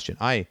fantastic question.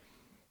 I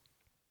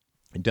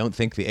don't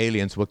think the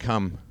aliens will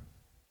come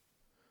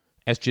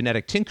as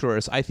genetic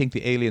tinkerers. I think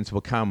the aliens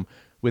will come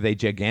with a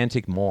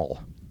gigantic mall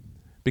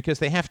because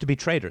they have to be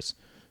traders.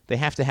 They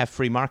have to have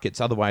free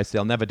markets. Otherwise,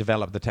 they'll never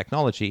develop the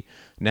technology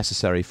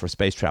necessary for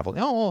space travel.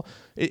 Oh,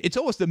 it's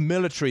always the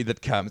military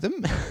that comes.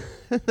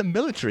 The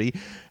military,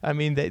 I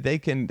mean, they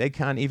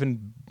can't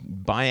even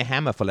buy a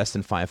hammer for less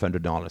than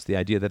 $500. The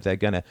idea that they're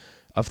going to,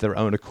 of their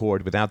own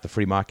accord, without the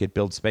free market,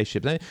 build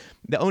spaceships.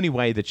 The only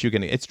way that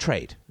it's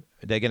trade.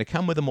 They're going to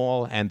come with them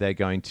all, and they're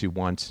going to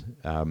want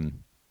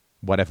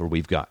whatever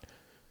we've got.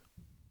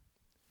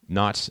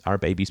 Not our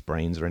baby's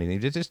brains or anything.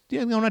 They're just,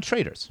 they're not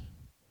traders.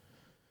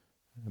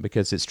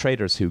 Because it's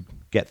traders who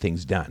get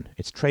things done.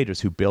 It's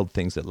traders who build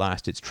things that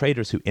last. It's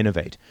traders who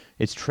innovate.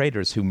 It's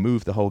traders who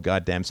move the whole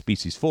goddamn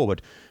species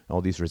forward.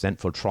 All these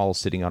resentful trolls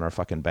sitting on our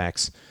fucking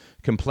backs,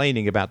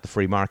 complaining about the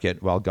free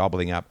market while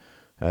gobbling up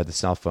the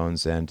cell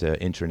phones and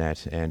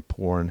internet and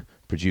porn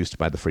produced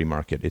by the free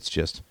market. It's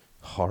just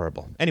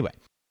horrible. Anyway.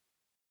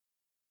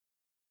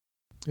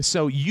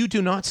 So you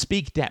do not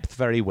speak depth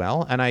very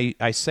well, and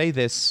I say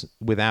this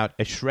without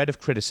a shred of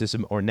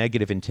criticism or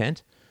negative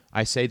intent.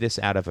 I say this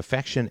out of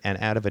affection and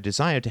out of a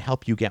desire to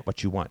help you get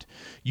what you want.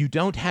 You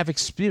don't have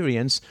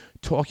experience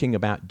talking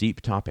about deep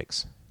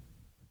topics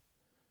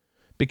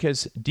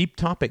because deep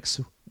topics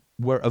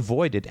were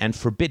avoided and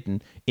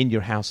forbidden in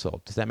your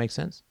household. Does that make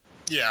sense?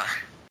 Yeah.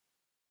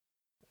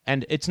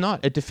 And it's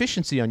not a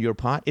deficiency on your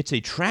part. It's a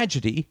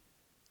tragedy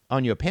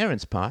on your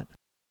parents' part.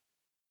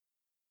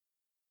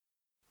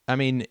 I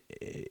mean,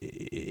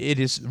 it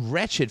is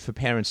wretched for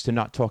parents to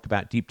not talk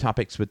about deep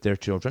topics with their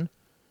children,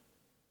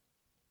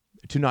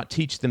 to not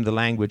teach them the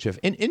language of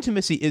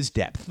intimacy is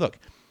depth. Look,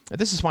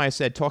 this is why I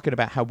said talking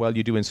about how well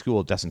you do in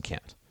school doesn't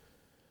count.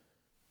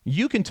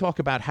 You can talk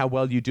about how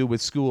well you do in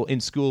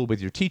school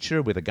with your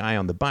teacher, with a guy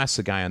on the bus,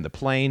 a guy on the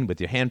plane,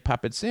 with your hand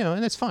puppets,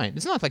 and that's fine.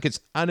 It's not like it's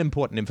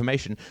unimportant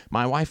information.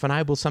 My wife and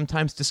I will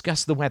sometimes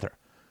discuss the weather.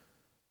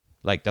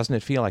 Like, doesn't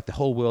it feel like the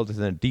whole world is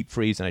in a deep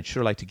freeze, and I'd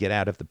sure like to get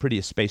out of the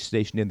prettiest space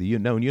station in the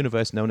known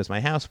universe, known as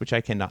my house, which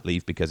I cannot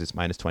leave because it's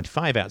minus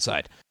 25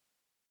 outside.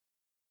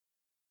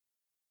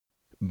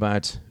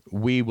 But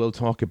we will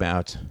talk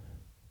about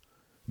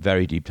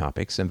very deep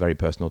topics and very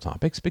personal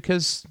topics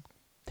because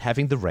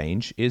having the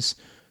range is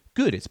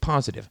good. It's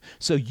positive.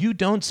 So you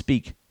don't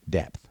speak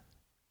depth,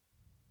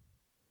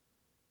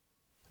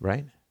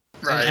 right?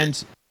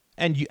 Right.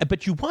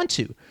 But you want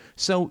to.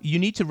 So you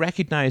need to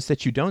recognize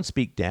that you don't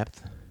speak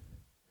depth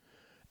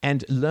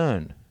and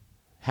learn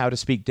how to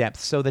speak depth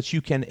so that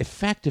you can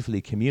effectively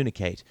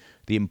communicate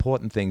the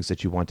important things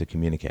that you want to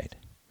communicate.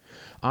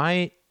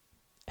 I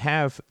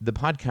have the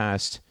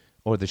podcast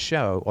or the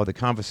show or the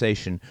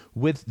conversation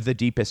with the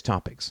deepest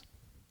topics.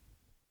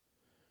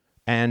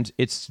 And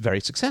it's very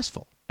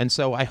successful. And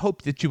so I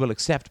hope that you will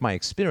accept my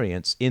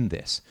experience in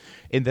this,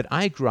 in that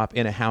I grew up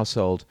in a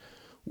household.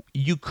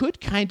 You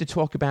could kind of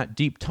talk about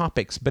deep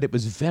topics, but it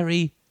was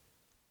very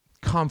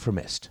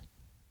conformist,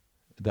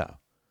 though.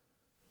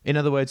 In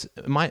other words,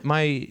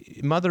 my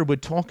mother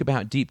would talk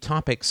about deep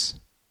topics,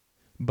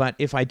 but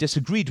if I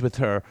disagreed with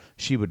her,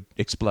 she would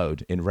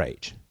explode in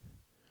rage.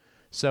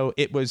 So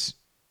it was,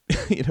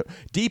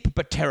 deep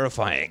but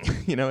terrifying.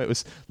 It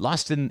was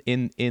lost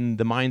in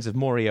the minds of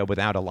Moria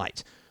without a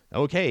light.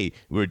 Okay,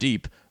 we're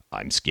deep.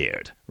 I'm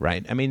scared,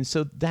 right? I mean,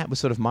 so that was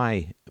sort of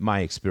my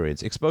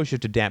experience. Exposure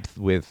to depth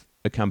with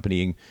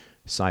accompanying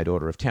side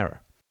order of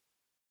terror.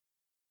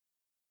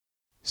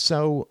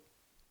 So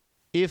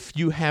if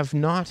you have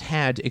not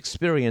had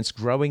experience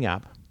growing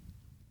up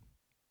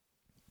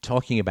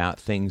talking about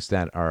things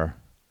that are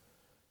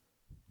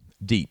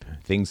deep,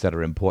 things that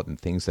are important,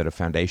 things that are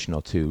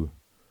foundational to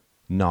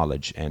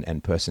knowledge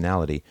and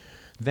personality,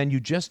 then you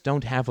just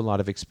don't have a lot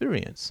of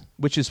experience,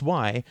 which is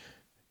why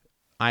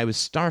I was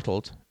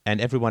startled, and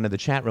everyone in the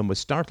chat room was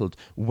startled,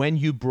 when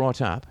you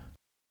brought up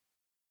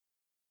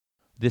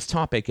this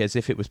topic as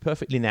if it was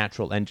perfectly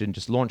natural and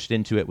just launched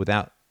into it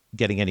without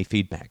getting any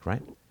feedback,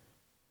 right?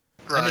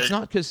 Right. And it's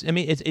not because,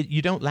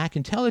 you don't lack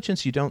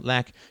intelligence, you don't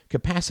lack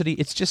capacity.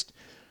 It's just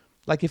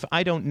like if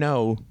I don't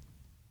know,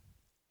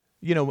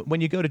 when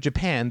you go to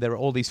Japan, there are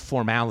all these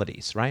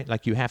formalities, right?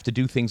 Like you have to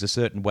do things a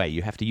certain way.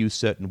 You have to use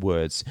certain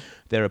words.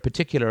 There are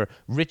particular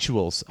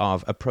rituals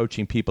of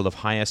approaching people of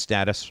higher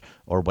status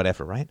or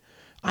whatever, right?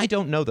 I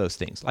don't know those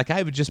things. Like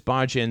I would just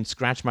barge in,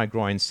 scratch my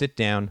groin, sit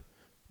down,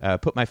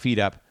 put my feet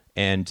up,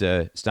 and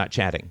start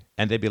chatting.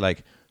 And they'd be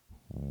like,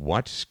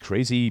 what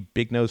crazy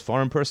big-nosed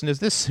foreign person is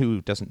this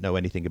who doesn't know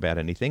anything about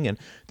anything? And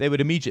they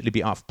would immediately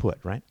be off-put,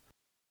 right?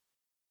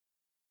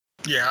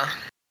 Yeah.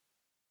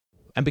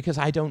 and because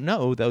I don't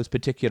know those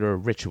particular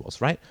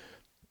rituals, right?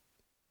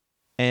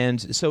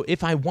 And so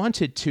if I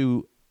wanted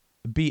to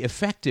be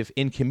effective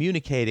in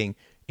communicating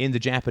in the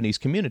Japanese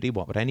community,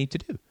 what would I need to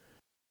do?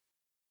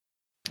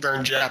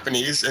 Learn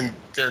Japanese and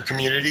their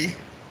community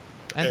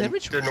And their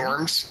rituals. Their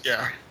norms.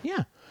 Yeah.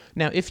 Yeah.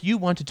 Now, if you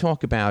want to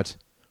talk about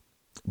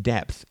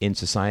depth in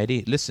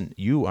society, listen,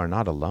 you are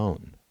not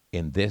alone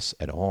in this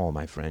at all,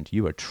 my friend.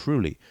 You are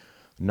truly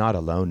not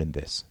alone in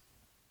this.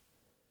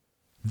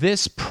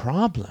 This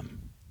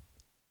problem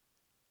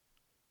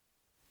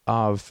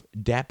of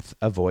depth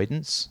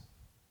avoidance,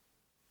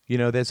 you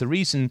know, there's a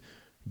reason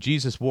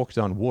Jesus walked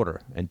on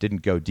water and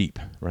didn't go deep,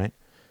 right?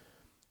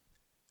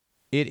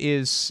 It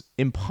is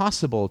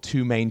impossible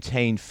to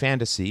maintain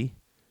fantasy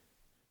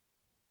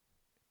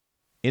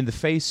in the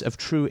face of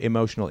true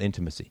emotional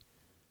intimacy.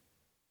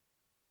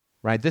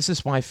 Right? This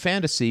is why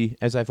fantasy,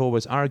 as I've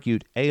always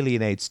argued,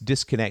 alienates,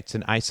 disconnects,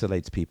 and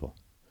isolates people.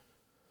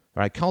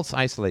 Right? Cults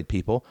isolate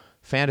people.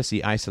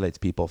 Fantasy isolates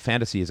people.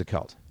 Fantasy is a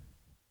cult.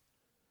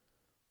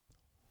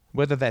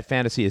 Whether that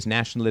fantasy is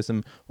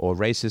nationalism or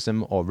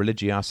racism or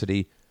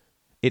religiosity,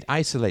 it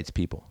isolates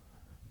people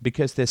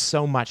because there's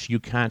so much you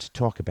can't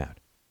talk about.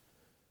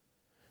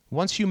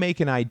 Once you make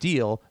an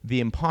ideal the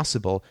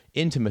impossible,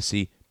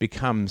 intimacy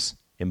becomes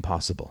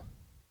impossible.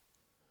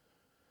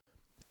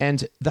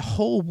 And the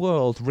whole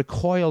world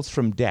recoils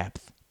from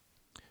depth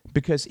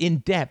because in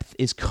depth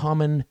is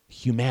common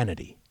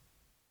humanity.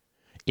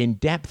 In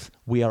depth,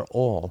 we are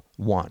all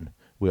one.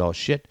 We all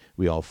shit,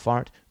 we all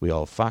fart, we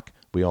all fuck,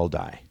 we all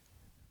die.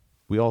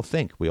 We all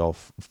think, we all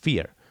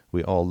fear,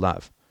 we all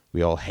love,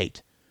 we all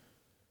hate.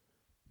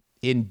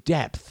 In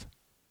depth,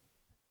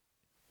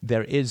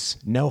 there is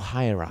no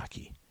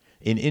hierarchy.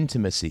 In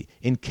intimacy,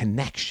 in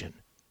connection,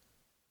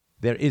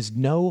 there is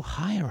no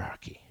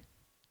hierarchy.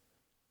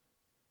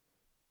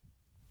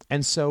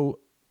 And so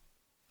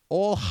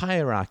all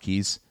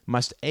hierarchies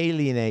must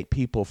alienate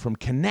people from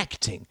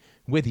connecting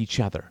with each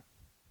other,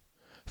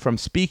 from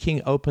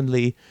speaking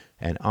openly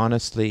and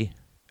honestly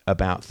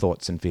about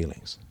thoughts and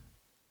feelings.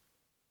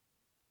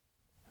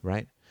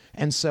 Right?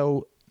 And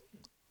so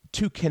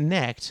to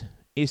connect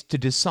is to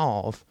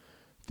dissolve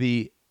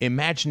the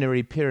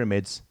imaginary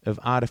pyramids of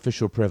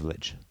artificial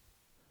privilege.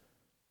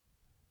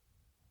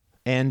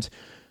 And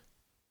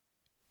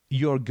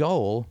your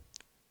goal,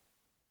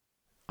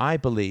 I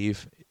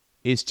believe,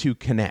 is to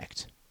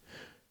connect.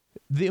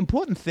 The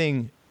important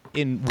thing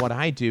in what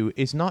I do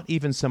is not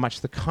even so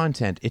much the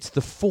content, it's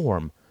the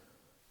form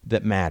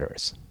that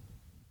matters.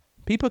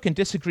 People can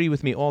disagree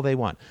with me all they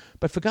want,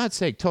 but for God's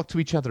sake, talk to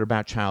each other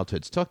about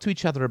childhoods. Talk to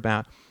each other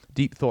about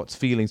deep thoughts,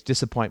 feelings,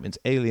 disappointments,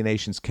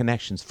 alienations,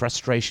 connections,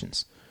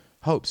 frustrations,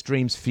 hopes,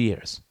 dreams,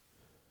 fears.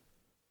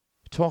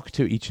 Talk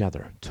to each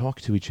other. Talk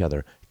to each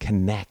other.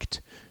 Connect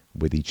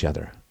with each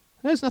other.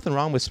 There's nothing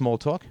wrong with small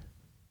talk.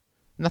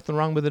 Nothing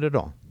wrong with it at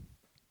all.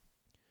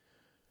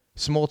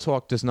 Small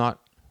talk does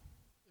not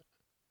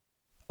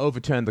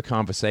overturn the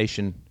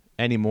conversation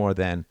any more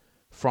than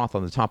froth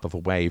on the top of a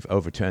wave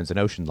overturns an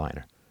ocean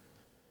liner.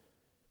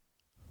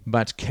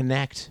 But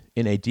connect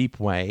in a deep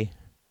way,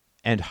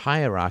 and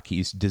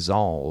hierarchies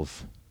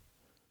dissolve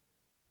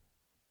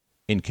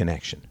in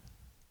connection.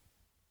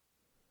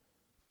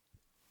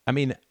 I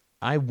mean,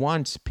 I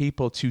want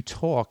people to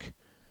talk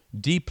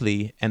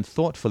deeply and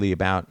thoughtfully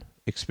about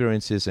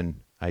experiences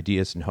and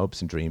ideas and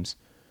hopes and dreams,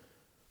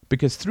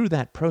 because through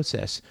that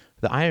process,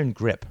 the iron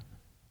grip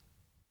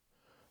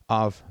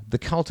of the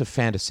cult of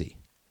fantasy,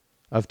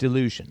 of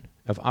delusion,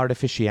 of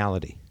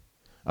artificiality,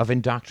 of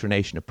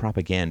indoctrination, of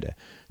propaganda,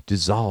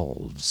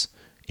 dissolves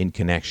in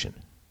connection.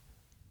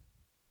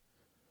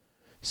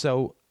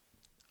 So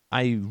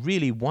I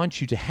really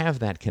want you to have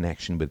that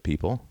connection with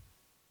people.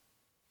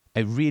 I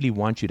really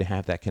want you to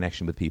have that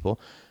connection with people.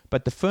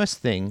 But the first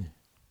thing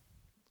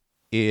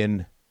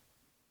in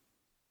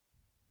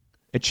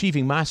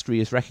achieving mastery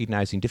is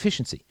recognizing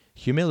deficiency.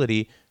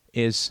 Humility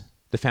is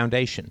the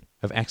foundation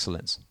of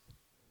excellence.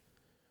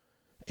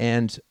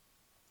 And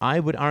I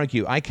would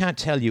argue, I can't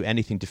tell you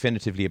anything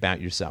definitively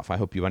about yourself. I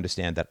hope you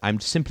understand that. I'm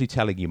simply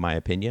telling you my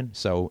opinion.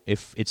 So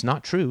if it's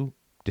not true,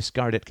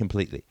 discard it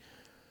completely.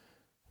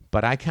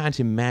 But I can't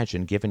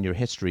imagine, given your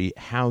history,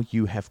 how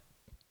you have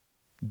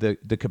the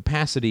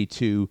capacity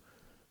to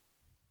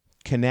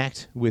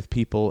connect with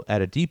people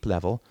at a deep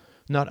level,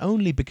 not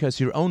only because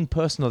your own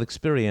personal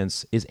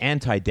experience is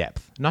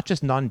anti-depth, not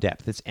just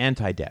non-depth, it's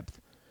anti-depth.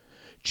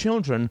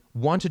 Children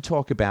want to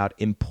talk about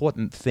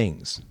important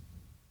things,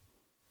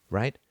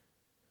 right?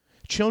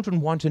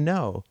 Children want to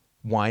know,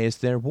 why is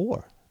there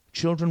war?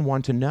 Children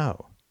want to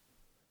know,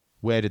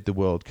 where did the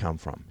world come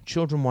from?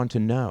 Children want to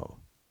know,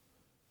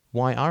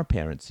 why are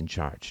parents in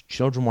charge?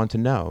 Children want to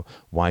know,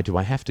 why do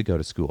I have to go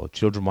to school?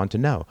 Children want to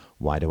know,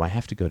 why do I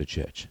have to go to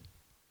church?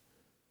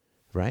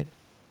 Right?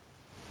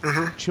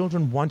 Mm-hmm.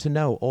 Children want to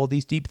know all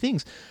these deep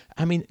things.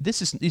 I mean,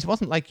 this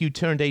wasn't like you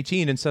turned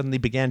 18 and suddenly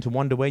began to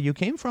wonder where you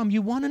came from.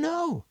 You want to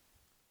know.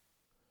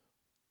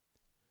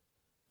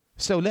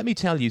 So let me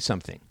tell you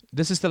something.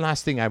 This is the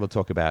last thing I will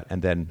talk about,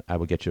 and then I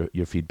will get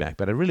your feedback.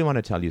 But I really want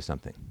to tell you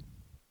something.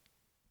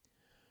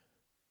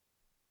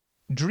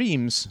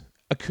 dreams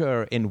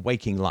occur in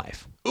waking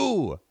life.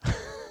 Ooh!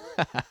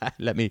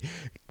 Let me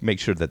make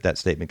sure that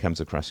statement comes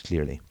across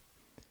clearly.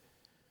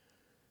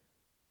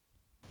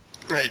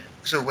 Right.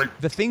 So what?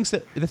 The things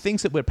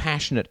that we're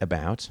passionate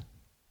about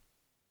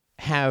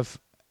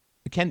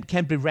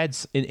can be read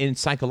in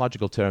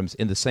psychological terms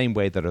in the same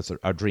way that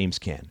our dreams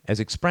can, as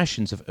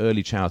expressions of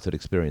early childhood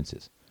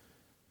experiences.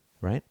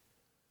 Right?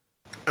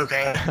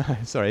 Okay.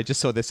 Sorry, I just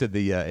saw this in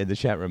the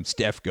chat room.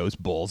 Steph goes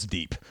balls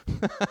deep.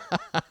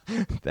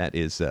 That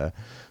is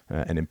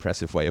an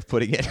impressive way of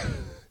putting it.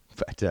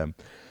 But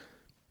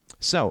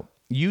so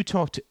you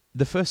talked.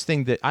 The first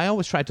thing that I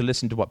always try to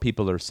listen to what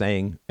people are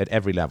saying at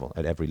every level.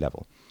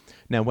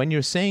 Now, when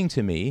you're saying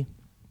to me,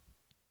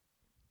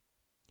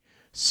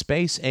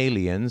 space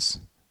aliens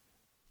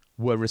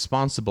were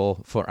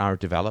responsible for our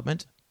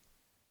development,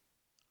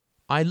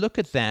 I look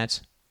at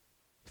that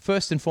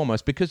first and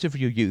foremost because of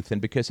your youth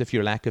and because of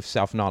your lack of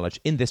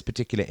self-knowledge in this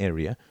particular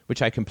area,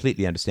 which I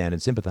completely understand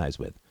and sympathize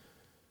with.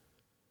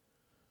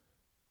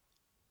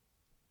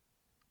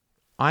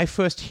 I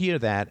first hear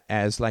that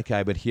as like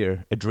I would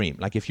hear a dream.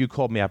 Like if you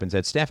called me up and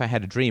said, Steph, I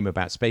had a dream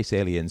about space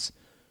aliens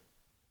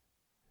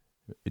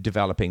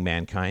developing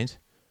mankind,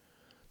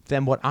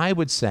 then what I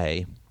would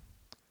say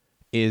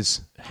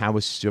is, how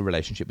was your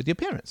relationship with your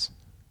parents?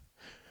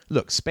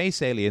 Look,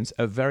 space aliens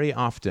are very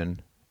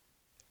often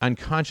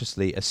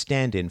unconsciously a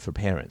stand-in for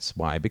parents.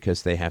 Why?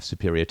 Because they have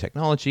superior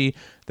technology,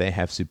 they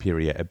have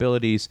superior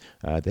abilities,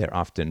 they're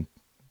often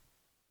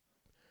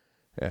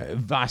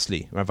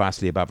vastly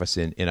above us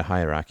in a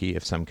hierarchy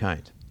of some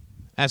kind.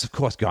 As, of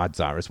course, gods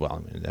are as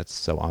well. I mean, that's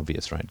so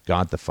obvious, right?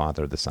 God, the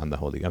Father, the Son, the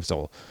Holy Ghost, it's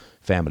all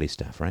family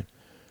stuff, right?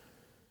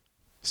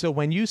 So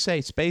when you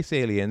say space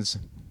aliens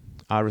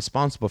are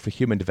responsible for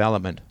human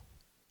development,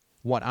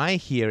 what I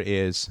hear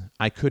is,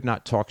 I could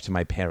not talk to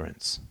my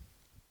parents,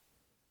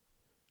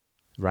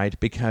 right?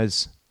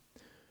 Because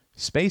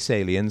space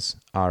aliens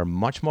are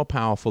much more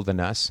powerful than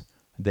us.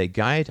 They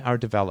guide our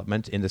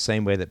development in the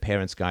same way that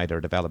parents guide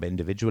our development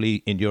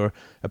individually. In your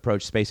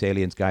approach, space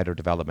aliens guide our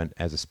development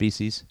as a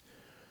species.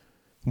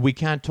 We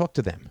can't talk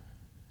to them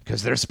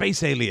because they're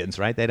space aliens,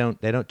 right? They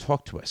don't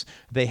talk to us.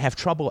 They have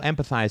trouble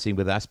empathizing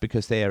with us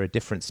because they are a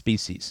different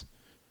species.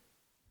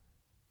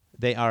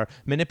 They are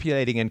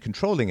manipulating and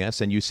controlling us,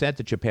 and you said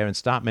that your parents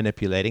start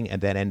manipulating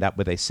and then end up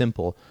with a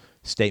simple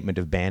statement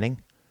of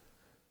banning.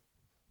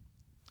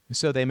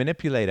 So they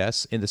manipulate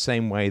us in the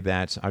same way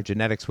that our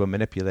genetics were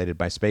manipulated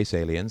by space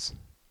aliens,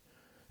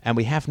 and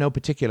we have no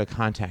particular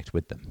contact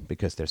with them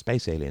because they're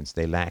space aliens.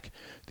 They lack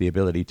the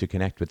ability to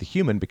connect with the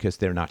human because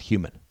they're not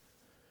human.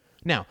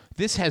 Now,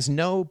 this has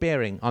no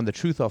bearing on the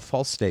truth or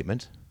false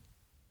statement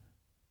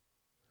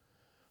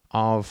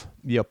of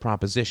your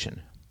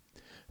proposition,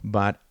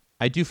 but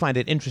I do find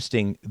it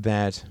interesting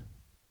that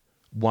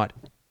what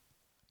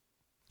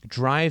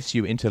drives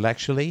you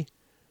intellectually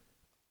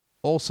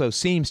also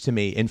seems to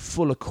me in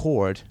full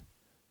accord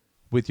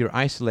with your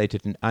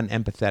isolated and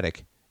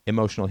unempathetic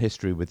emotional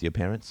history with your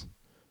parents.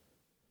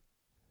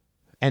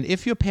 And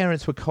if your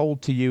parents were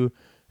cold to you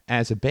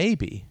as a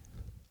baby,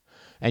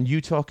 and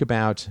you talk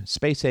about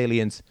space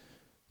aliens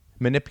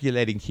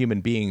manipulating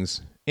human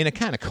beings in a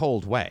kind of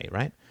cold way,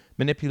 right?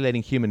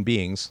 Manipulating human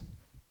beings,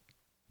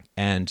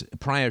 and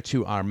prior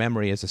to our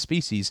memory as a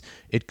species,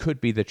 it could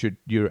be that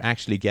you're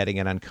actually getting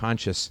an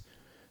unconscious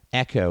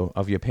echo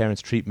of your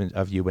parents' treatment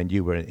of you when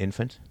you were an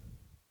infant.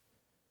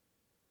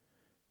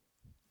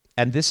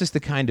 And this is the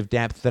kind of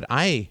depth that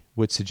I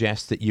would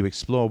suggest that you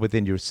explore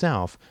within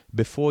yourself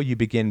before you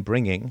begin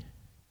bringing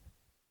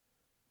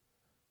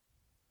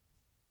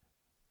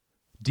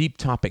deep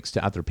topics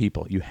to other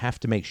people. You have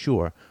to make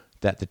sure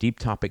that the deep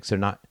topics are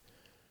not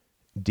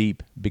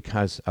deep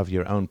because of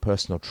your own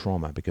personal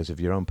trauma, because of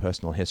your own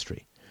personal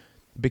history.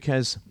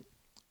 Because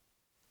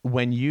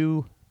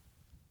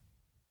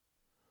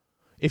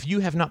if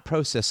you have not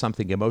processed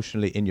something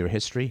emotionally in your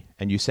history,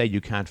 and you say you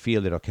can't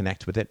feel it or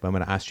connect with it, I'm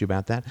going to ask you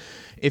about that.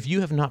 If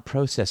you have not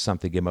processed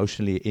something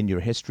emotionally in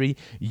your history,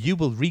 you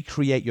will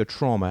recreate your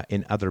trauma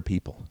in other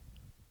people.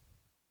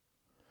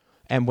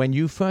 And when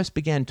you first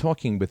began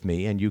talking with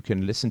me, and you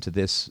can listen to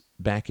this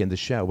back in the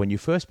show, when you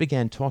first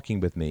began talking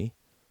with me,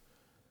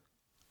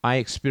 I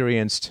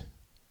experienced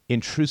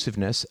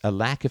intrusiveness, a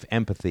lack of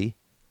empathy,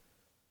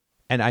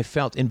 and I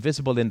felt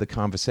invisible in the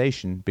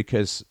conversation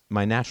because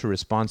my natural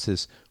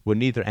responses were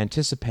neither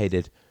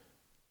anticipated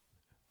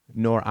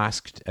nor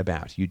asked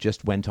about. You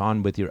just went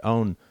on with your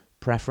own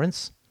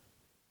preference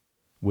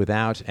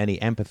without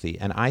any empathy,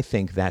 and I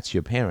think that's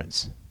your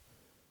parents.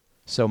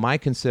 So my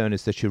concern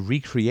is that you're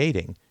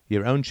recreating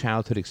your own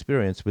childhood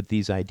experience with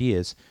these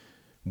ideas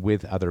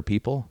with other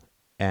people,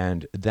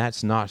 and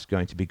that's not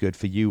going to be good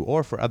for you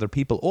or for other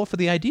people or for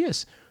the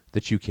ideas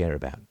that you care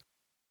about.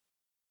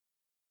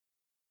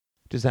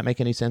 Does that make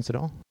any sense at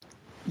all?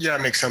 Yeah,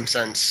 it makes some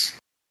sense.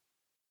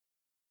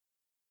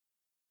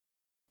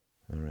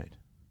 All right.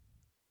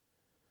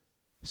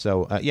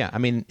 So, I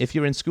mean, if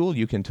you're in school,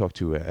 you can talk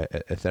to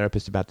a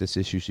therapist about this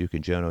issue, so you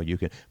can journal,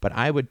 but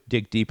I would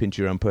dig deep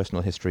into your own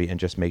personal history and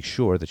just make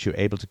sure that you're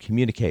able to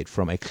communicate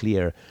from a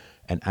clear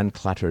an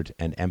uncluttered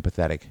and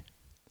empathetic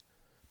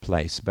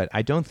place. But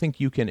I don't think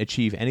you can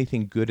achieve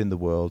anything good in the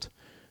world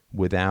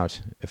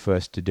without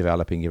first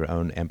developing your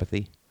own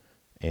empathy.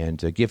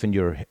 And given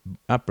your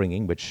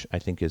upbringing, which I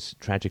think is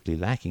tragically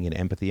lacking in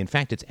empathy, in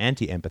fact, it's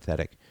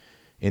anti-empathetic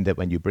in that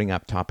when you bring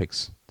up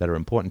topics that are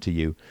important to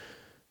you,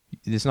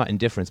 it's not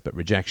indifference but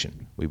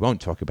rejection. We won't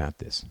talk about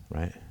this,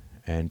 right?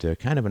 And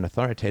kind of an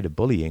authoritative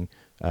bullying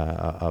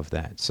of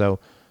that. So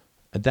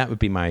that would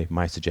be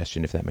my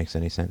suggestion, if that makes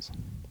any sense.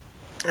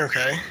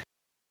 Okay.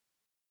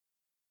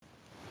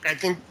 I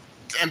think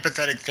the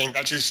empathetic thing,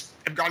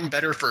 I've gotten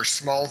better for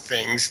small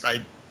things,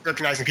 like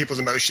recognizing people's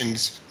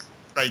emotions,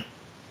 like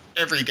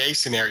everyday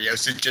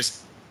scenarios. So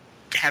just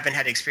haven't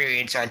had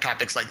experience on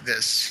topics like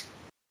this.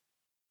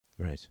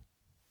 Right.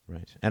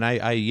 And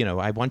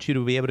I want you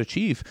to be able to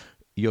achieve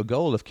your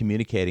goal of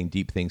communicating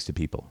deep things to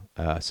people.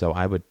 So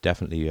I would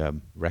definitely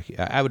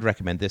I would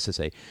recommend this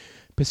as a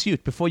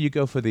pursuit. Before you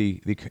go for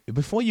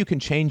before you can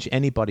change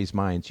anybody's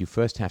minds, you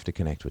first have to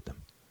connect with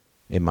them.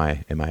 In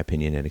my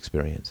opinion and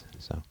experience.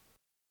 So.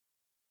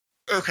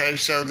 Okay,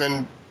 so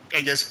then I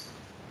guess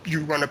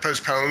you want to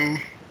postpone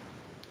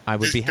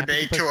this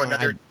debate till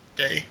another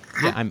day.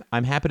 Yeah,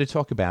 I'm happy to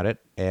talk about it,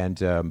 and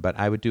but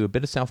I would do a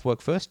bit of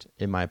self-work first,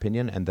 in my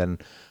opinion, and then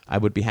I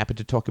would be happy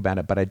to talk about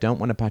it. But I don't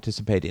want to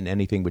participate in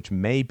anything which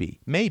may be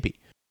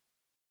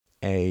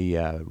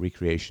a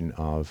recreation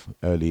of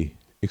early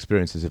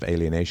experiences of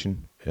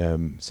alienation.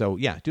 So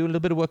yeah, do a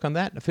little bit of work on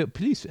that.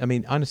 Please, I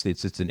mean, honestly,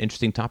 it's an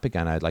interesting topic,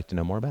 and I'd like to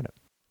know more about it.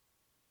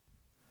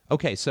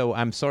 Okay, so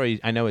I'm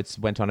sorry. I know it's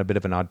went on a bit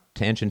of an odd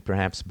tangent,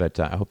 perhaps, but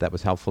I hope that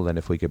was helpful. And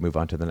if we could move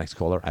on to the next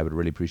caller, I would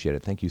really appreciate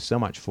it. Thank you so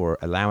much for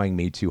allowing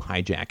me to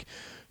hijack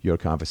your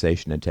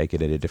conversation and take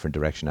it in a different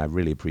direction. I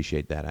really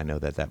appreciate that. I know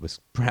that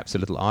was perhaps a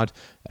little odd,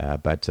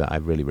 but I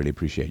really, really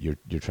appreciate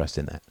your trust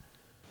in that.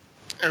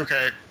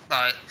 Okay,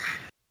 bye.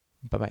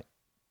 Bye-bye.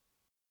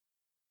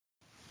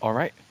 All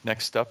right.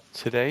 Next up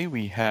today,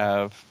 we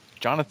have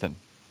Jonathan.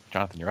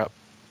 Jonathan, you're up.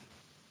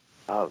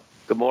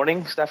 Good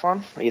morning,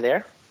 Stefan. Are you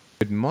there?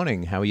 Good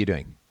morning. How are you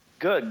doing?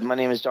 Good. My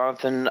name is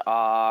Jonathan.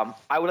 I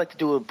would like to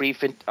do a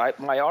brief.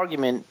 My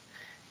argument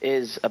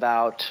is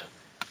about.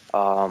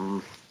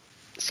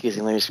 Excuse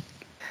me.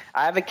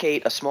 I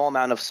advocate a small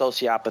amount of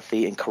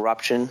sociopathy and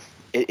corruption.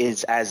 It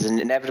is as an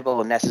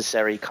inevitable and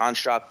necessary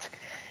construct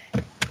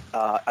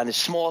on a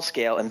small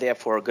scale, and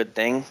therefore a good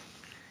thing.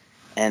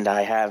 And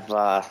I have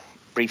a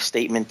brief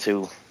statement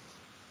to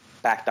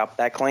back up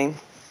that claim.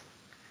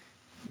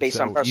 Based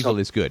on personal. Evil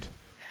is good.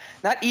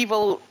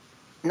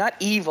 Not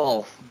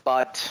evil,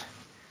 but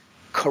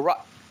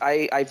corrupt.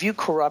 I view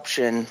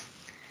corruption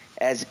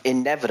as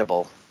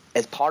inevitable,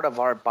 as part of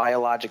our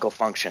biological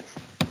function.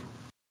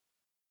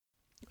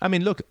 I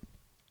mean, look,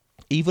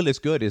 evil is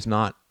good is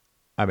not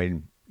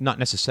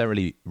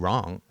necessarily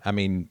wrong. I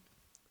mean,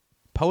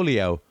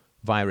 polio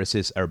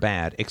viruses are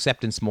bad,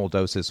 except in small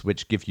doses,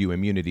 which give you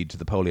immunity to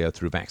the polio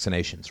through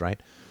vaccinations, right?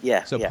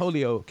 Yeah. So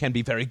polio can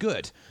be very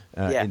good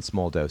in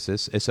small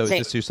doses. So is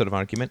this your sort of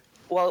argument?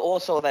 Well,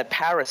 also that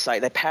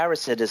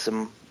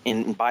parasitism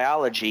in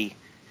biology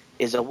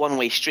is a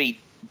one-way street,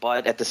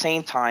 but at the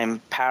same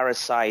time,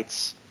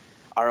 parasites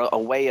are a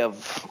way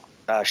of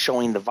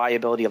showing the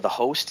viability of the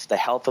host, the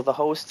health of the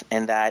host,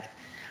 and that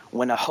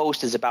when a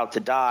host is about to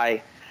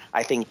die,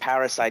 I think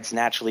parasites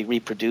naturally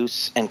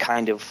reproduce and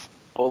kind of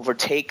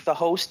overtake the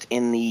host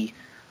in the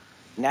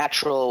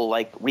natural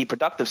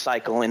reproductive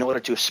cycle in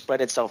order to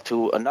spread itself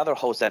to another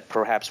host that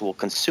perhaps will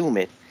consume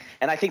it.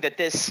 And I think that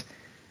this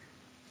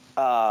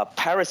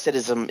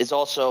parasitism is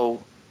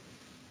also,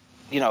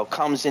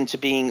 comes into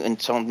being in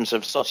terms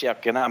of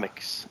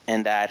socioeconomics,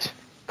 and that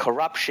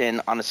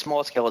corruption on a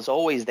small scale is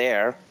always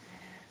there,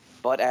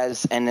 but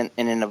in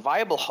a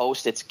viable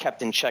host, it's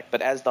kept in check.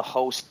 But as the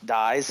host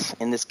dies,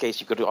 in this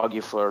case, you could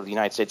argue for the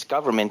United States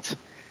government,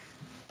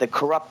 the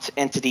corrupt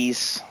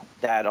entities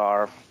that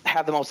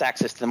have the most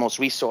access to the most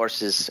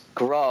resources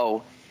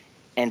grow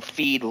and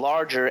feed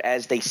larger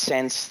as they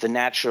sense the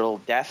natural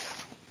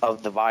death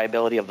of the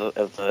viability of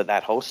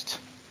that host.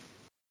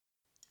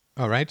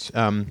 All right.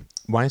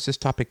 Why is this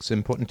topic so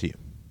important to you?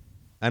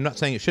 I'm not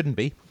saying it shouldn't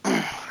be.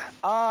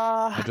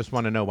 I just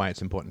want to know why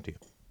it's important to you.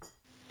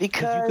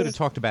 Because you could have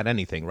talked about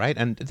anything, right?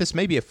 And this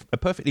may be a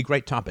perfectly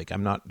great topic.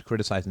 I'm not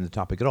criticizing the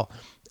topic at all.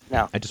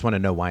 No. I just want to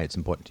know why it's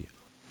important to you.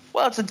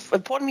 Well, it's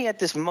important to me at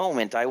this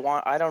moment. I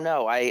don't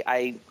know.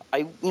 I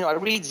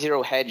read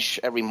Zero Hedge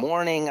every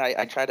morning.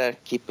 I try to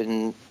keep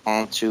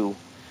on to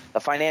the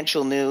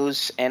financial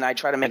news, and I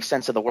try to make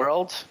sense of the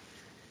world.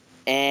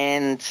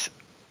 And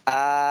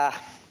I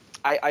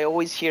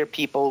always hear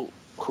people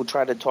who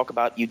try to talk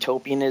about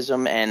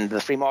utopianism and the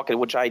free market,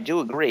 which I do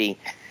agree.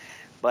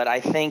 But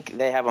I think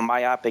they have a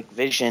myopic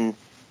vision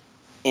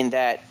in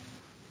that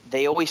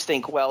they always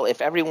think, well, if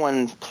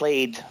everyone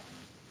played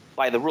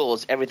by the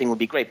rules, everything would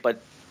be great.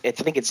 But I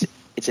think it's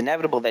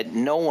inevitable that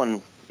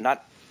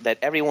that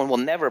everyone will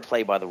never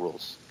play by the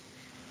rules,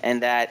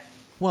 and that.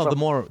 Well,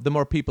 the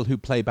more people who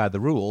play by the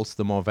rules,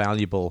 the more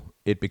valuable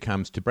it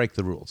becomes to break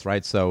the rules,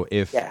 right? So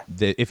if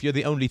you're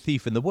the only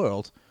thief in the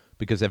world,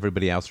 because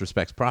everybody else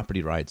respects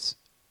property rights,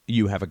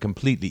 you have a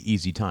completely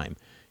easy time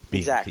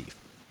being a thief.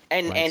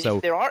 And right? and So,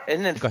 if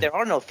there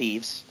are no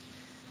thieves,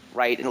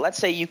 right? And let's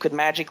say you could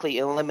magically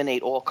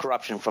eliminate all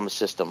corruption from a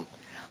system.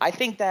 I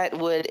think that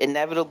would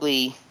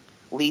inevitably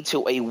lead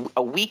to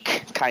a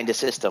weak kind of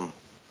system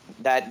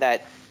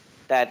that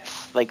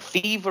like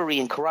thievery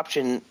and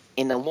corruption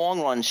in the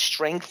long run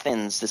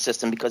strengthens the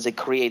system because it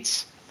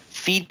creates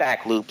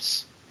feedback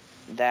loops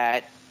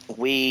that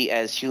we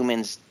as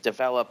humans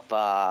develop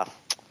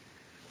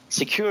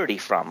security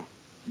from.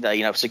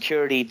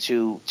 Security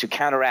to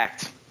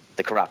counteract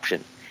the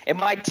corruption. It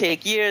might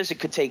take years. It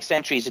could take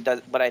centuries. It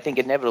does, but I think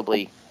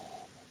inevitably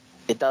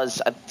it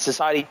does.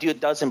 Society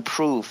does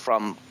improve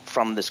from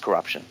this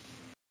corruption.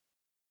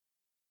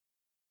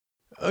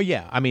 Oh,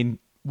 yeah. I mean,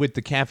 with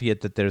the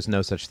caveat that there's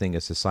no such thing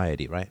as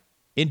society, right?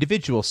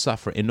 Individuals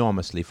suffer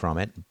enormously from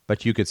it,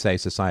 but you could say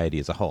society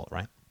as a whole,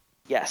 right?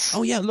 Yes.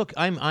 Oh, yeah. Look,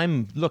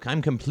 I'm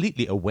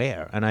completely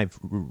aware, and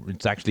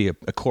it's actually a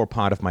core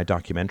part of my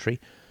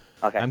documentary.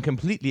 Okay. I'm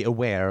completely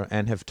aware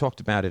and have talked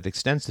about it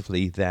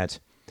extensively that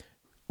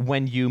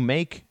when you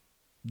make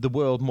the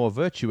world more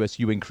virtuous,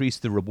 you increase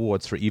the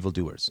rewards for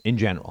evildoers in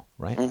general,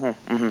 right?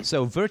 Mm-hmm, mm-hmm.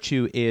 So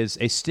virtue is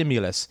a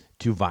stimulus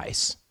to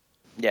vice.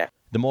 Yeah.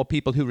 The more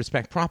people who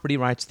respect property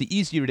rights, the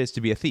easier it is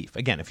to be a thief.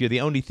 Again, if you're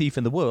the only thief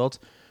in the world,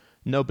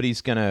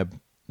 nobody's going to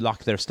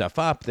lock their stuff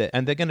up,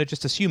 and they're going to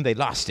just assume they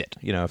lost it,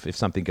 if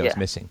something goes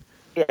missing.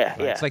 Yeah, right?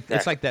 yeah.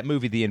 It's like that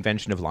movie, The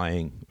Invention of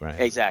Lying, right?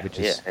 Exactly.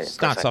 Which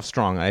starts off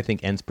strong and I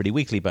think ends pretty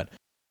weakly. But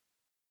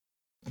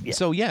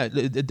so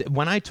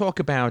when I talk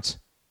about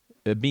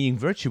being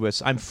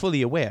virtuous, I'm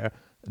fully aware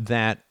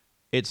that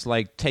it's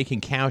like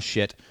taking cow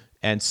shit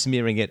and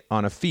smearing it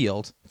on a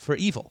field for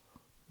evil,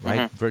 right?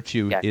 Mm-hmm.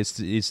 Virtue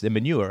is the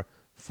manure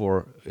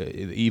for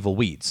evil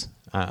weeds.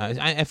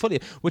 I fully,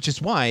 which is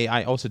why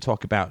I also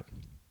talk about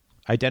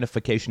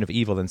identification of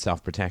evil and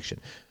self-protection.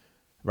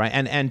 Right,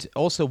 and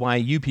also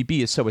why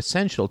UPB is so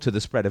essential to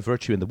the spread of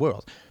virtue in the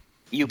world.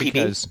 UPB?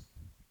 Because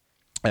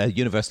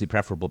universally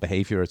preferable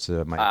behavior, it's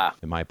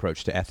my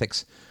approach to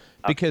ethics.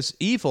 Because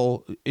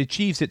evil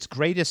achieves its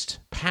greatest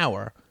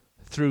power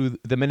through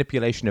the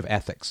manipulation of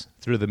ethics,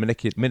 through the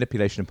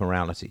manipulation of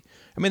morality.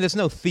 I mean, there's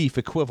no thief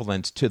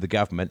equivalent to the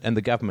government, and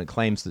the government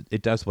claims that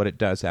it does what it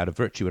does out of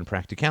virtue and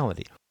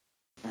practicality.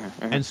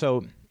 Mm-hmm. And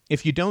so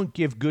if you don't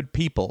give good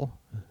people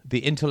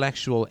the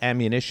intellectual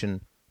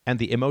ammunition and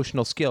the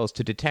emotional skills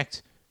to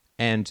detect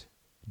and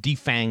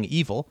defang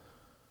evil,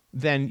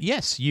 then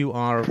yes, you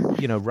are,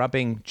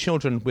 rubbing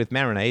children with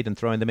marinade and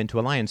throwing them into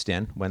a lion's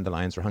den when the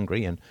lions are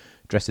hungry and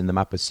dressing them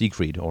up as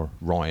Siegfried or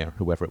Roy or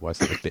whoever it was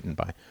that was bitten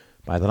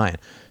by the lion.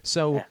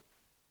 So,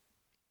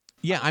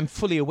 I'm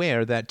fully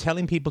aware that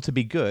telling people to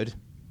be good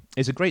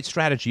is a great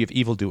strategy of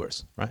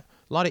evildoers, right?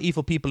 A lot of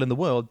evil people in the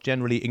world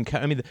generally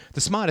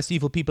the smartest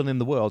evil people in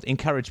the world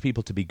encourage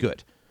people to be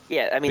good.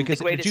 Yeah, I mean,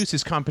 because it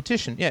reduces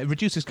competition. Yeah, it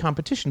reduces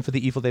competition for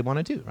the evil they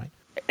want to do, right?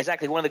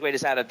 Exactly. One of the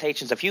greatest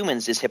adaptations of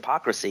humans is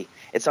hypocrisy.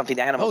 It's something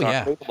that animals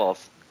aren't capable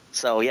of.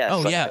 So,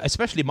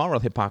 especially moral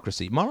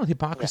hypocrisy. Moral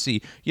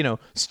hypocrisy,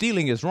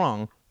 stealing is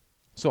wrong,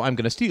 so I'm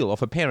going to steal. Or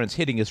if a parent's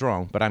hitting is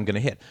wrong, but I'm going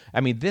to hit.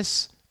 I mean,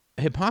 this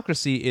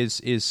hypocrisy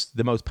is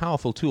the most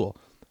powerful tool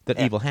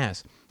that evil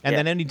has. And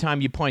then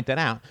anytime you point that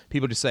out,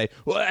 people just say,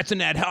 well, that's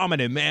an ad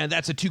hominem, man.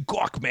 That's a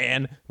tu-quoc,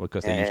 man. Well,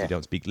 because they usually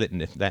don't speak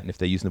Latin if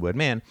they're using the word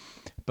man.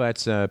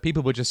 But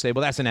people would just say,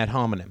 well, that's an ad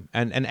hominem.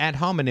 And an ad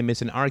hominem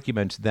is an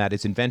argument that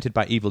is invented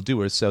by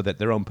evildoers so that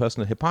their own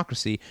personal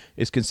hypocrisy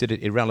is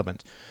considered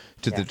irrelevant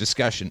to the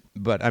discussion.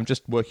 But I'm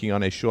just working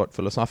on a short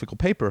philosophical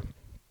paper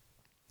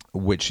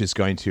which is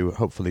going to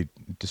hopefully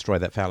destroy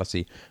that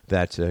fallacy,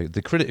 that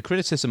the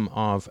criticism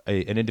of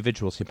an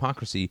individual's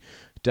hypocrisy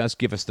does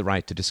give us the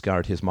right to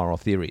discard his moral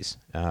theories,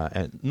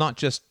 and not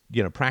just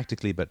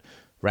practically, but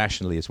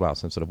rationally as well.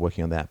 So I'm sort of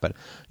working on that. But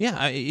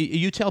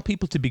you tell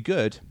people to be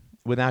good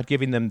without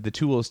giving them the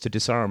tools to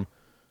disarm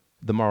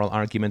the moral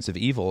arguments of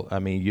evil. I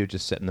mean, you're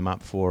just setting them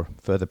up for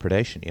further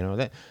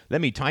predation.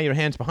 Let me tie your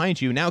hands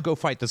behind you. Now go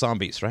fight the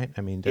zombies, right?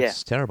 I mean,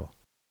 that's terrible.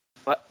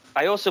 But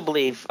I also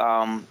believe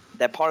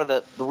that part of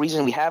the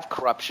reason we have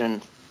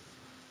corruption,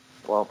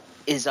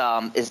 is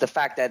the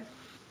fact that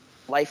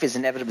life is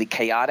inevitably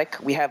chaotic.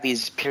 We have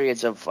these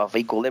periods of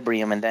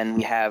equilibrium, and then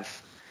we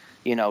have,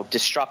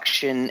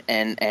 destruction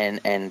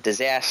and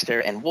disaster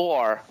and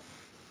war,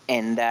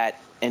 and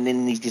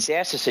in these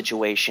disaster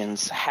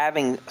situations,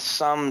 having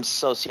some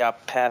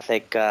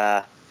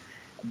sociopathic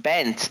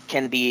bent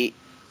can be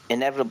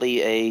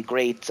inevitably a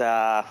great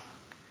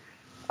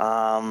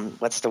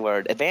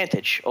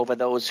advantage over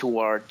those who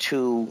are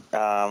too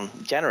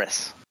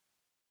generous.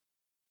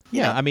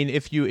 Yeah, I mean,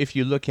 if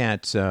you look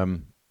at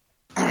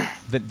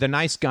the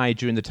nice guy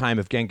during the time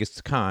of Genghis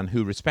Khan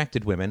who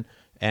respected women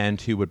and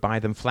who would buy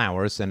them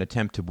flowers and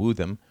attempt to woo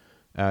them,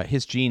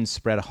 his genes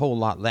spread a whole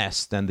lot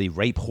less than the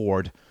rape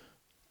horde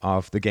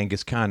of the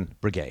Genghis Khan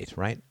brigade,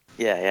 right?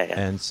 Yeah.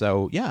 And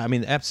so, I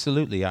mean,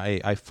 absolutely,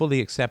 I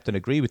fully accept and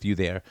agree with you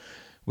there.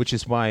 which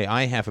is why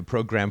I have a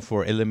program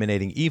for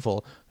eliminating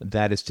evil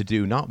that is to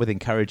do not with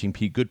encouraging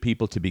good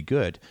people to be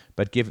good,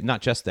 but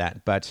not just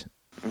that, but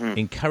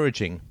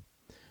encouraging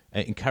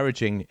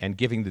and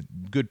giving the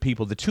good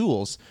people the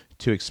tools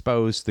to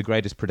expose the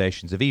greatest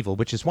predations of evil,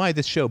 which is why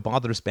this show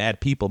bothers bad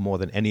people more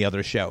than any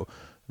other show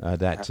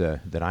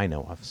that I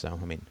know of. So,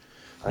 I mean,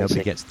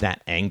 nobody gets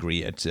that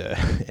angry at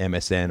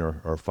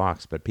MSN or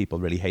Fox, but people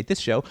really hate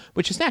this show,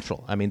 which is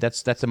natural. I mean,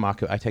 that's a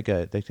mark. I take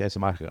as a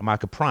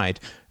mark of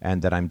pride,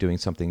 and that I'm doing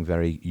something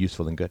very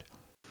useful and good.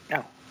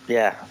 Oh,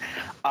 yeah.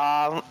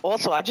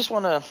 Also, I just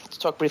want to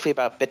talk briefly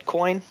about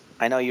Bitcoin.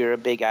 I know you're a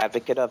big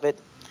advocate of it.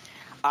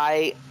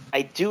 I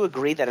do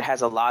agree that it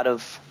has a lot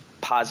of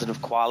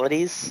positive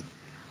qualities.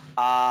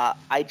 One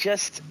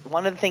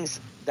of the things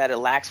that it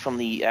lacks from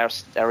the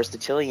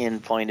Aristotelian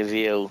point of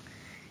view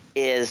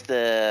is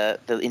the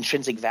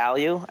intrinsic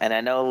value, and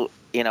I know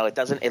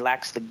it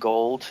lacks the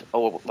gold.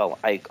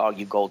 I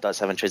argue gold does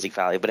have intrinsic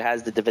value, but it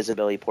has the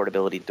divisibility,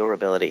 portability,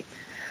 durability.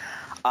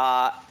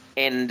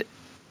 And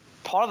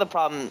part of the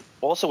problem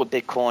also with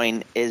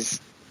Bitcoin is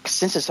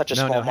since it's such a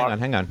small market.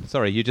 Hang on.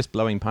 Sorry, you're just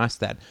blowing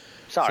past that.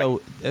 Sorry.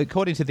 So,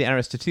 according to the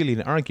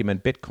Aristotelian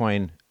argument,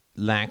 Bitcoin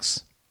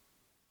lacks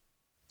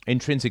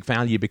intrinsic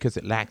value because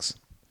it lacks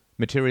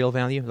material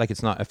value, like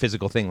it's not a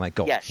physical thing like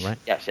gold, right?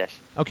 Yes.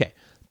 Okay,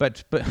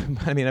 but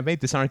I mean, I made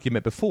this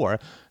argument before.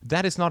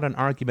 That is not an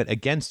argument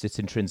against its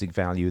intrinsic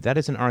value. That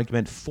is an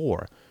argument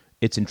for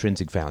its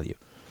intrinsic value,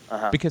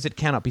 because it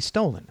cannot be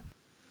stolen.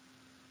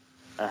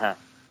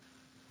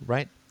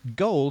 Right?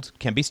 Gold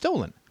can be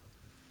stolen.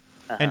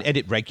 And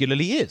it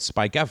regularly is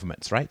by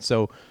governments, right?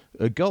 So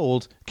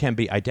gold can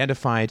be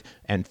identified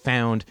and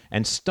found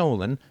and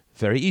stolen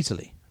very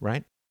easily,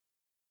 right?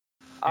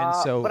 And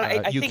so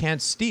you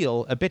can't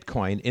steal a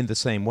Bitcoin in the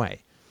same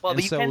way. Well,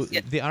 and so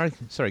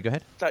sorry, go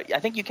ahead. Sorry, I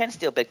think you can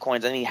steal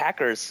Bitcoins. I mean,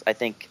 hackers, I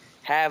think,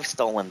 have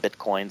stolen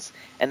Bitcoins,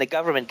 and the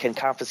government can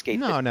confiscate.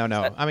 No.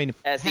 I mean,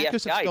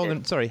 hackers have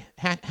stolen. Sorry,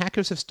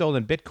 hackers have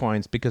stolen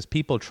Bitcoins because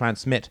people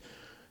transmit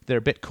their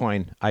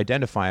Bitcoin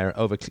identifier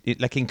over,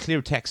 like in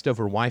clear text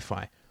over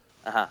Wi-Fi.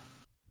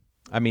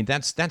 I mean,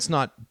 that's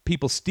not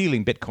people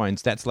stealing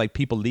Bitcoins. That's like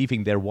people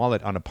leaving their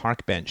wallet on a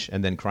park bench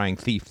and then crying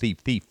thief, thief,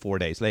 thief 4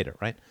 days later,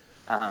 right?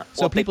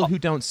 So people who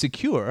don't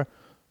secure,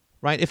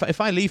 right? If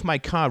I leave my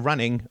car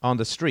running on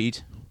the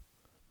street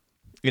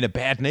in a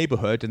bad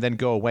neighborhood and then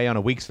go away on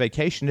a week's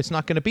vacation, it's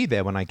not going to be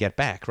there when I get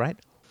back, right?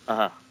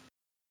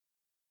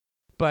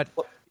 But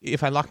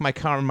if I lock my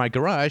car in my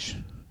garage,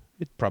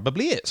 it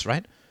probably is,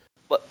 right?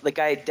 But the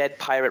guy, Dead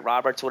Pirate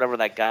Roberts, whatever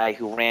that guy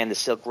who ran the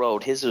Silk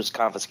Road, his was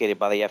confiscated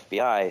by the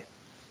FBI.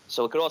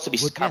 So it could also be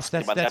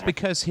confiscated by that's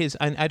because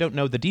I don't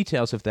know the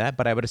details of that,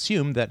 but I would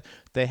assume that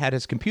they had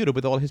his computer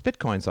with all his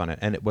Bitcoins on it,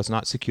 and it was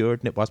not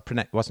secured, and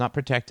it was not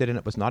protected, and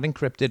it was not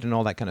encrypted, and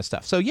all that kind of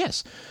stuff. So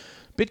yes,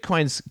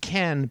 Bitcoins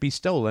can be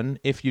stolen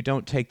if you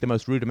don't take the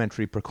most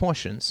rudimentary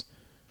precautions.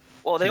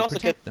 Well, they also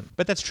protect them.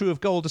 But that's true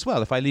of gold as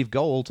well. If I leave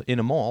gold in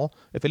a mall,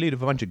 if I leave a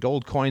bunch of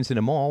gold coins in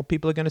a mall,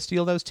 people are going to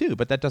steal those too.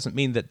 But that doesn't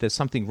mean that there's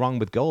something wrong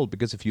with gold,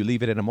 because if you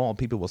leave it in a mall,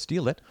 people will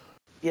steal it.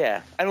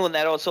 Yeah. And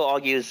that also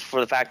argues for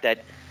the fact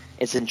that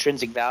its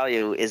intrinsic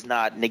value is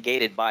not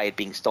negated by it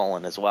being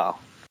stolen as well.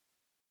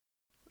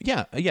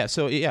 Yeah.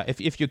 So,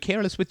 if you're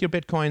careless with your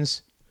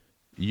Bitcoins,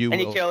 you're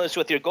careless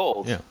with your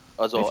gold. Yeah.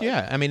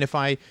 I mean, if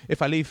I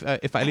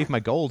leave my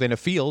gold in a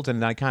field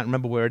and I can't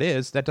remember where it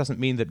is, that doesn't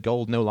mean that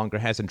gold no longer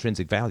has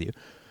intrinsic value,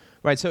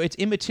 right? So its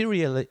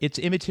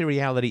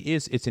immateriality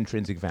is its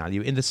intrinsic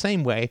value, in the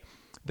same way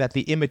that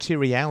the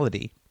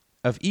immateriality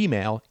of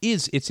email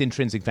is its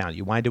intrinsic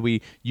value. Why do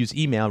we use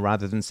email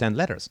rather than send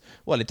letters?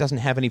 Well, it doesn't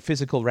have any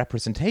physical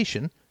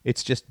representation.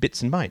 It's just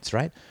bits and bytes,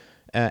 right?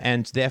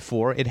 And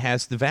therefore, it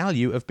has the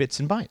value of bits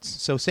and bytes.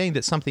 So saying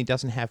that something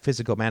doesn't have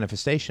physical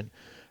manifestation,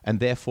 and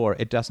therefore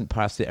it doesn't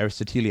pass the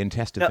Aristotelian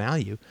test of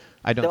value,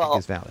 I don't think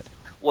is valid.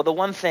 Well, the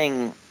one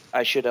thing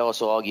I should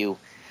also argue,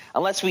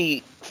 unless we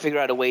figure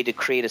out a way to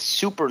create a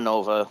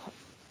supernova,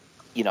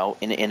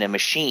 in a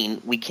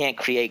machine, we can't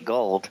create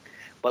gold,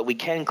 but we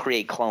can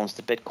create clones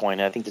to Bitcoin.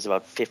 And I think there's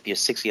about 50 or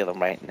 60 of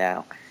them right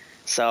now.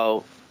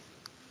 So,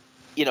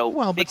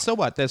 Well, but so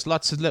what? There's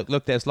lots of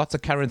there's lots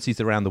of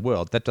currencies around the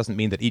world. That doesn't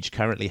mean that each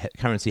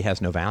currency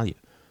has no value.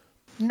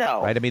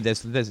 No, right? I mean, there's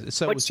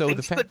so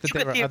the fact that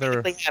there are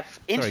other.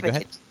 Sorry, go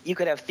ahead. You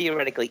could have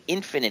theoretically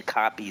infinite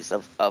copies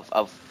of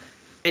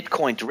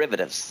Bitcoin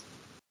derivatives.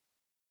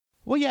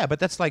 Well, yeah, but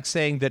that's like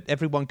saying that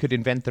everyone could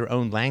invent their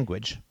own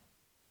language,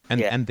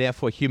 and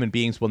therefore human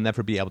beings will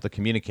never be able to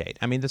communicate.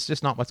 I mean, that's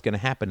just not what's going to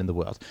happen in the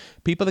world.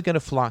 People are going to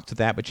flock to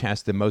that which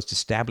has the most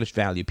established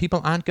value.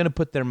 People aren't going to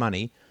put their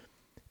money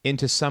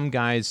into some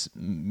guy's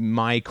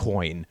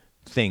MyCoin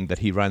thing that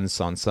he runs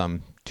on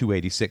some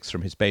 286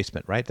 from his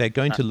basement, right? They're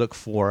going to look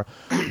for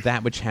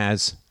that which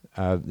has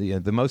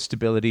the most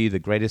stability, the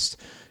greatest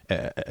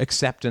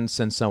acceptance,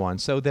 and so on.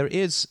 So there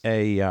is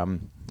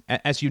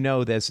as you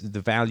know, there's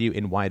the value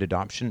in wide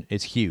adoption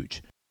is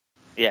huge.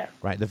 Yeah.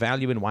 Right. The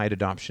value in wide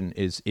adoption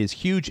is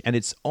huge, and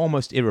it's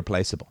almost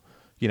irreplaceable.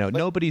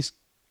 Nobody's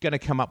going to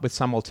come up with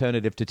some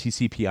alternative to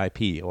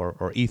TCP/IP or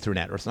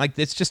Ethernet or something.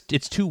 Like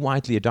it's too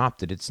widely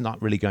adopted. It's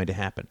not really going to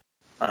happen.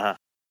 Uh-huh.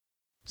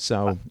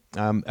 So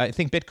I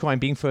think Bitcoin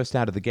being first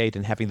out of the gate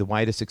and having the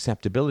widest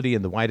acceptability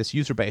and the widest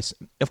user base.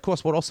 Of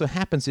course, what also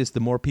happens is the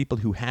more people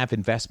who have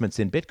investments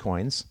in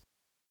Bitcoins,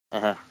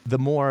 the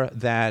more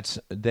that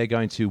they're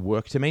going to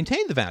work to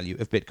maintain the value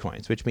of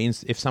Bitcoins, which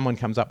means if someone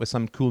comes up with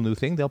some cool new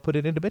thing, they'll put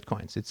it into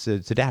Bitcoins. It's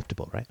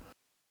adaptable, right?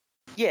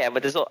 Yeah,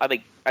 but there's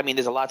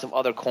there's a lots of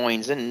other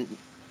coins, and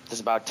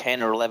there's about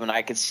 10 or 11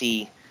 I could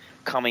see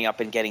coming up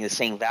and getting the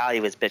same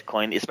value as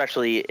Bitcoin,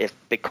 especially if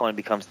Bitcoin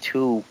becomes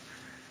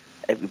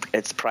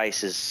its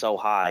price is so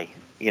high,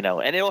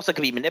 and it also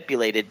can be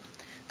manipulated.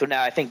 So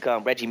now I think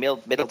Reggie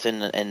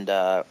Middleton and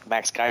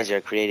Max Kaiser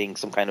are creating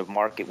some kind of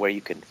market where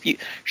you can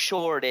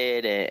short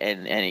it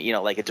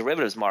and like a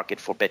derivatives market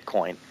for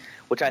Bitcoin,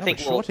 which I think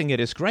shorting it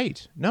is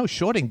great. No,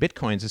 shorting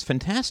Bitcoins is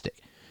fantastic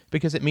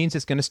because it means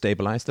it's going to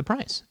stabilize the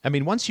price. I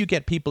mean, once you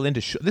get people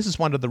into this is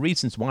one of the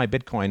reasons why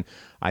Bitcoin,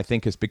 I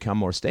think, has become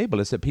more stable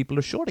is that people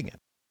are shorting it.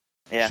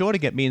 Yeah.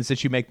 Shorting it means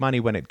that you make money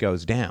when it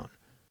goes down.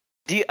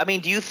 Do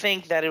you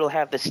think that it'll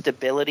have the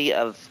stability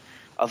of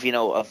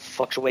a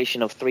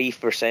fluctuation of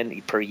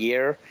 3% per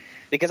year?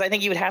 Because I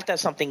think you would have to have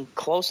something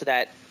close to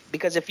that.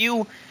 Because if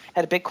you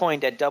had a Bitcoin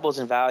that doubles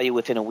in value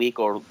within a week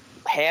or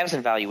halves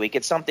in value a week,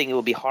 it's something that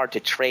would be hard to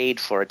trade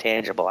for a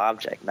tangible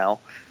object. No.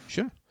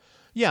 Sure.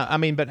 Yeah, I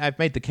mean, but I've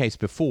made the case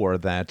before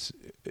that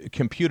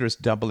computers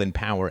double in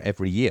power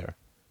every year.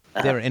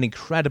 They're an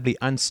incredibly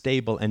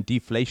unstable and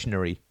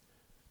deflationary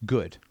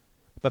good,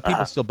 but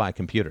people still buy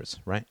computers,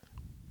 right?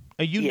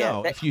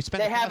 If you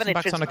spend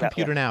 $1,000 on a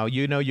computer now,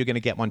 you're going to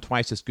get one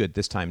twice as good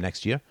this time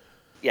next year.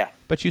 Yeah.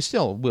 But you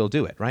still will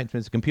do it, right?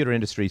 Because the computer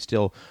industry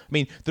still... I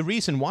mean, the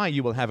reason why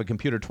you will have a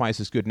computer twice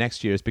as good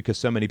next year is because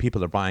so many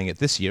people are buying it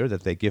this year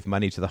that they give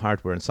money to the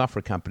hardware and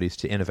software companies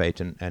to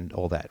innovate and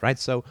all that, right?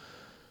 So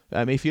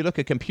if you look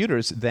at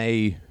computers,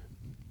 they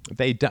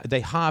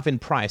halve in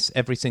price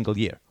every single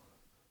year.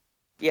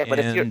 Yeah, but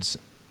if you're...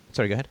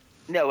 Sorry, go ahead.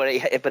 No,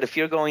 but if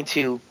you're going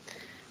to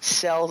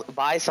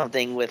buy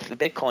something with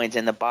Bitcoins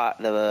and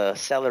the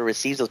seller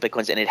receives those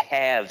Bitcoins and it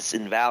halves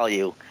in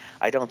value,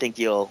 I don't think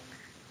you'll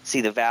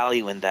see the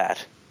value in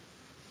that.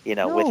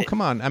 No,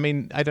 come on. I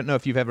mean, I don't know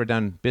if you've ever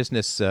done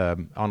business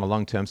on a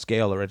long-term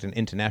scale or at an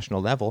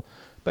international level,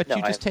 but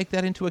you just take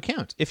that into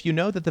account. If you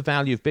know that the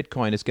value of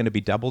Bitcoin is going to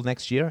be doubled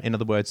next year, in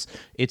other words,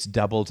 it's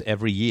doubled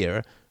every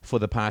year for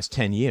the past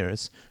 10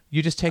 years,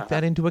 you just take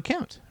that into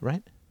account,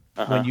 right?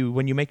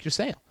 When you make your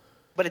sale.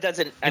 But it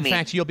doesn't. In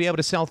fact, you'll be able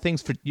to sell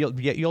things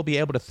you'll be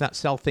able to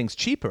sell things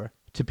cheaper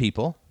to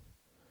people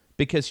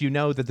because you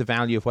know that the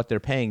value of what they're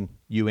paying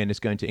you in is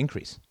going to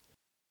increase.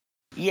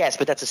 Yes,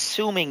 but that's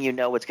assuming you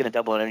know it's going to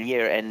double in a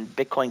year, and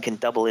Bitcoin can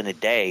double in a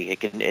day. It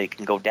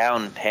can go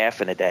down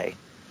half in a day.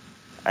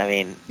 I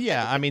mean,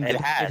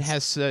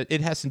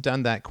 it hasn't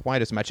done that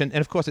quite as much, and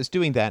of course, it's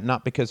doing that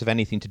not because of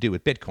anything to do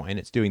with Bitcoin.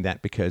 It's doing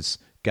that because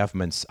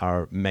governments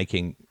are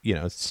making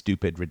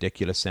stupid,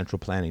 ridiculous central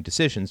planning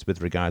decisions with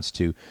regards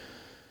to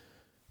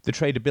the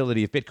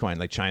tradability of Bitcoin.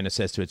 Like China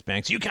says to its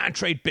banks, "You can't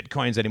trade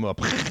Bitcoins anymore."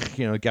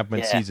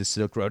 Government seizes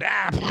Silk Road.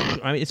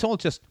 I mean, it's all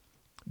just.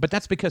 But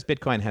that's because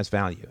Bitcoin has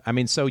value. I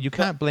mean, so you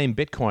can't blame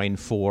Bitcoin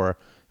for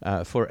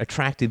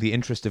attracting the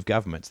interest of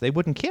governments. They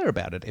wouldn't care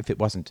about it if it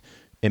wasn't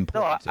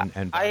important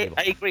and valuable.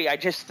 I agree. I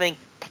just think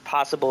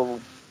possible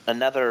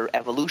another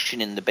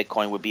evolution in the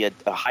Bitcoin would be a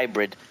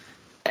hybrid.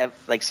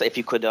 Like, say, if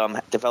you could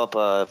develop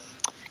a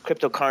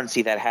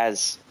cryptocurrency that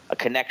has a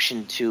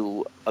connection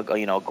to a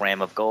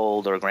gram of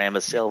gold or a gram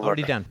of silver.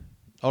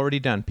 Already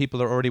done.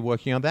 People are already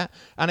working on that,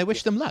 and I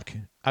wish them luck.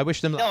 I wish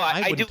them luck. No,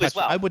 I do as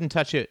well. I wouldn't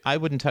touch it. I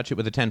wouldn't touch it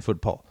with a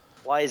 10-foot pole.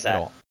 Why is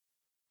that?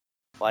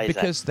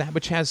 Because that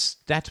which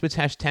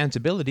has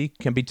tangibility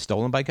can be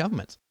stolen by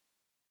governments,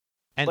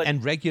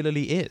 and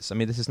regularly is. I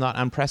mean, this is not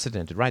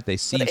unprecedented, right? They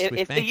seized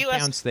Swiss bank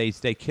accounts.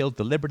 They killed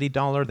the Liberty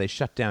Dollar. They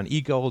shut down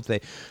e-gold.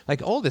 They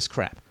all this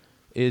crap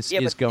is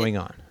going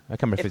on. I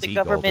can't remember if it's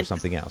e-gold or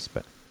something else,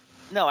 but.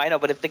 No, I know,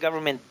 but if the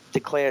government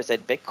declares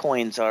that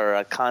Bitcoins are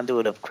a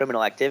conduit of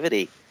criminal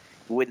activity,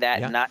 would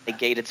that not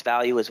negate its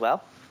value as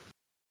well?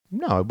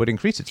 No, it would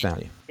increase its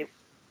value.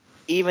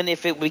 Even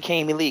if it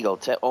became illegal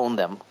to own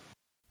them?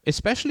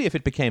 Especially if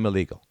it became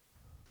illegal.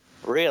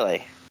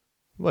 Really?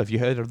 Well, have you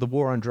heard of the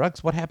war on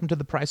drugs? What happened to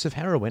the price of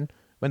heroin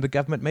when the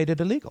government made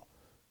it illegal?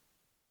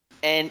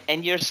 And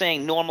you're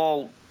saying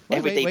normal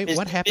everyday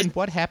business...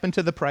 What happened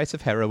to the price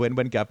of heroin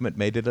when government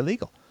made it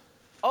illegal?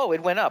 Oh,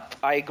 it went up.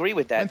 I agree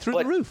with that. Went through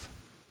the roof.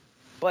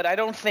 But I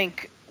don't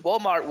think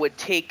Walmart would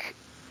take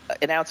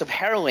an ounce of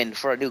heroin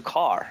for a new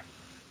car,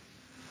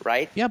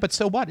 right? Yeah, but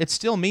so what? It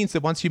still means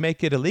that once you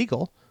make it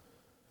illegal...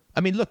 I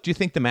mean, look, do you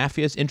think the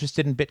mafia is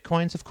interested in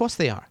Bitcoins? Of course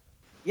they are.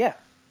 Yeah.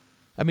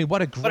 I mean,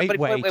 what a great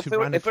way to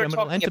run a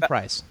criminal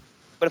enterprise.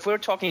 But if we're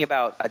talking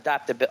about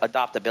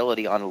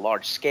adoptability on a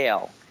large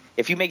scale,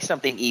 if you make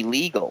something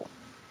illegal...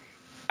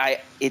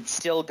 it's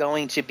still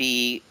going to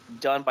be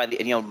done by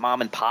the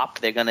mom and pop.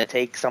 They're going to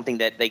take something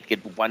that they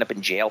could wind up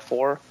in jail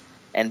for,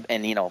 and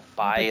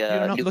buy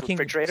a new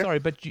refrigerator. Sorry,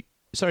 but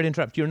sorry to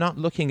interrupt, you're not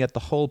looking at the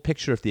whole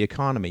picture of the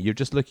economy. You're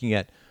just looking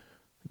at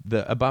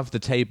the above the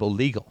table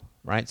legal,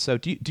 right? So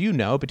do you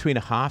know between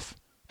a half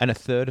and a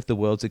third of the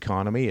world's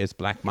economy is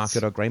black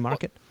market or gray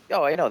market?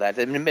 Oh, I know that,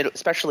 in the middle,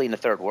 especially in the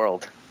third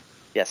world.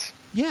 Yes.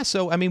 Yeah,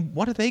 so I mean,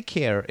 what do they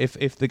care if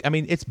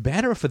it's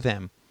better for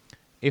them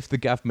if the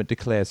government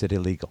declares it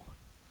illegal.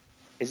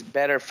 It's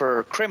better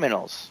for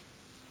criminals.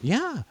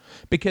 Yeah,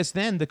 because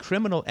then the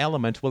criminal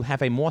element will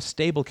have a more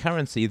stable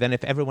currency than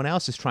if everyone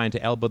else is trying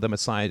to elbow them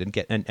aside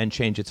and and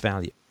change its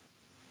value.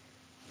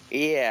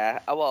 Yeah,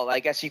 well, I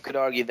guess you could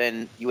argue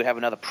then you would have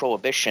another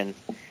prohibition,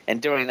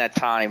 and during that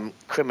time,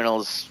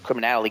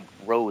 criminality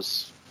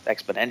rose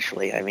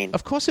exponentially. I mean,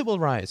 of course it will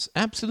rise.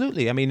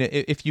 Absolutely. I mean,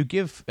 if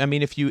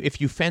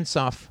you fence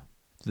off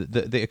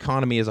the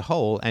economy as a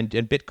whole, and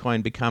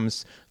Bitcoin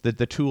becomes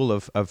the tool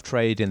of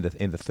trade in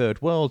the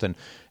third world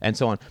and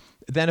so on,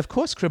 then of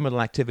course criminal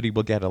activity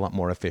will get a lot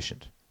more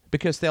efficient,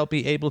 because they'll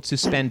be able to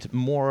spend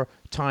more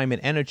time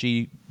and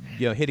energy,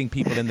 hitting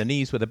people in the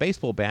knees with a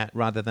baseball bat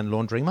rather than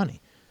laundering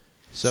money.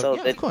 So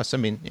yeah, of course. I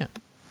mean, yeah.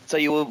 So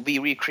you will be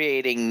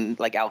recreating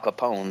like Al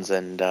Capone's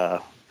and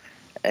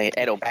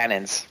Ed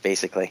O'Bannon's,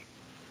 basically.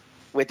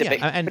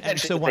 And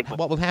so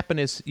what will happen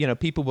is,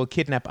 people will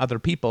kidnap other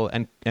people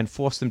and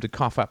force them to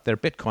cough up their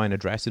Bitcoin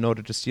address in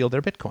order to steal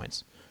their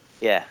Bitcoins.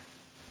 Yeah.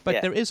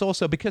 But there is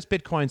also, because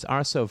Bitcoins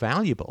are so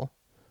valuable,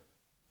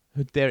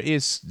 there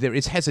is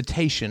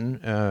hesitation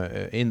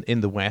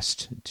in the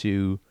West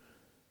to,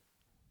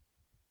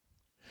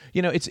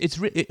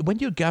 when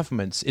you're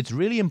governments, it's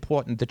really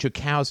important that your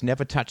cows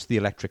never touch the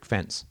electric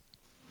fence.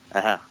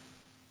 Uh-huh.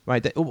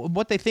 Right?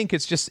 What they think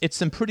is it's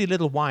some pretty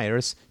little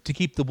wires to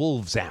keep the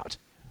wolves out.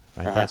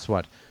 Right?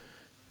 Uh-huh.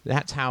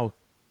 That's how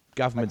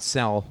governments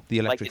sell the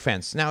electric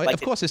fence. Now,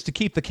 of course, it's to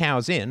keep the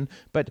cows in,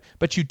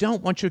 but you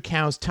don't want your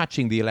cows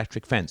touching the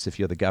electric fence if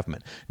you're the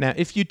government. Now,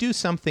 if you do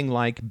something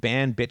like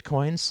ban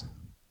Bitcoins,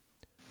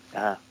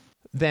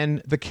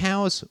 then the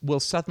cows will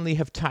suddenly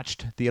have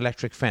touched the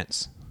electric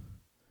fence.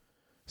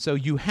 So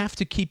you have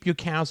to keep your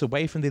cows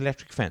away from the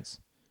electric fence.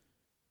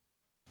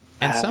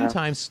 And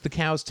sometimes the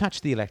cows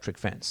touch the electric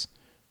fence.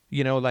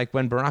 Like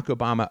when Barack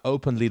Obama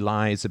openly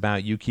lies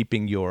about you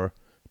keeping your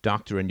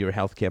doctor and your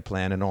healthcare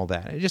plan and all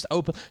that. It just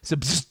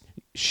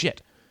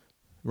shit,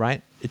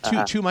 right?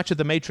 Too much of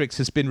the matrix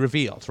has been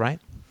revealed, right?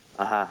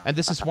 And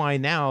this is why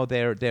now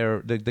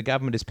the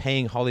government is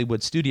paying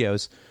Hollywood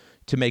studios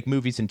to make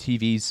movies and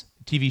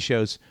TV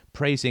shows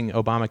praising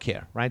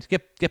Obamacare, right?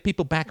 Get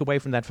people back away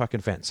from that fucking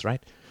fence,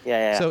 right?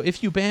 Yeah. So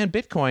if you ban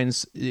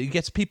Bitcoins, it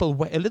gets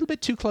people a little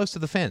bit too close to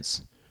the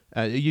fence.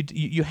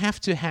 You have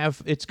to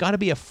have, it's got to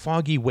be a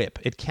foggy whip.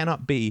 It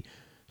cannot be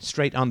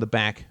straight on the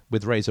back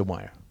with razor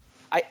wire.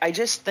 I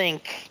just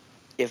think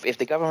if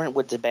the government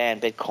were to ban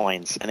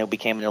Bitcoins and it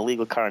became an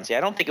illegal currency, I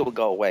don't think it would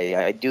go away.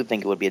 I do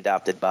think it would be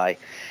adopted by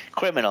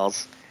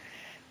criminals.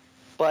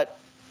 But,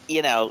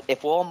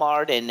 if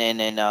Walmart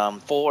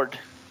and Ford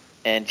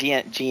and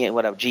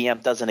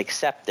GM doesn't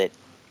accept it,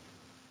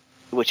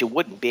 which it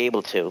wouldn't be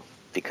able to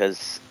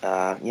because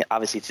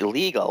obviously it's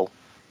illegal,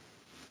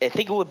 I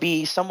think it would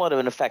be somewhat of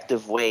an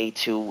effective way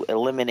to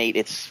eliminate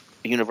its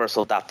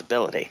universal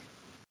adoptability.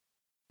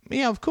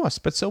 Yeah, of course.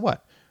 But so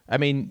what? I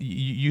mean,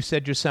 you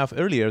said yourself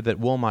earlier that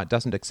Walmart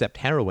doesn't accept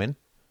heroin.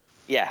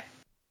 Yeah.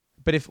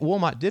 But if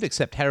Walmart did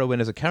accept heroin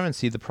as a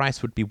currency, the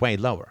price would be way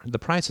lower. The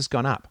price has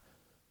gone up.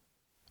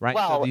 Right?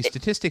 Well, so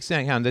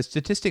the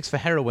statistics for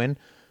heroin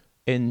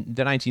in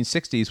the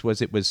 1960s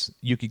was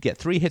you could get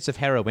 3 hits of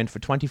heroin for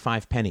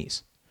 25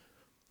 pennies.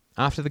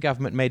 After the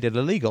government made it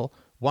illegal,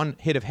 1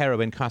 hit of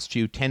heroin cost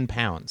you 10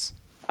 pounds.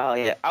 Oh,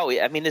 yeah.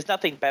 I mean, there's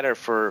nothing better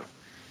for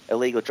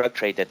illegal drug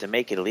trade than to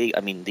make it illegal.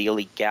 I mean, the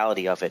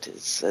illegality of it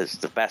is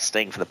the best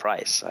thing for the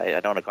price.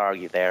 I don't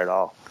argue there at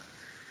all.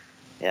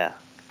 Yeah.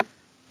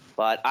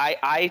 But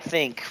I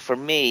think, for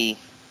me,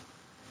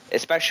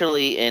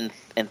 especially in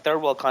third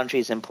world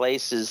countries and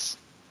places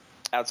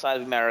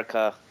outside of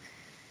America,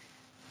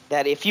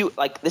 that if you,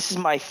 this is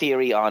my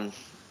theory on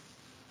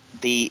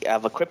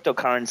of a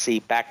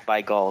cryptocurrency backed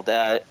by gold.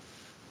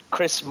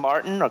 Chris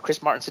Martinson,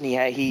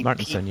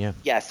 Martinson, yeah.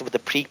 Yes, with the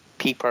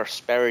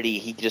pre-prosperity,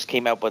 he just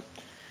came out with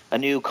a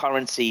new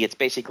currency. It's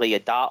basically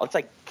 $1.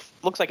 It's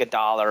looks like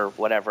 $1,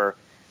 whatever,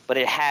 but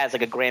it has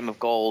like a gram of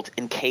gold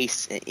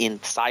encased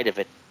inside of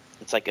it.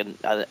 It's like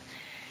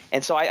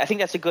and so I think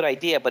that's a good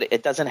idea, but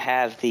it doesn't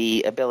have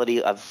the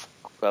ability of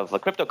a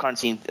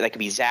cryptocurrency that can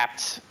be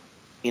zapped,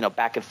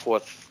 back and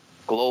forth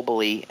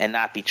globally and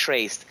not be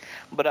traced.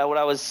 But what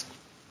I was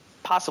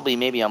possibly,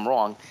 maybe I'm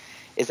wrong,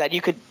 is that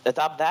you could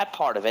adopt that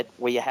part of it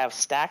where you have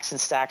stacks and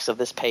stacks of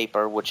this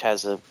paper, which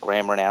has a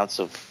gram or an ounce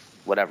of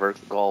whatever,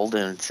 gold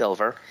and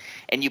silver,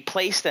 and you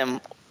place them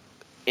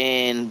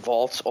in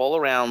vaults all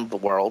around the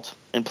world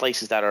in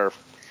places that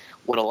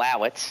would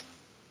allow it,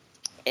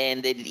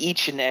 and then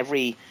each and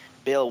every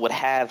bill would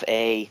have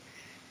an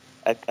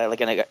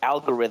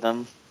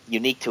algorithm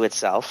unique to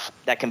itself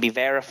that can be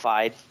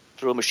verified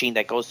through a machine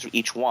that goes through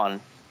each one.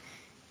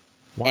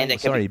 Why?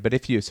 And Sorry, but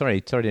if you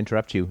sorry to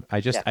interrupt you. I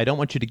don't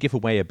want you to give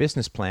away a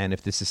business plan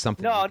if this is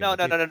something. No. Do.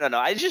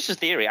 It's just a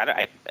theory.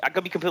 I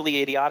could be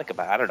completely idiotic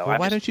about it. I don't know. Well,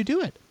 why don't you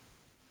do it?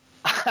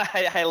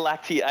 I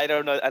lack the. I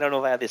don't know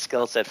if I have the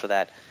skill set for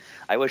that.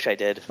 I wish I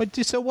did. But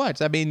so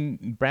what? I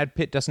mean, Brad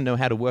Pitt doesn't know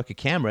how to work a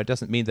camera. It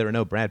doesn't mean there are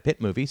no Brad Pitt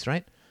movies,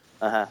 right?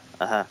 I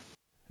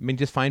mean,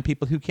 just find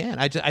people who can.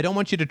 I don't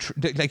want you to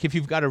like if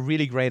you've got a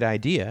really great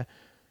idea,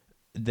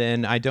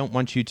 then I don't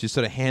want you to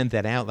sort of hand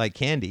that out like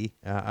candy.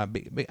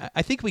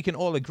 I think we can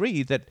all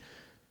agree that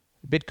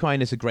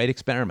Bitcoin is a great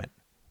experiment.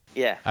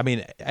 Yeah. I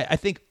mean, I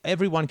think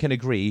everyone can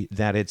agree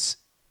that it's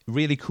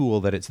really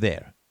cool that it's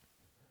there.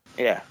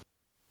 Yeah.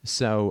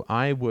 So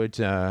I would,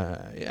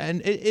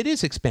 and it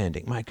is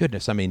expanding. My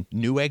goodness, I mean,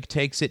 Newegg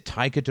takes it,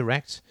 Tiger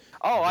Direct.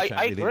 Oh, I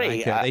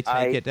really agree. They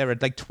take it. There are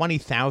like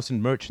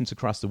 20,000 merchants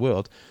across the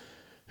world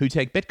who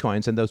take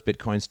bitcoins, and those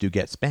bitcoins do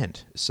get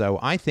spent. So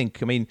I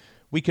think, I mean,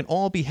 we can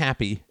all be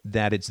happy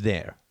that it's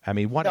there. I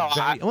mean, what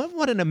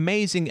an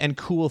amazing and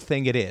cool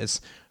thing it is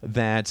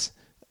that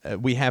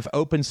we have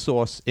open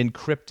source,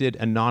 encrypted,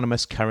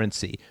 anonymous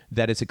currency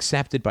that is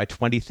accepted by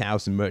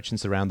 20,000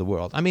 merchants around the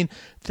world. I mean,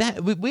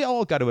 that we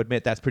all got to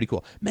admit that's pretty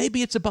cool.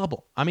 Maybe it's a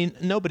bubble. I mean,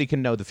 nobody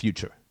can know the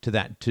future to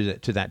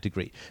that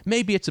degree.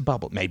 Maybe it's a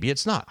bubble. Maybe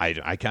it's not.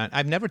 I can't.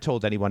 I've never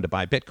told anyone to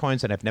buy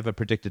bitcoins, and I've never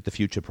predicted the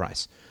future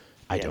price.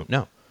 I don't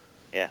know.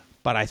 Yeah.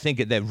 But I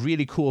think they're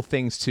really cool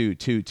things to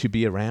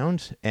be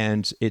around,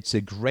 and it's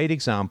a great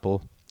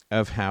example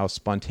of how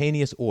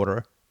spontaneous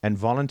order and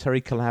voluntary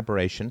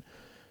collaboration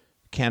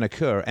can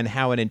occur, and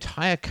how an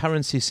entire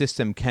currency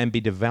system can be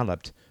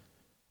developed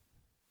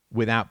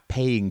without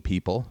paying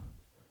people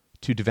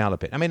to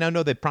develop it. I mean, I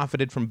know they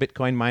profited from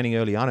Bitcoin mining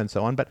early on and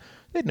so on, but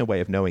they had no way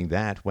of knowing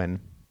that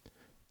when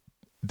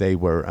they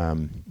were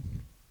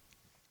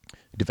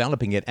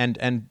developing it.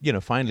 And you know,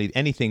 finally,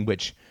 anything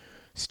which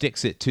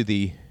sticks it to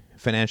the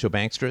financial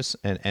banksters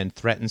and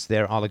threatens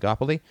their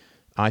oligopoly,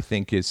 I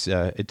think is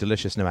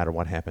delicious no matter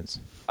what happens.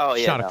 Oh,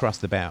 yeah. Shot across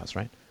the bows,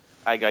 right?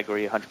 I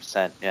agree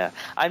 100%. Yeah.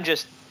 I'm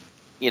just,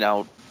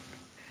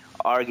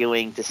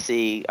 arguing to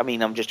see. I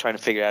mean, I'm just trying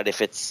to figure out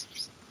if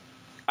it's.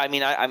 I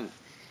mean, I'm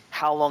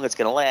how long it's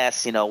going to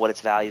last. What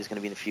its value is going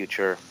to be in the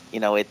future.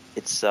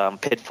 It's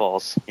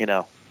pitfalls.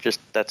 I'm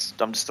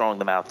just throwing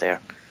them out there.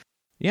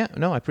 Yeah,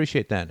 no, I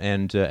appreciate that,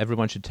 and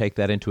everyone should take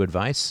that into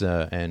advice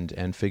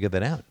and figure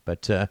that out.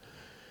 But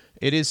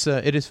it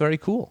is very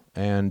cool,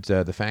 and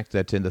the fact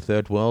that in the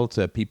third world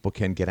people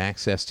can get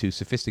access to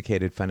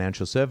sophisticated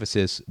financial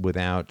services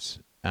without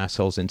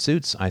assholes in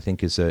suits, I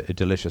think is a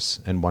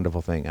delicious and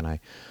wonderful thing. And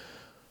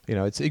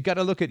you got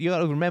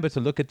to remember to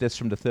look at this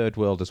from the third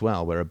world as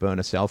well, where a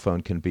burner cell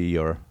phone can be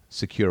your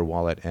secure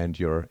wallet and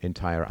your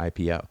entire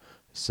IPO.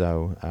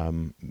 So,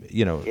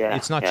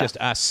 it's not just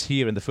us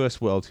here in the first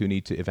world who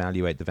need to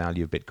evaluate the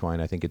value of Bitcoin.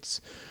 I think it's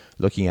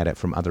looking at it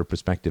from other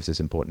perspectives is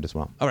important as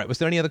well. All right. Was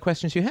there any other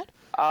questions you had?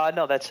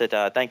 No, that's it.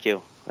 Thank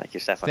you. Thank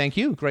you, Stefan. Thank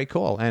you. Great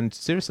call. And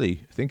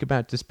seriously, think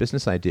about this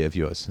business idea of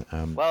yours.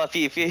 Well,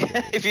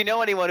 if you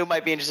know anyone who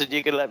might be interested,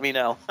 you can let me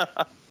know.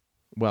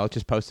 Well,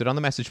 just post it on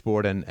the message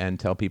board and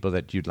tell people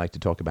that you'd like to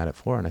talk about it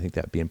for, and I think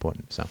that would be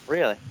important. So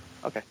Really?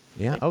 Okay.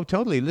 Yeah. Oh,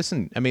 totally.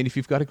 Listen, I mean, if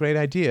you've got a great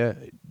idea,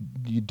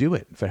 you do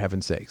it, for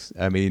heaven's sakes.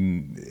 I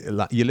mean,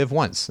 you live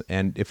once,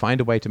 and find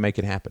a way to make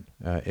it happen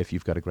if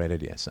you've got a great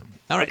idea. So,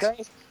 all right.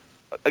 Okay.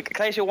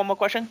 Can I ask you one more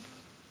question?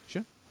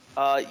 Sure.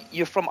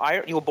 You're from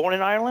Ireland? You were born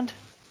in Ireland?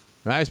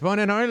 I was born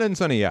in Ireland,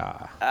 sonny.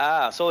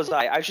 Yeah. So was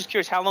I. I was just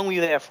curious, how long were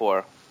you there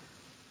for?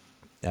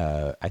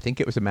 I think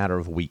it was a matter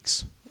of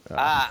weeks.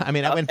 I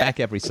mean, I went back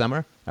every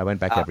summer.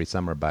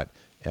 But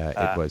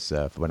it was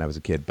when I was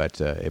a kid, but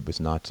it was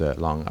not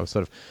long.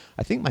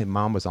 I think my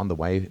mom was on the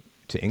way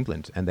to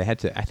England, and they had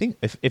to, I think,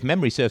 if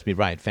memory serves me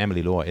right,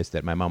 family law is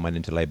that my mom went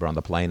into labor on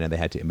the plane, and they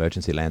had to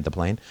emergency land the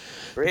plane.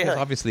 Really? Because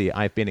obviously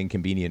I've been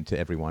inconvenient to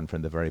everyone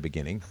from the very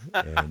beginning.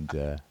 And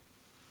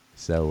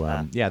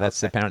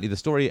that's apparently the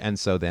story. And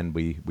so then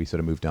we sort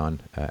of moved on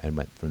and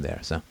went from there.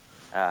 So.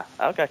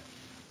 Okay.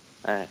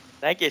 All right.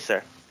 Thank you,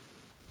 sir.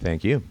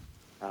 Thank you.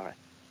 All right.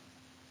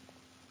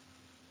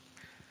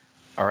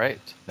 All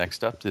right.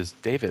 Next up is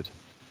David.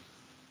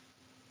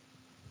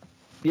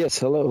 Yes,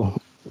 hello.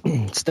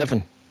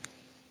 Stefan.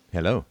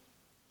 Hello.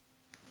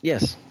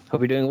 Yes, hope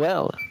you're doing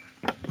well.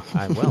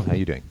 I'm well. How are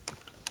you doing?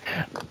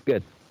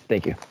 Good,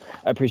 thank you.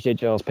 I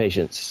appreciate y'all's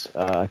patience.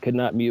 I could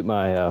not mute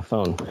my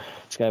phone.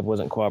 Skype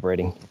wasn't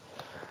cooperating.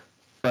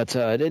 But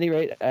at any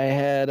rate, I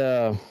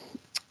had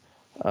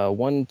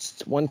one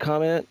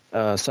comment,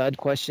 side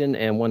question,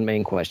 and one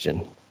main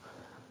question.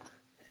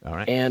 All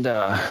right. And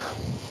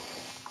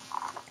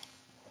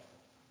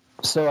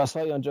so I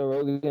saw you on Joe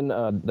Rogan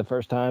the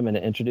first time, and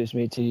it introduced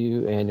me to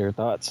you and your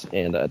thoughts,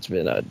 and it's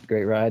been a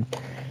great ride.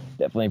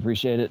 Definitely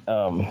appreciate it.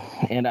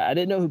 And I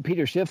didn't know who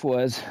Peter Schiff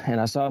was,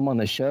 and I saw him on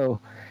the show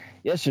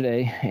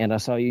yesterday, and I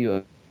saw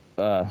you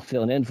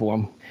filling in for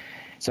him,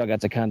 so I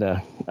got to kind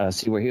of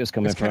see where he was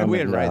coming from. It's kind of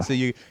weird, right? So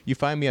you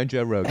find me on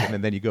Joe Rogan,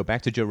 and then you go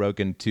back to Joe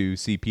Rogan to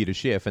see Peter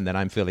Schiff, and then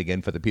I'm filling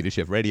in for the Peter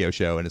Schiff radio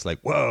show, and it's like,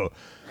 whoa.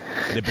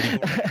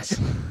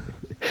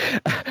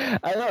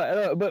 I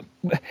know, but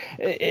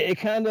it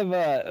kind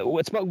of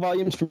what spoke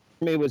volumes for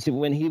me was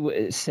when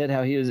he said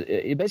how he was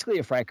basically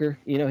a fracker.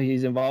 You know,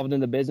 he's involved in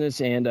the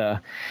business, and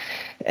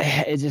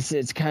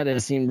it's kind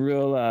of seemed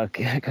real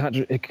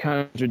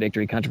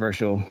contradictory,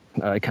 controversial,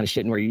 kind of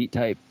shitting where you eat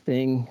type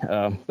thing.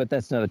 But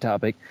that's another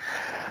topic.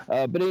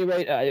 But at any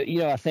rate,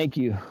 I thank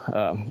you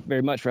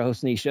very much for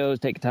hosting these shows,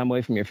 taking time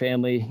away from your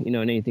family, and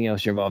anything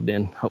else you're involved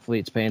in. Hopefully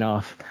it's paying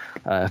off.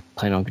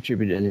 Plan on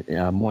contributing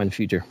more in the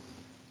future.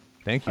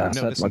 Thank you.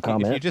 So that's my if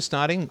comment. you're just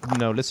starting,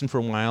 listen for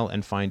a while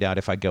and find out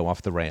if I go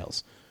off the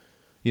rails.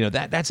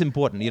 That's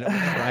important.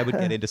 Whenever I would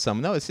get into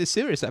someone, no, it's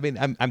serious. I mean,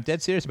 I'm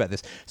dead serious about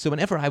this. So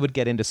whenever I would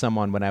get into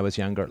someone when I was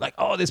younger, like,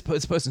 oh, this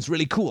person's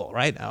really cool,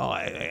 right? Oh,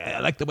 I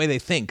like the way they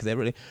think.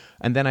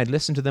 And then I'd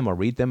listen to them or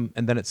read them,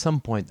 and then at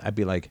some point I'd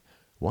be like,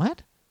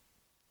 what?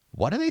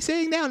 What are they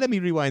saying now? Let me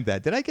rewind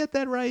that. Did I get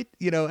that right?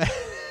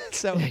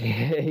 So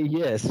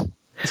yes.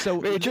 So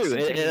very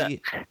true.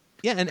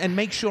 Yeah, and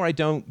make sure I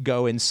don't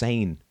go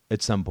insane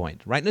at some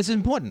point, right? And this is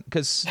important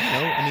because,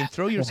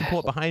 throw your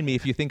support behind me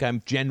if you think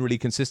I'm generally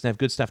consistent, have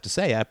good stuff to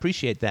say. I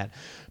appreciate that.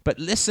 But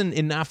listen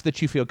enough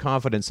that you feel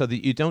confident so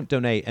that you don't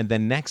donate. And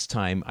then next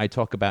time I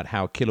talk about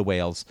how killer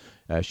whales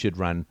should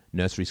run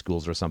nursery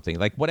schools or something,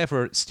 like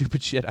whatever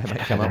stupid shit I might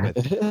come up with.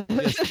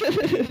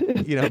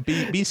 Just,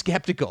 be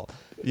skeptical,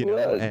 and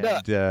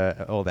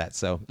all that.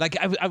 So, like,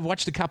 I've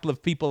watched a couple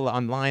of people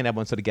online. I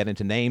want to sort of get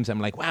into names. I'm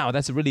like, wow,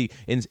 that's a really,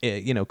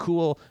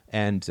 cool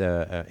and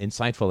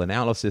insightful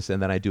analysis.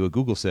 And then I do a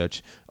Google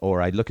search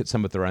or I look at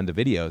some of their other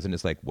videos, and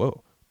it's like,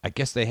 whoa. I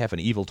guess they have an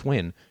evil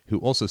twin who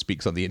also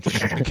speaks on the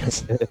internet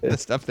because the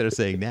stuff they're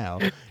saying now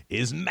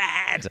is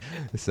mad.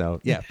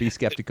 So, yeah, be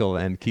skeptical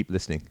and keep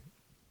listening.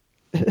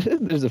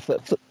 There's a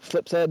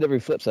flip side to every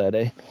flip side,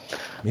 eh?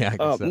 Yeah, I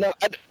guess so. No,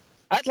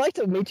 I'd like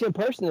to meet you in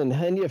person and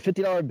hand you a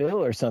 $50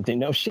 bill or something.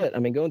 No shit. I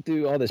mean, going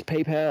through all this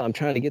PayPal, I'm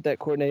trying to get that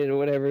coordinated or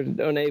whatever to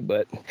donate,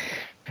 but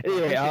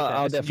anyway,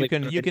 I'll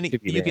definitely.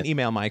 You can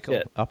email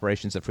Michael,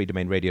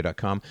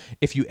 operations@freedomainradio.com.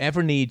 If you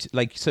ever need,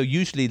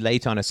 usually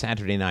late on a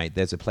Saturday night,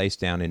 there's a place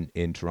down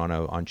in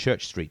Toronto on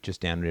Church Street,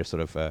 just down near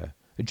sort of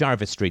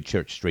Jarvis Street,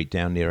 Church Street,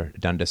 down near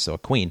Dundas or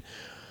Queen.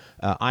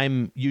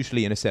 I'm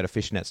usually in a set of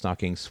fishnet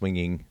stockings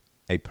swinging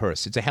a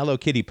purse. It's a Hello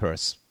Kitty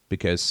purse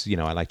because,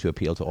 I like to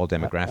appeal to all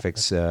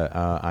demographics.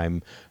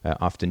 I'm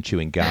often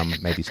chewing gum,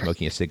 maybe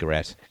smoking a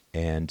cigarette,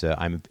 and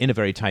I'm in a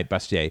very tight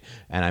bustier,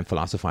 and I'm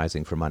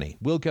philosophizing for money.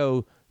 We'll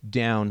go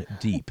down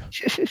deep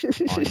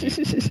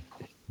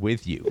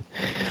with you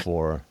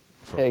for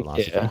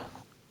philosophy. Yeah.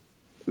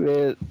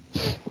 Man,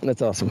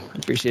 that's awesome.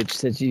 Appreciate your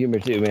sense of humor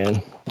too,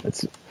 man.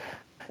 That's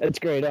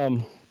great.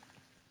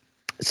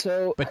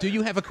 But do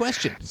you have a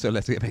question? So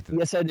let's get back to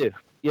that.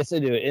 Yes, I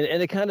do.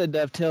 And it kind of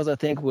dovetails, I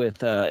think,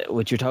 with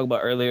what you're talking about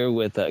earlier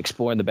with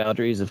exploring the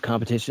boundaries of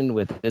competition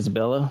with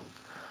Isabella.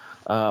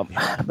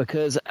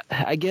 Because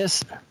I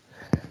guess,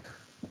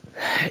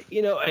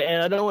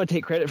 and I don't want to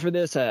take credit for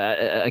this.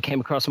 I came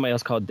across somebody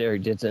else called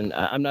Derek Jensen.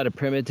 I'm not a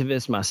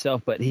primitivist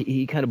myself, but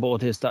he kind of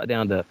boiled his thought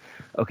down to,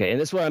 okay, and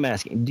this is what I'm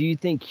asking. Do you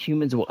think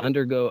humans will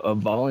undergo a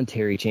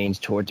voluntary change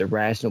towards a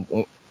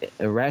rational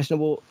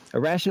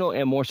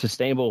and more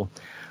sustainable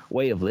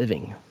way of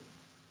living?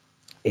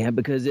 Yeah,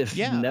 because if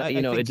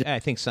I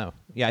think so.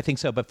 Yeah, I think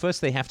so. But first,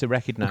 they have to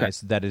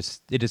recognize that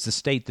it is the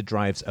state that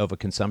drives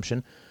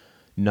overconsumption,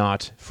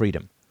 not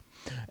freedom.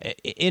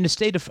 In a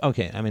state of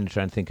I'm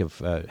trying to think of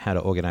how to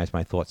organize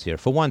my thoughts here.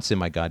 For once in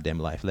my goddamn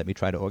life, let me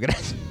try to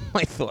organize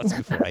my thoughts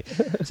before I.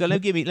 So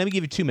let me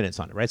give you 2 minutes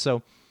on it, right?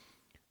 So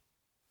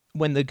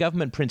when the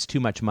government prints too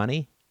much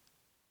money,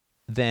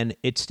 then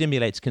it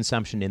stimulates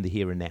consumption in the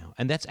here and now,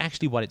 and that's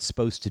actually what it's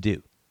supposed to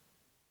do,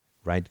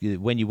 right?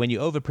 When you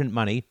overprint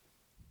money,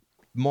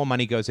 more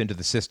money goes into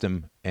the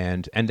system,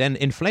 and then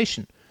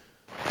inflation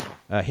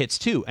hits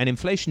too. And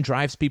inflation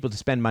drives people to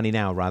spend money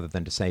now rather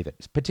than to save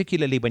it,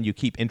 particularly when you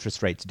keep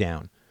interest rates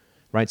down,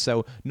 right?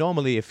 So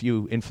normally if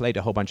you inflate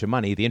a whole bunch of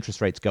money, the interest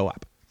rates go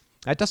up.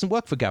 That doesn't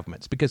work for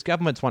governments because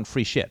governments want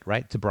free shit,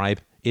 right, to bribe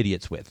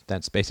idiots with.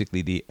 That's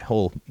basically the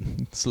whole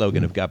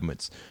slogan of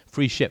governments.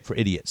 Free shit for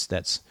idiots.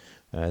 That's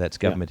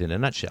government in a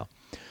nutshell.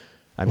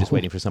 I'm just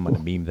waiting for someone to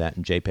meme that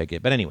and JPEG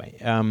it. But anyway,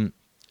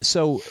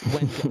 so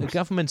when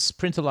governments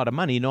print a lot of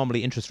money,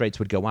 normally interest rates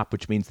would go up,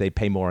 which means they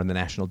pay more on the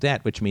national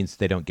debt, which means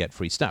they don't get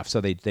free stuff.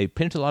 So they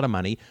print a lot of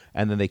money,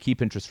 and then they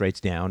keep interest rates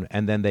down,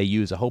 and then they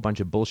use a whole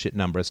bunch of bullshit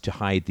numbers to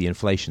hide the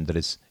inflation that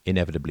is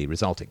inevitably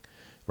resulting,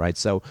 right?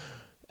 So,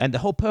 and the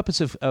whole purpose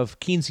of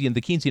Keynesian,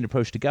 the Keynesian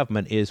approach to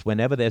government is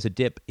whenever there's a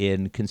dip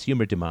in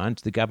consumer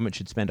demand, the government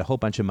should spend a whole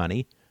bunch of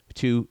money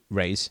to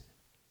raise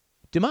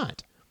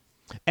demand.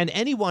 And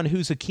anyone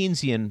who's a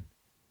Keynesian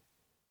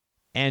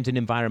and an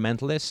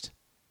environmentalist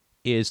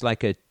is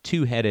like a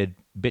two-headed,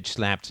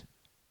 bitch-slapped,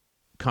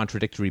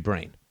 contradictory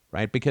brain,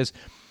 right? Because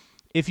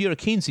if you're a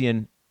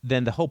Keynesian,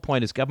 then the whole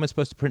point is government's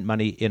supposed to print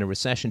money in a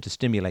recession to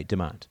stimulate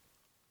demand.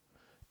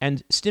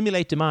 And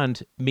stimulate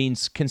demand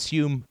means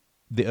consume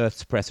the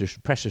Earth's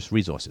precious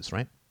resources,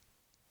 right?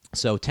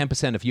 So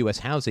 10% of U.S.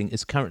 housing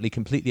is currently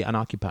completely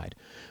unoccupied.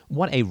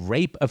 What a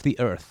rape of the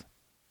Earth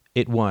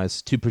it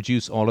was to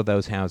produce all of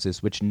those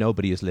houses which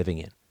nobody is living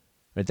in.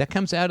 Right? That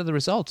comes out of the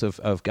results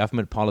of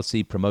government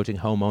policy promoting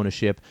home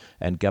ownership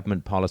and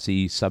government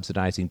policy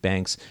subsidizing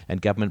banks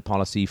and government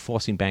policy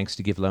forcing banks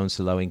to give loans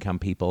to low-income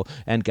people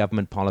and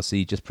government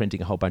policy just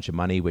printing a whole bunch of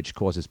money which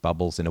causes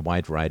bubbles in a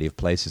wide variety of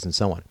places and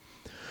so on.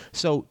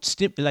 So,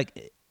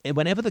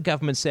 whenever the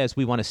government says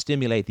we want to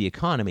stimulate the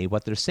economy,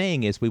 what they're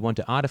saying is we want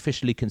to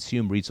artificially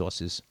consume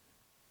resources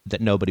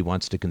that nobody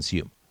wants to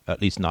consume,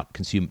 at least not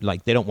consume,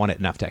 like they don't want it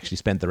enough to actually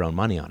spend their own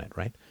money on it,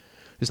 right?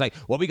 It's like,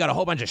 well, we got a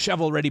whole bunch of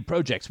shovel-ready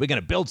projects. We're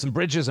going to build some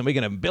bridges and we're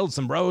going to build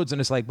some roads.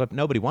 And it's like, but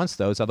nobody wants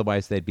those.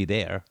 Otherwise, they'd be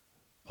there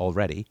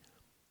already.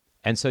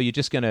 And so you're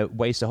just going to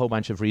waste a whole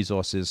bunch of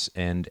resources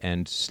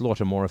and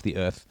slaughter more of the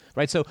earth,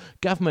 right? So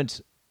government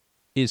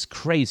is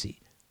crazy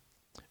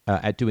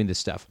at doing this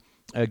stuff.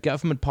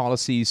 Government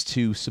policies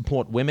to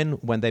support women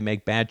when they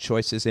make bad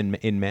choices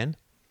in men,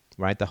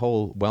 right? The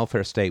whole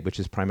welfare state, which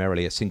is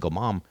primarily a single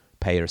mom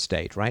payer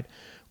state, right?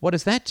 What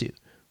does that do?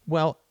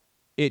 Well,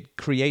 it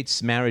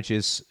creates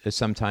marriages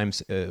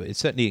sometimes. It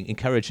certainly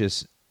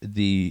encourages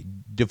the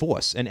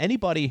divorce. And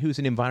anybody who's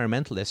an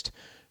environmentalist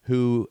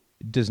who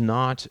does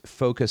not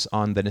focus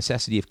on the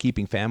necessity of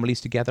keeping families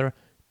together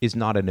is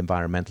not an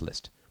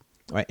environmentalist.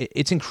 Right?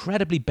 It's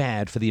incredibly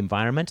bad for the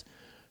environment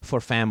for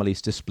families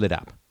to split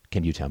up.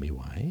 Can you tell me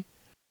why?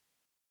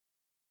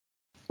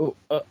 Oh,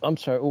 I'm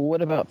sorry.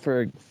 What about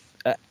for...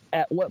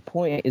 at what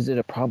point is it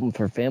a problem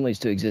for families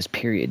to exist,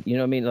 period? You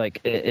know what I mean?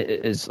 Like,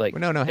 it's like,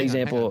 no, hang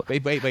example, on.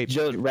 Wait.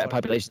 Joe's rat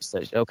population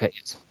studies. Okay.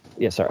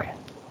 Yeah, sorry.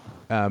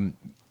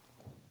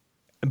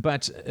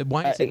 But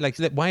why is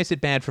it why is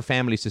it bad for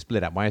families to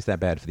split up? Why is that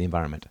bad for the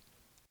environment?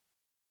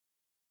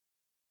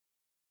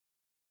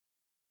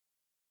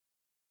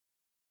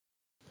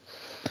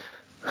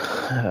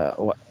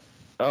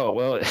 Oh,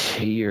 well,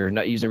 you're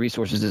not using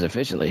resources as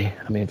efficiently.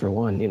 I mean, for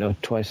one,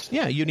 twice.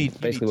 Yeah, you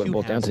need basically you need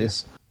what it boils down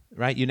to.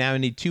 Right? You now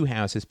need 2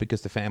 houses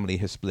because the family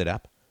has split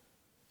up.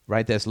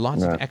 Right? There's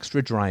lots of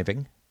extra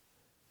driving.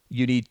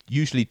 You need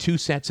usually 2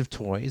 sets of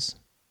toys,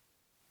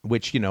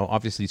 which,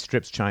 obviously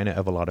strips China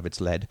of a lot of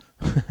its lead.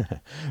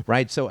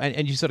 Right? So,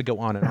 and you sort of go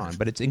on and on.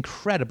 But it's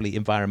incredibly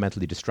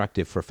environmentally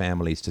destructive for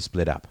families to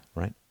split up.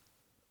 Right?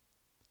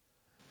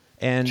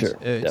 And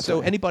sure,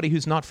 so anybody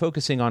who's not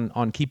focusing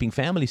on keeping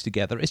families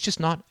together is just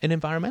not an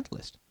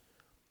environmentalist.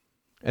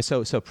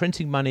 So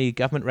printing money,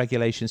 government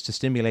regulations to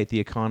stimulate the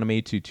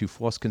economy, to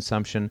force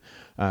consumption,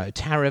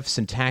 tariffs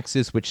and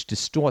taxes which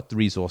distort the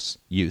resource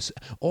use.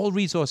 All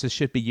resources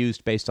should be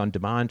used based on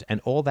demand, and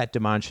all that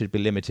demand should be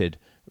limited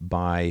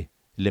by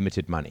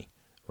limited money,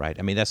 right?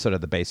 I mean, that's sort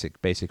of the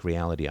basic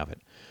reality of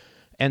it.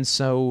 And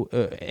so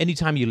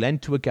anytime you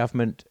lend to a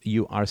government,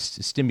 you are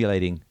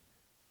stimulating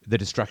the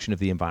destruction of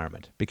the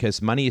environment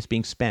because money is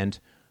being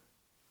spent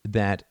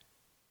that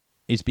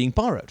is being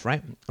borrowed,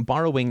 right?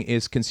 Borrowing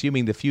is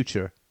consuming the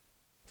future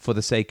for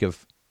the sake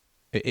of...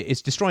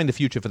 It's destroying the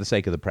future for the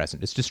sake of the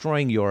present. It's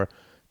destroying your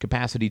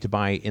capacity to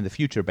buy in the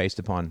future based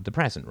upon the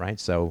present, right?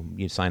 So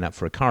you sign up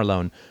for a car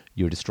loan,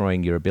 you're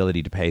destroying your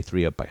ability to pay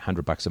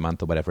 $300 a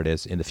month or whatever it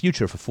is in the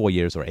future for 4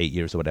 years or 8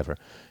 years or whatever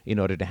in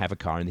order to have a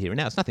car in the here and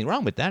now. There's nothing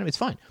wrong with that. It's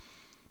fine.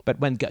 But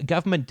when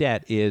government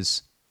debt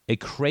is a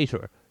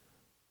crater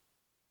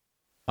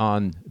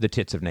on the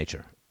tits of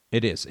nature,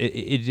 it is.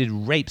 It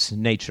rapes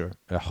nature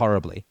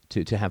horribly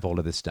to have all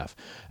of this stuff.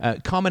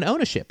 Common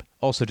ownership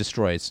also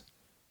destroys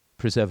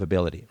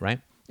preservability, right?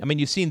 I mean,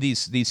 you've seen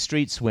these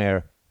streets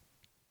where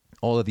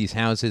all of these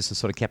houses are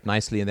sort of kept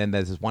nicely, and then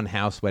there's this one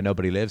house where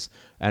nobody lives,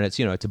 and it's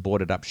a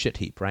boarded up shit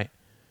heap, right?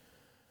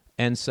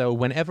 And so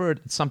whenever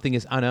something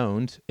is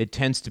unowned, it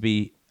tends to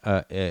be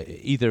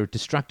either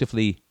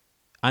destructively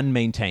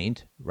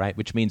unmaintained, right?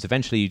 Which means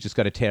eventually you just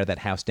got to tear that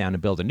house down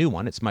and build a new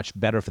one. It's much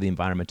better for the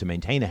environment to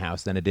maintain a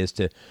house than it is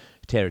to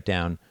tear it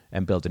down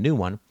and build a new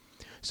one.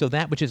 So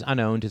that which is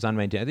unowned is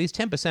unmaintained. These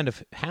 10%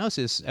 of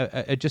houses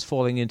are just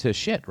falling into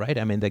shit, right?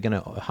 I mean,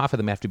 half of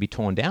them have to be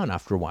torn down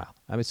after a while.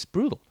 I mean, it's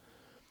brutal.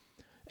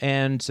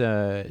 And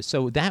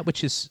so that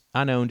which is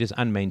unowned is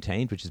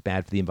unmaintained, which is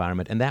bad for the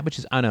environment. And that which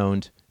is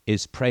unowned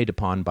is preyed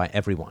upon by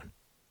everyone.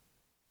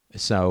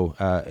 So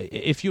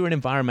if you're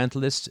an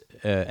environmentalist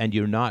and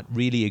you're not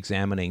really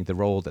examining the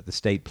role that the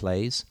state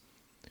plays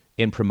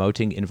in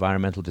promoting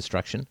environmental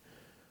destruction,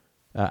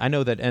 I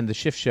know that in the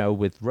Shift Show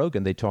with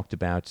Rogan, they talked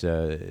about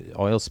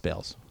oil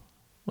spills.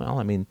 Well,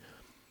 I mean,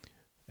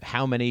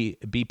 how many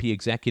BP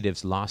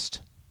executives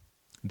lost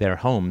their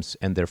homes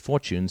and their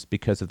fortunes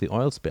because of the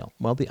oil spill?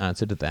 Well, the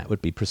answer to that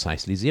would be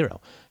precisely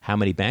 0. How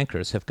many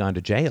bankers have gone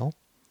to jail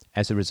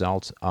as a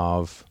result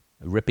of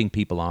ripping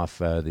people off,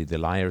 the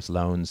liar's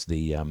loans,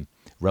 the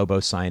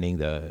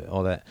robo-signing,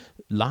 all that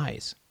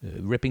lies,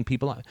 ripping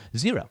people off?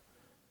 0.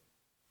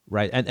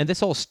 Right, and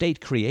this all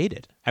state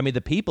created. I mean, the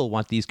people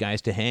want these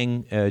guys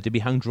to be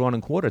hung, drawn,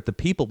 and quartered. The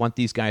people want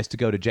these guys to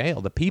go to jail.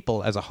 The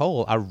people as a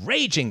whole are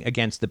raging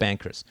against the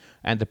bankers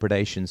and the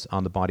predations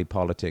on the body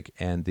politic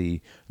and the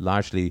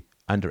largely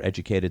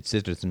undereducated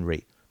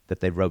citizenry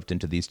that they roped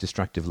into these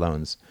destructive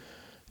loans.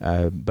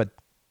 But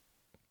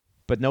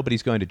but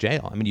nobody's going to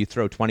jail. I mean, you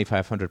throw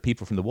 2,500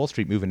 people from the Wall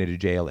Street movement into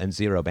jail and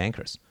 0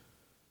 bankers.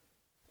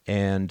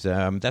 And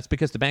that's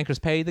because the bankers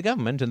pay the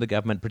government and the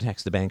government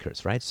protects the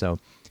bankers, right? So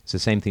it's the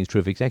same thing's true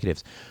of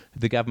executives.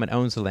 The government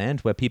owns the land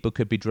where people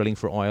could be drilling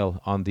for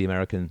oil on the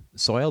American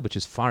soil, which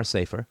is far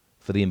safer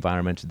for the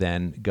environment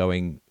than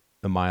going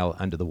a mile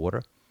under the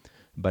water.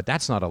 But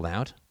that's not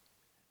allowed.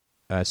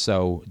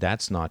 So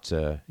that's not,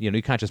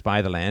 you can't just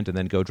buy the land and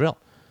then go drill.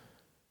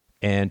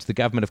 And the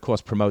government, of course,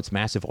 promotes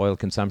massive oil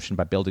consumption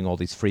by building all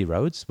these free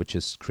roads, which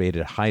has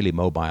created a highly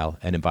mobile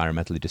and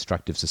environmentally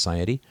destructive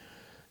society.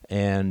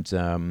 And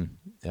so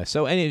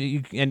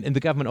the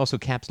government also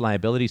caps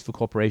liabilities for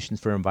corporations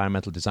for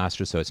environmental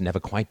disasters, so it's never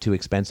quite too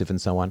expensive and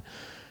so on.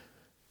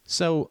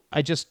 So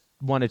I just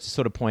wanted to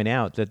sort of point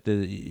out that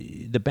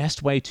the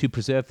best way to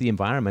preserve the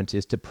environment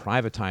is to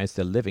privatize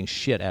the living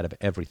shit out of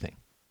everything.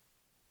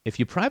 If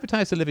you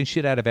privatize the living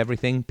shit out of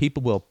everything,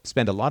 people will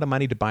spend a lot of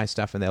money to buy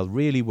stuff and they'll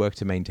really work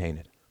to maintain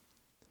it.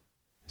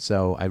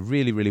 So I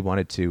really, really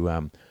wanted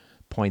to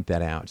point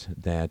that out,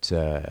 that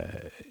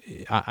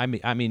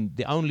I mean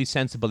the only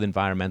sensible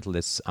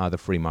environmentalists are the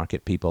free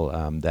market people.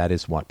 That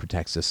is what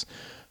protects us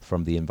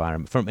from the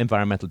environment, from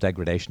environmental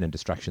degradation and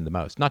destruction the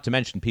most. Not to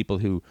mention people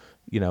who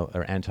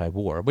are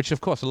anti-war, which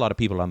of course a lot of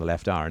people on the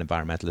left are, and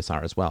environmentalists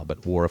are as well.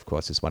 But war, of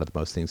course, is one of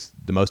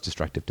the most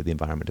destructive to the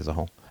environment as a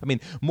whole. I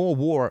mean,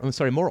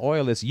 more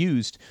oil is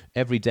used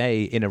every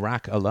day in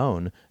Iraq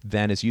alone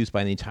than is used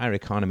by the entire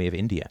economy of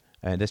India,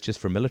 and that's just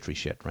for military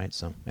shit, right?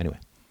 So anyway.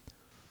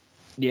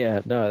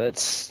 Yeah, no,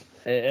 that's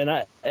and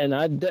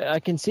I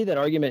can see that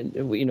argument,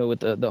 with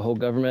the whole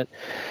government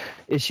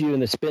issue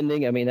and the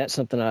spending. I mean, that's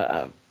something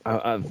I'm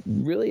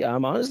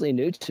honestly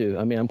new to.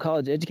 I mean, I'm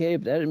college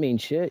educated, but that doesn't mean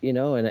shit,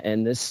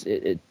 and this,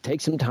 it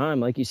takes some time,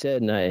 like you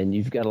said, and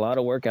you've got a lot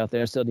of work out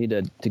there I still need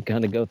to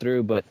kind of go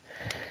through, but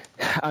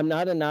I'm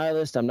not a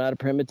nihilist. I'm not a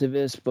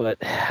primitivist, but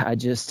I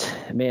just,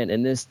 man,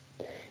 in this,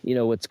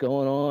 what's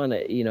going on,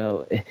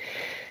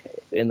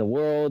 in the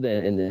world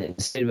and in the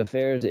state of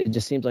affairs, it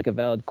just seems like a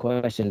valid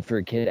question for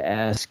a kid to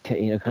ask,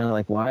 kind of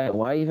like,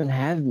 why even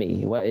have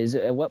me?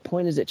 At what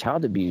point is it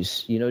child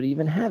abuse, to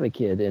even have a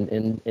kid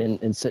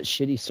in such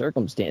shitty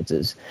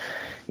circumstances?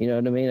 You know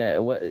what I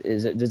mean? What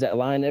is it? Does that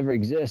line ever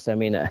exist? I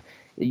mean,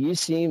 you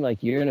seem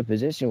like you're in a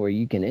position where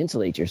you can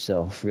insulate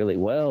yourself really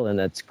well, and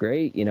that's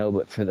great,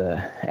 but for the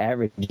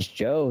average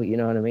Joe, you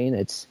know what I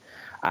mean?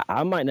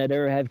 I might not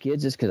ever have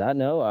kids just because I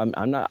know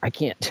I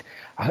can't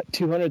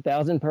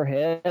 200,000 per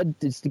head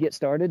just to get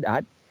started.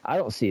 I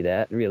don't see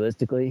that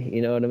realistically.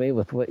 You know what I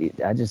mean?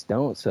 I just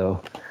don't.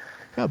 So.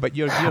 No, but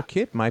your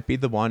kid might be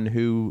the one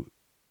who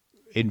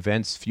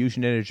invents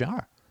fusion in a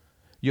jar.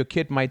 Your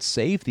kid might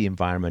save the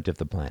environment of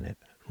the planet,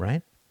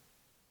 right?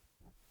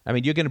 I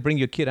mean, you're going to bring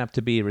your kid up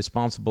to be a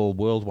responsible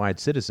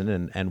worldwide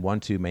citizen and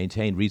want to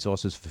maintain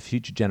resources for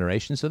future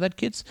generations. So that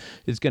kid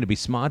is going to be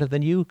smarter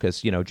than you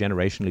because,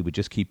 generationally we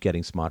just keep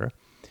getting smarter.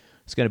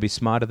 It's going to be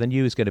smarter than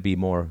you. It's going to be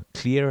more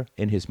clear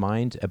in his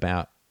mind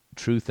about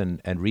truth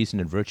and reason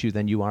and virtue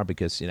than you are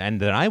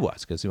and than I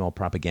was, because you're all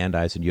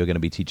propagandized and you're going to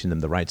be teaching them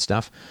the right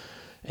stuff.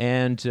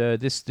 And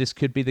this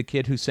could be the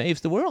kid who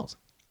saves the world.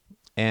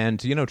 And,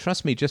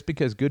 trust me, just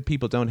because good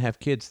people don't have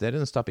kids, that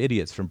doesn't stop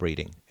idiots from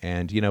breeding.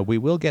 And, we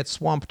will get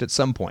swamped at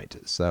some point.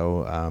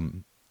 So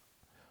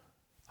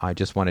I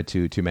just wanted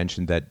to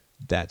mention that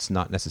that's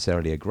not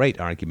necessarily a great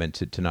argument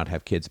to not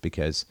have kids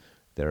because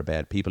there are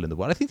bad people in the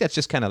world. I think that's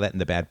just kind of letting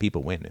the bad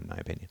people win, in my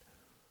opinion.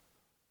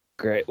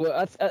 Great.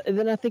 Well,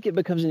 then I think it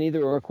becomes an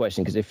either-or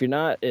question, because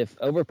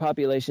if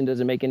overpopulation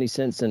doesn't make any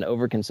sense, then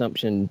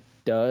overconsumption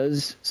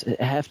does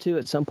have to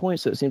at some point.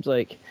 So it seems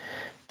like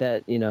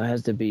that,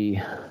 has to be,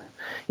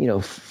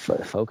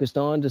 focused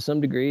on to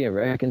some degree and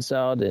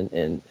reconciled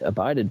and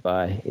abided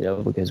by,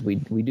 because we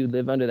do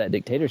live under that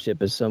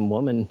dictatorship, as some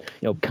woman,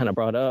 kind of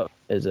brought up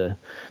as the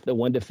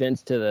one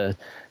defense to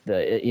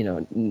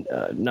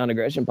the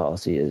non-aggression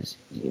policy is,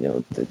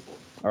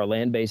 our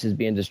land base is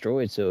being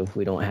destroyed. So if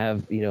we don't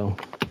have,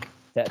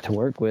 that to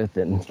work with,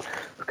 then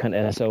we're kind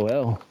of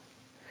SOL.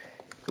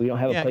 We don't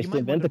have a place to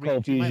invent the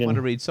cold fusion. You might want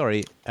to read,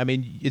 sorry. I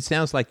mean, it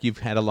sounds like you've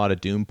had a lot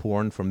of doom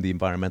porn from the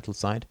environmental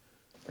side.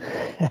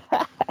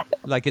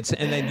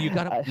 And then you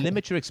got to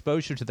limit your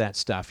exposure to that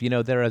stuff.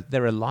 There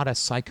are a lot of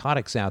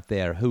psychotics out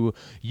there who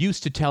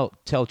used to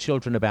tell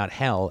children about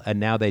hell, and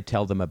now they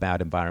tell them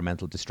about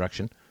environmental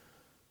destruction.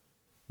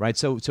 Right?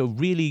 So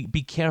really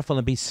be careful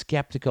and be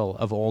skeptical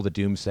of all the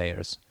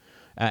doomsayers.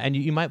 And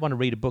you might want to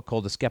read a book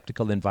called The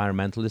Skeptical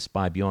Environmentalist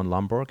by Bjorn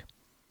Lomborg,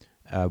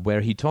 where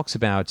he talks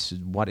about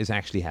what is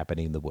actually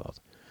happening in the world.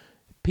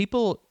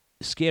 People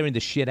scaring the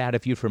shit out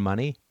of you for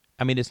money.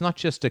 I mean, it's not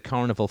just a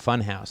carnival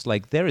funhouse.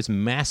 Like, there is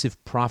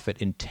massive profit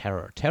in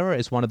terror. Terror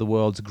is one of the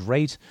world's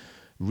great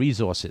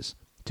resources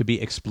to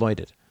be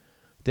exploited.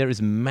 There is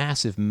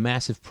massive,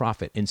 massive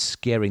profit in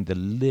scaring the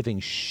living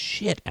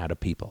shit out of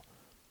people.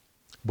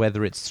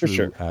 Whether it's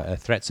through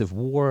threats of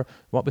war.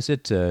 What was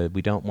it?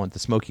 We don't want the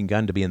smoking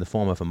gun to be in the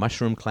form of a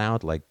mushroom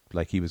cloud, like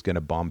he was going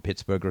to bomb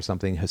Pittsburgh or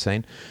something,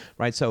 Hussein.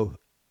 Right? So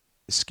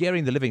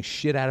scaring the living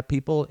shit out of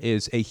people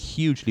is a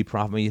hugely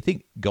profitable. You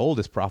think gold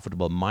is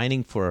profitable.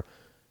 Mining for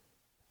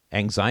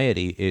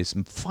anxiety is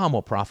far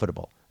more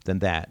profitable than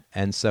that.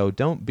 And so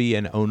don't be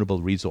an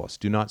ownable resource.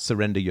 Do not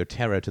surrender your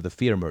terror to the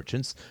fear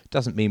merchants.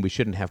 Doesn't mean we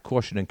shouldn't have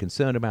caution and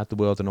concern about the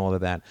world and all of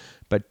that,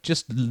 but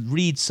just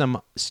read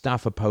some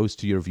stuff opposed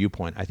to your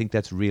viewpoint. I think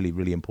that's really,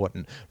 really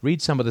important.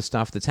 Read some of the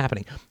stuff that's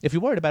happening. If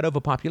you're worried about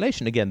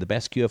overpopulation, again, the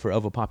best cure for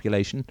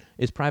overpopulation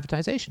is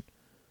privatization.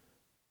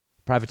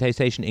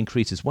 Privatization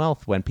increases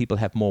wealth. When people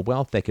have more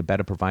wealth, they can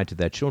better provide to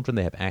their children.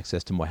 They have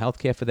access to more health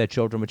care for their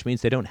children, which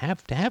means they don't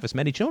have to have as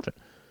many children.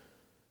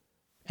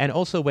 And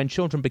also, when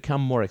children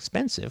become more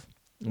expensive,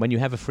 when you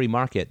have a free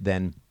market,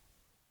 then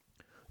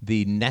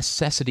the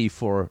necessity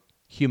for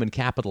human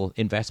capital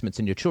investments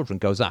in your children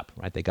goes up,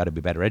 right? They got to be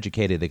better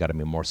educated, they got to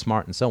be more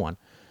smart, and so on.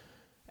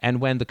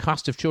 And when the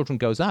cost of children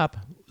goes up,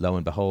 lo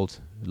and behold,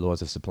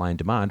 laws of supply and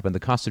demand, when the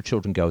cost of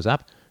children goes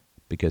up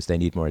because they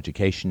need more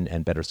education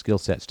and better skill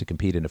sets to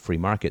compete in a free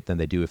market than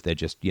they do if they're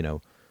just,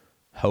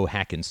 hoe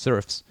hacking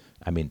serfs.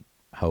 I mean,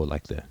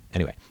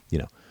 anyway.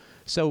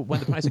 So when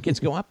the price of kids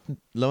go up,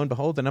 lo and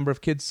behold, the number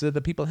of kids that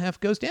people have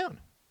goes down.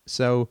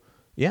 So,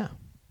 yeah.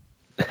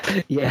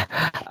 Yeah,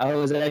 I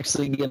was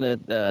actually going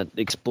to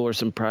explore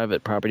some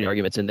private property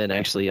arguments, and then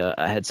actually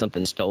I had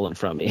something stolen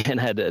from me, and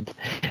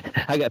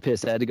I got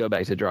pissed. I had to go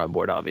back to the drawing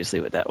board, obviously,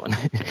 with that one.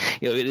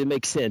 It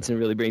makes sense and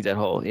really brings that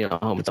whole,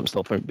 home with something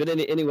stolen from me. But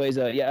anyways,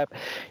 I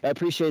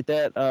appreciate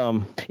that.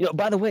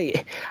 By the way,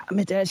 I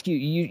meant to ask you,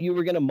 you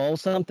were going to mull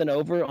something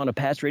over on a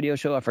past radio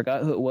show. I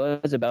forgot who it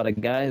was, about a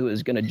guy who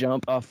was going to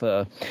jump off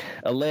a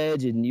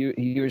ledge, and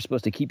you were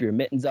supposed to keep your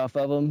mittens off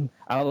of him.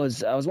 I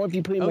was wondering if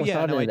you put more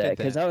thought into that,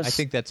 because I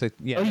think that's a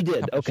Oh, you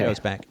did? Okay. Shows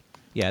back.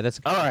 Yeah, that's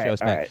a couple shows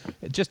back.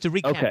 Right. Just to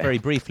recap very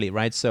briefly,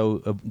 right?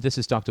 So this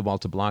is Dr.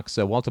 Walter Block.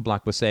 So Walter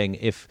Block was saying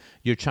if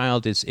your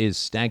child is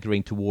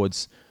staggering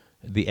towards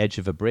the edge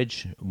of a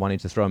bridge, wanting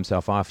to throw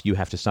himself off, you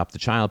have to stop the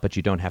child, but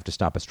you don't have to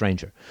stop a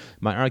stranger.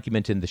 My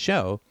argument in the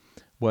show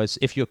was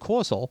if you're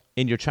causal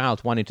in your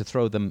child wanting to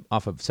throw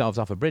themselves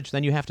off a bridge,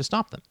 then you have to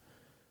stop them,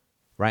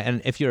 right?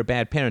 And if you're a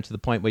bad parent to the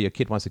point where your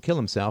kid wants to kill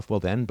himself,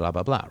 well then, blah,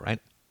 blah, blah, right?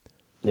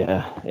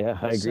 Yeah,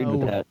 I agreed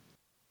with that.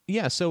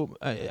 Yeah, so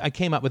I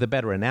came up with a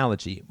better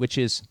analogy, which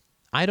is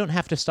I don't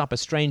have to stop a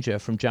stranger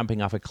from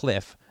jumping off a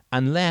cliff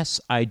unless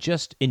I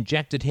just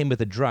injected him with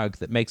a drug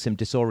that makes him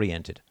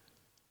disoriented.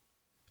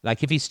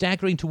 Like if he's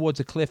staggering towards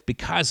a cliff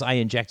because I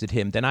injected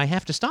him, then I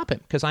have to stop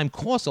him because I'm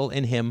causal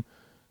in him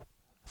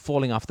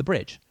falling off the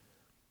bridge.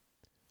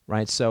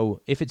 Right?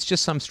 So if it's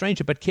just some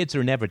stranger, but kids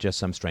are never just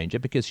some stranger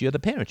because you're the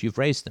parent, you've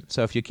raised them.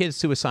 So if your kid's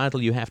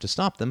suicidal, you have to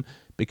stop them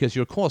because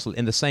you're causal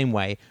in the same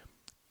way.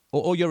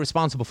 Or you're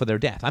responsible for their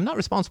death. I'm not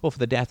responsible for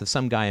the death of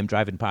some guy I'm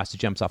driving past who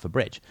jumps off a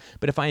bridge.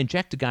 But if I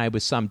inject a guy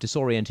with some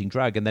disorienting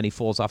drug and then he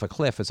falls off a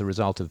cliff as a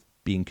result of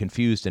being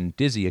confused and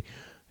dizzy,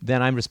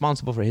 then I'm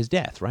responsible for his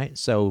death, right?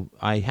 So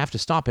I have to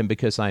stop him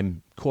because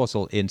I'm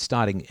causal in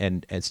starting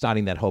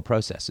that whole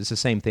process. It's the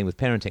same thing with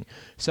parenting.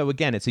 So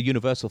again, it's a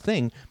universal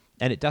thing,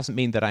 and it doesn't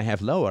mean that I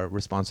have lower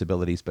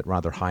responsibilities, but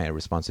rather higher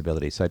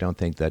responsibilities. So I don't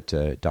think that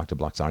Dr.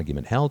 Block's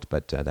argument held,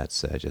 but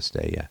that's just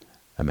a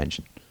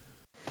mention.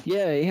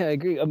 Yeah, I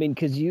agree. I mean,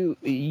 because you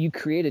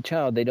create a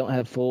child, they don't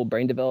have full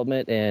brain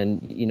development,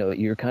 and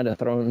you're kind of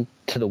thrown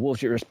to the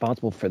wolves. You're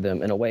responsible for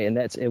them in a way, and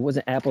it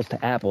wasn't apples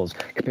to apples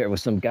compared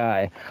with some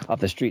guy off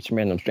the street, some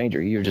random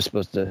stranger. You're just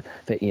supposed to,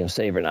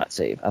 save or not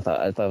save. I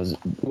thought it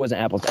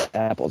wasn't apples to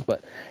apples,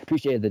 but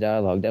appreciated the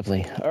dialogue,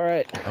 definitely. All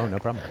right. Oh, no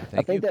problem.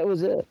 I think that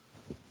was it.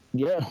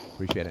 Yeah.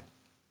 Appreciate it.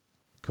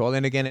 Call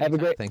in again.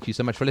 Thank you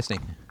so much for listening.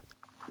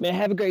 Man,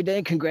 have a great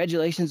day.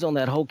 Congratulations on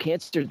that whole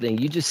cancer thing.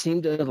 You just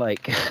seem to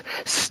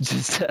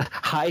just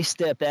high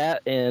step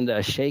that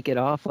and shake it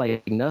off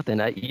like nothing.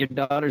 Your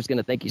daughter's going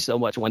to thank you so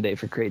much one day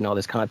for creating all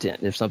this content.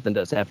 If something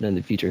does happen in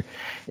the future,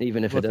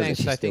 even if it doesn't,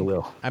 she still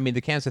will. I mean,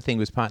 the cancer thing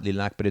was partly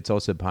luck, but it's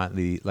also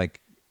partly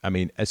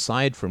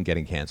aside from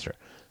getting cancer,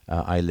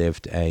 I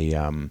lived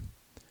a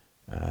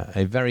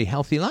very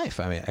healthy life.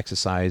 I mean,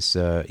 exercise,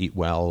 eat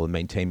well,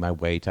 maintain my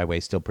weight. I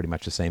weigh still pretty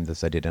much the same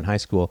as I did in high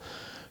school.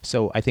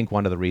 So I think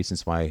one of the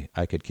reasons why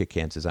I could kick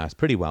cancer's ass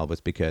pretty well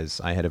was because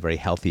I had a very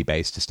healthy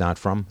base to start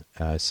from.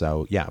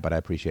 So yeah, but I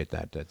appreciate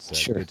that. It's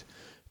sure.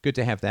 Good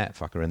to have that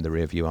fucker in the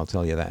rear view, I'll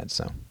tell you that.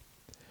 So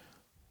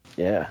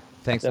yeah,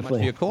 thanks so much for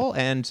your call,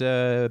 and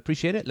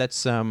appreciate it.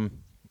 Let's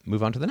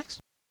move on to the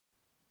next.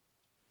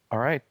 All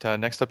right.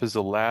 Next up is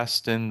the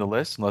last in the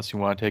list, unless you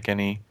want to take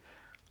any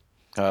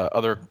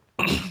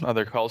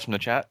other calls from the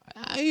chat.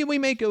 We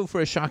may go for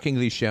a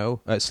shockingly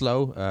short.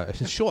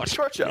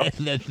 Short show.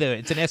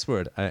 It's an S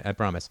word, I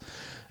promise.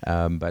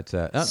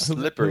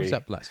 Slippery. Who's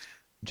up last?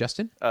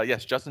 Justin?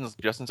 Yes,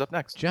 Justin's up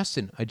next.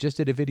 Justin, I just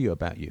did a video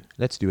about you.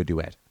 Let's do a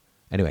duet.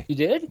 Anyway. You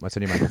did? What's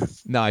on your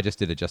mind? No, I just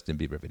did a Justin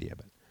Bieber video.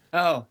 But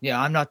oh, yeah,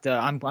 I'm not.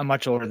 I'm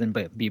much older than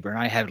Bieber, and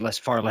I have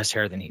far less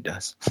hair than he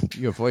does.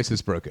 Your voice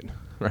is broken.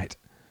 Right.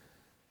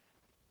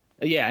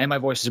 Yeah, and my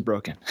voice is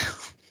broken.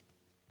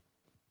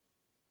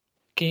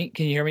 Can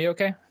you hear me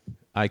okay?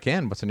 I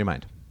can. What's on your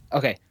mind?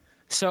 Okay.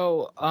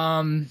 So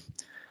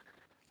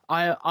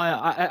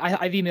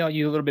I've emailed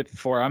you a little bit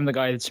before. I'm the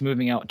guy that's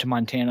moving out to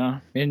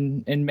Montana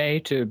in May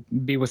to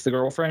be with the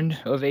girlfriend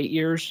of 8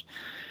 years,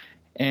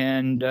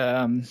 and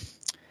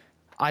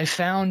I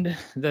found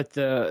that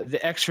the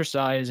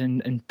exercise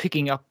and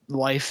picking up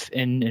life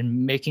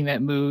and making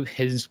that move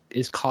is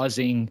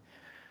causing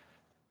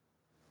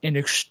an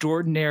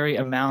extraordinary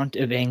amount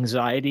of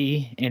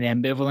anxiety and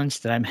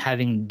ambivalence that I'm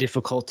having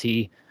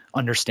difficulty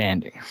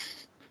understanding.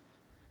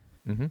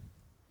 Mm-hmm.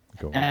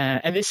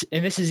 And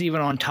this is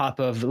even on top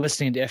of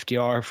listening to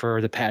FDR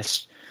for the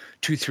past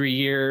 2-3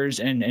 years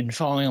and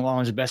following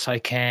along as best I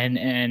can,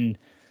 and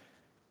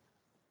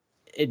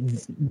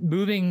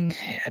moving,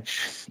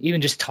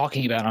 even just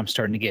talking about it, I'm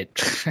starting to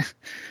get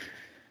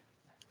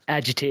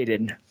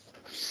agitated.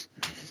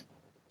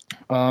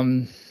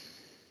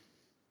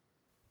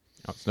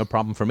 It's no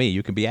problem for me.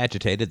 You can be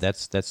agitated.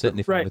 That's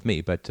certainly fine Right. with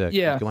me. But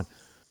Yeah. go on.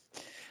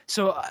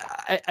 So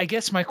I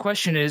guess my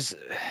question is,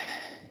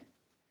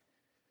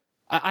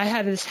 I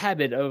have this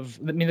habit of,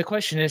 the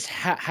question is,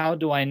 how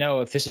do I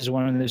know if this is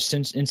one of those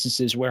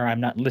instances where I'm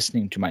not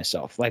listening to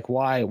myself? Like,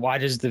 why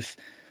does the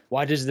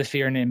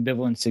fear and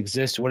ambivalence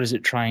exist? What is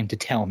it trying to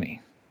tell me?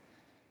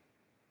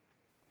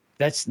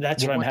 That's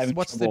what I'm having.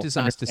 What's the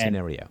disaster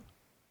scenario?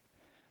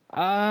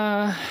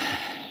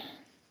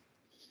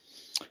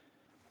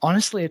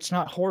 Honestly, it's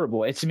not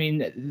horrible.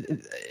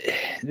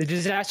 The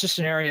disaster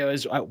scenario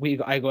is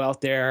I go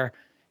out there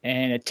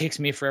and it takes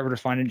me forever to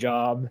find a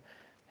job,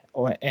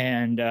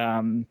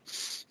 and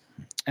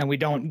we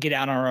don't get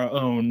out on our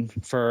own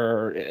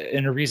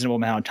in a reasonable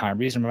amount of time.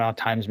 Reasonable amount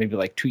of time is maybe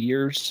like 2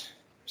 years,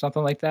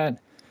 something like that.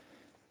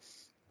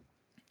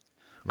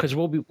 Because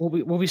we'll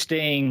be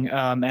staying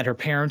at her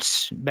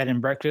parents' bed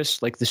and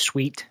breakfast, like the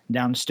suite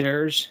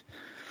downstairs.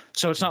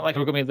 So it's not like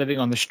we're going to be living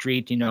on the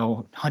street,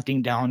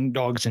 hunting down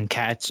dogs and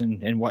cats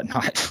and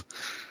whatnot.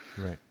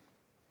 Right.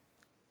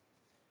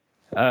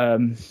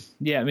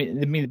 Yeah,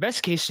 the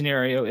best case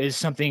scenario is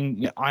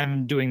something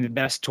I'm doing the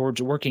best towards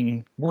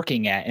working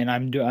at, and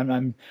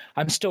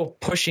I'm still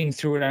pushing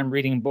through it. I'm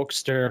reading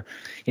books about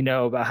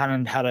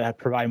how to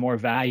provide more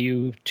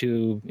value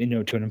to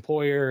an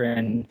employer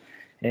and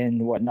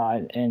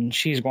whatnot. And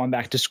she's going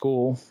back to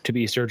school to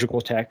be a surgical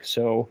tech,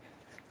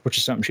 which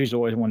is something she's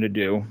always wanted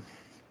to do.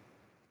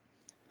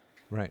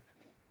 Right.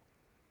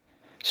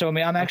 So I'm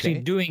actually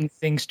doing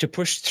things to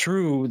push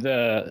through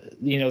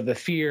the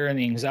fear and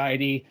the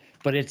anxiety,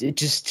 but it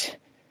just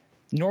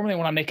normally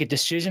when I make a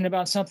decision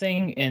about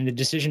something and the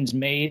decision's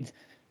made,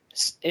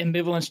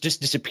 ambivalence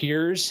just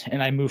disappears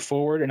and I move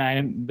forward,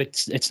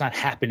 but it's not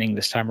happening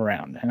this time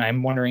around, and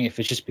I'm wondering if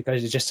it's just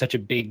because it's just such a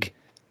big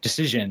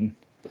decision.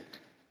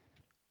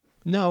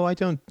 No, I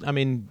don't.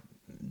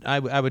 I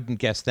wouldn't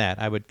guess that.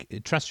 I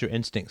would trust your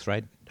instincts,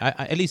 right?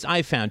 At least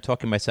I found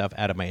talking myself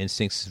out of my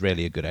instincts is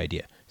really a good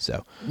idea.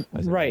 So,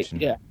 as I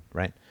mentioned, yeah.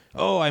 Right.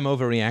 Oh, I'm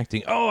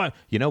overreacting. Oh,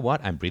 you know what?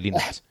 I'm really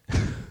not.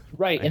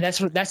 Right. And that's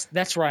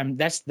where I'm.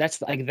 That's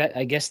like that.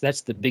 I guess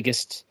that's the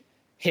biggest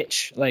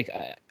hitch. Like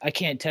I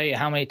can't tell you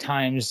how many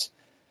times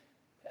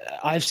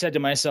I've said to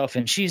myself,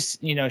 and she's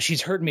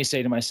heard me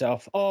say to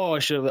myself, "Oh, I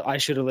should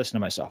have listened to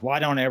myself. Why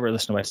don't I ever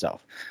listen to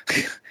myself?"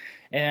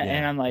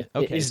 And I'm like,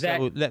 okay,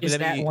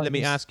 let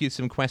me ask you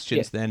some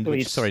questions then.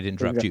 Sorry to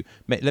interrupt you.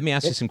 Let me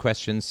ask you some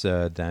questions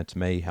that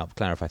may help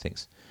clarify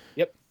things.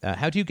 Yep.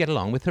 How do you get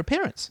along with her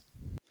parents?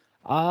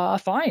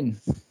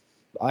 Fine.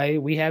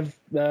 We have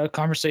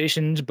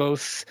conversations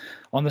both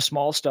on the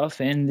small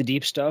stuff and the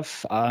deep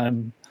stuff. I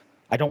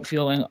don't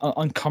feel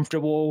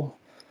uncomfortable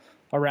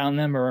around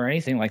them or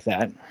anything like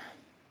that.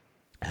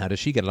 How does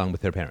she get along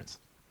with her parents?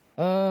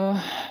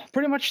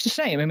 Pretty much the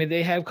same.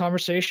 They have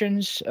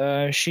conversations.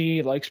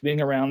 She likes being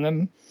around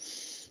them.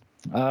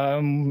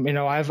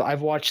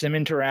 I've watched them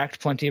interact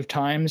plenty of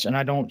times, and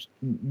I don't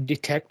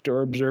detect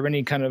or observe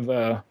any kind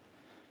of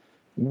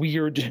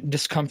weird,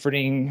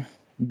 discomforting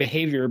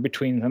behavior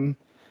between them.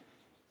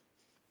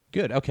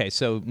 Good. Okay,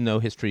 so no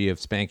history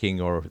of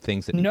spanking or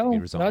things that need to be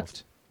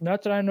resolved.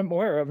 Not that I'm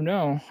aware of.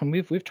 No, and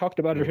we've talked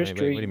about her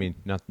history. What do you mean?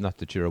 Not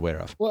that you're aware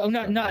of? Well,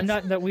 not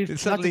that we've.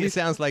 Suddenly, it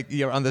sounds like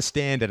you're on the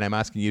stand, and I'm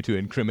asking you to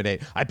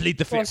incriminate. I plead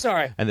the fifth. Oh,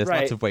 sorry. And there's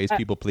right. lots of ways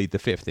people plead the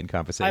fifth in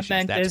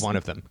conversations. That's one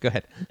of them. Go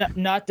ahead.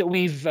 Not that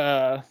we've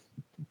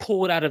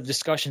pulled out of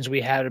discussions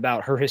we had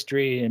about her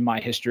history and my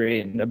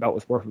history, and about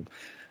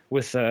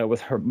with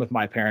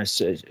my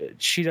parents.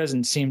 She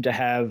doesn't seem to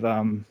have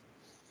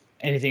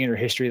anything in her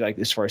history, like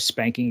as far as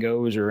spanking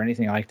goes, or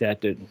anything like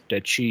that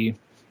she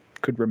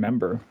could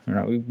remember.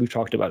 We've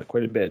talked about it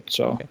quite a bit.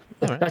 So okay.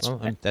 All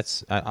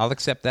right. I'll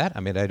accept that.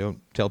 I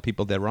don't tell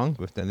people they're wrong,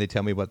 but then they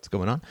tell me what's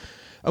going on.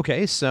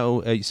 Okay,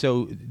 so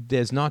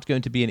there's not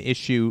going to be an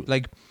issue.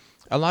 Like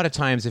a lot of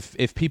times,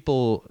 if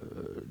people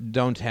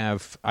don't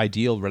have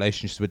ideal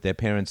relationships with their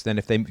parents, then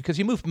because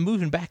you're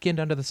moving back in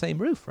under the same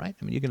roof, right?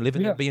 You can live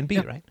in the B&B,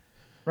 right?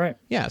 Right.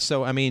 Yeah.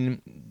 So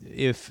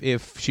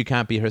if she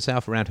can't be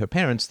herself around her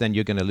parents, then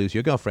you're going to lose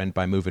your girlfriend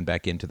by moving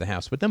back into the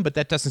house with them. But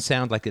that doesn't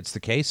sound like it's the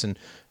case, and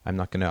I'm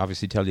not going to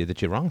obviously tell you that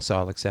you're wrong. So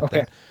I'll accept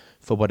that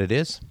for what it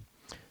is.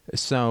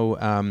 So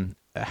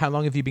how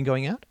long have you been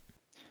going out?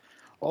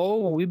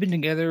 Oh, we've been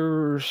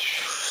together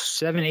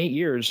 7-8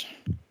 years.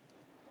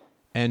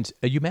 And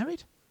are you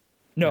married?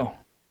 No.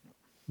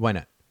 Why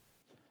not?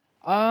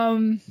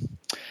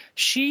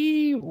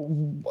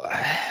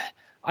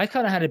 I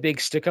kind of had a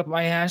big stick up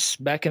my ass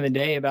back in the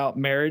day about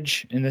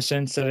marriage, in the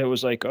sense that it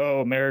was like,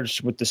 oh,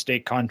 marriage with the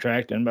state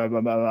contract and blah,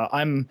 blah, blah, blah.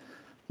 I'm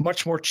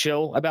much more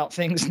chill about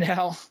things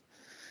now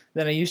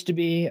than I used to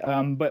be.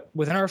 But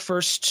within our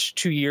first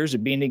 2 years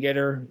of being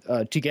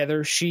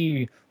together,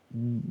 she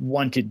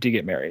wanted to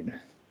get married.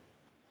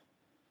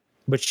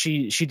 But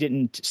she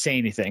didn't say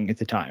anything at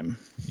the time.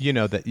 You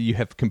know that you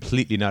have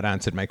completely not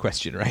answered my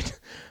question, right?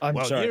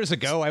 I'm sorry. Years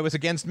ago, I was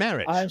against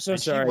marriage. I'm so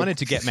and sorry. She wanted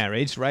to get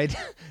married, right?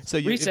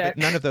 So but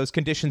none of those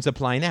conditions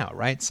apply now,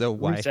 right? So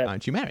why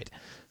aren't you married?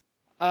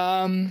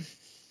 The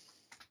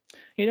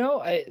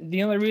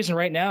only reason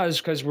right now is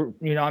because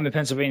I'm in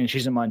Pennsylvania and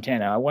she's in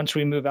Montana. Once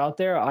we move out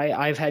there,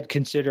 I've had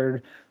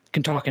considered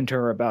talking to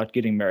her about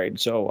getting married.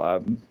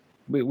 So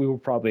we will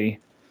probably.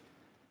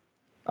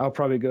 I'll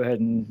probably go ahead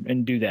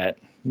and do that.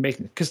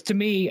 Because to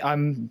me,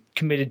 I'm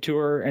committed to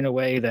her in a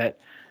way that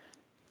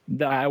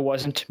I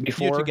wasn't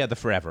before. You're together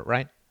forever,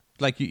 right?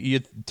 Like you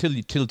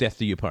till death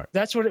do you part.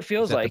 That's what it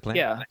feels like.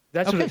 Yeah,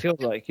 that's what it feels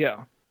like.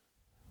 Yeah.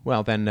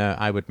 Well, then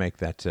I would make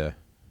that.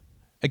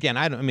 Again,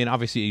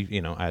 obviously,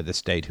 the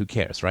state. Who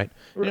cares, right?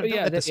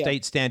 The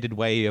state standard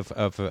way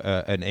of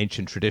an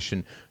ancient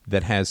tradition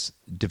that has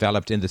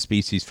developed in the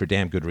species for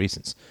damn good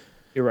reasons.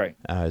 You're right.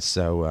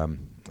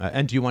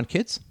 And do you want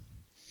kids?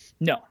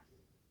 No.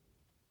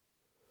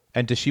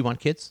 And does she want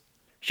kids?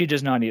 She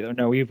does not either.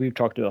 No, we've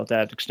talked about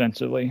that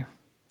extensively.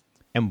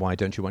 And why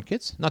don't you want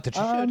kids? Not that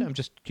you should. I'm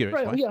just curious.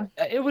 Right, why. yeah,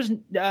 it was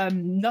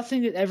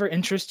nothing that ever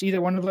interests either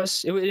one of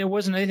us. It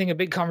wasn't anything a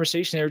big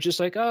conversation. They were just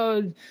like,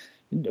 oh,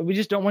 we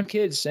just don't want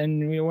kids,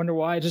 and we wonder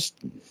why. The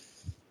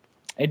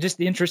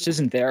interest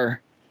isn't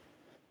there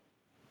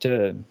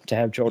to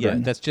have children.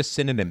 Yeah, that's just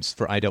synonyms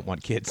for I don't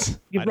want kids.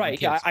 You're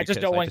right. Yeah, I just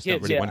don't want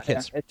kids. Really want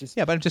kids.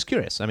 But I'm just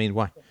curious. I mean,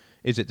 why?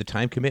 Is it the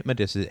time commitment?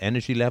 Is it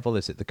energy level?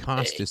 Is it the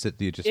cost? Is it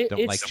you just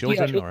don't like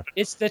children? Or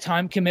it's the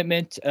time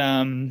commitment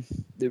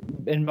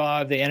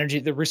involved, the energy,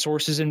 the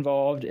resources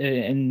involved,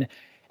 and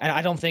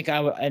I don't think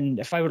I would.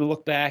 And if I were to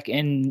look back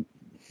and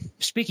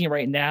speaking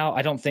right now,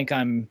 I don't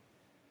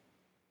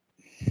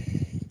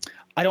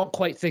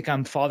quite think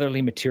I'm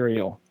fatherly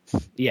material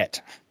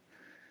yet.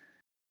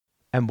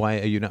 And why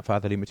are you not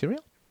fatherly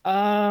material?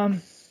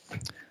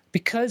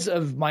 Because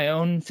of my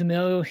own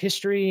familial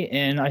history,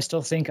 and I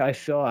still think I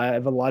feel I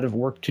have a lot of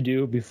work to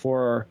do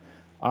before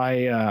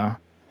I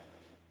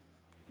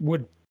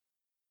would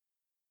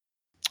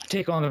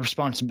take on the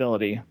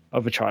responsibility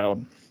of a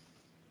child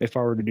if I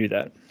were to do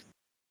that.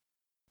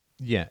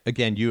 Yeah,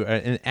 again, you are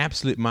an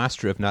absolute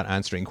master of not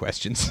answering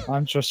questions.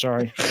 I'm so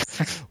sorry.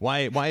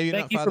 Why are you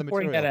not father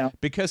material? That out.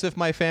 Because of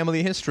my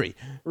family history.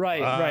 Right.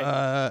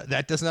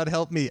 That does not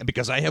help me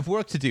because I have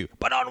work to do.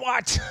 But on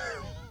what?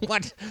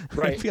 What?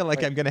 Right, I feel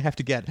like I'm going to have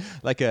to get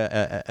like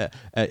a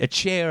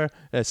chair,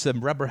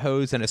 some rubber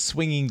hose, and a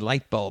swinging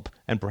light bulb,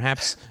 and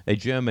perhaps a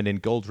German in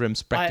gold-rimmed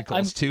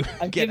spectacles to get answers out of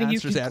you. I'm giving you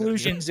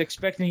conclusions,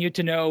 expecting you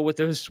to know what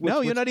those.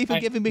 No, you're not even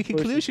giving me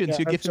conclusions.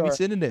 Yeah, you're giving me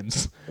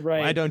synonyms. Right.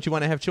 Why don't you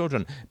want to have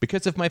children?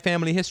 Because of my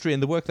family history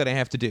and the work that I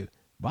have to do.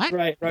 What?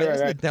 Right. That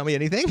doesn't tell me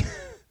anything.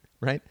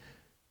 Right?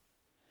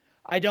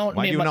 I don't.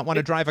 Why do you not want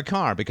to drive a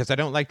car? Because I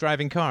don't like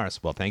driving cars.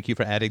 Well, thank you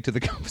for adding to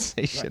the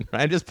conversation.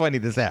 Right. I'm just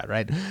pointing this out,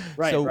 right?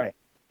 Right.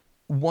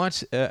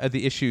 What are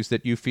the issues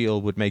that you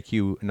feel would make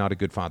you not a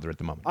good father at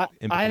the moment?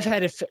 I've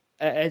had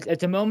at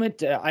the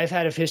moment. I've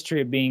had a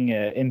history of being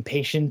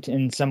impatient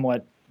and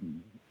somewhat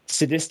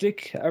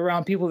sadistic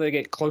around people that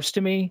get close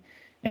to me,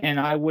 and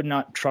I would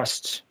not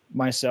trust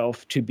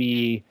myself to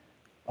be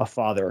a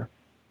father.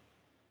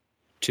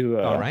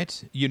 All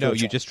right. You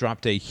just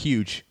dropped a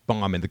huge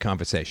bomb in the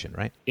conversation,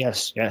 right?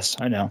 Yes,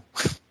 I know.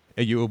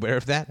 Are you aware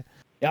of that?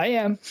 I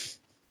am.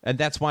 And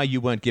that's why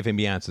you weren't giving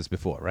me answers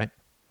before, right?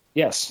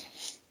 Yes.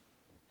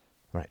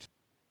 Right.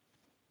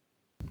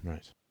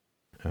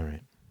 All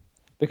right.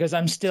 Because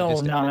I'm still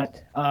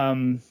sadistic.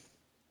 Not.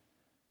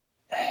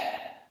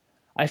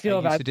 I feel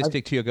Are you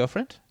sadistic to your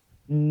girlfriend?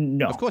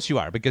 No. Of course you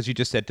are, because you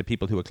just said to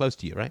people who are close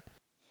to you, right?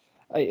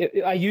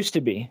 I used to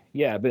be,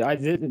 yeah, but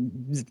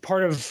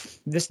part of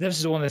this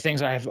is one of the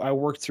things I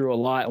worked through a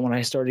lot when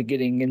I started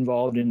getting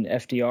involved in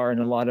FDR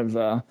and a lot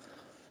of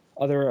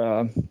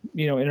other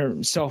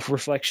inner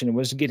self-reflection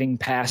was getting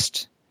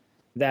past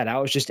that. I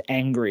was just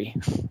angry,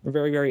 a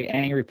very, very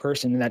angry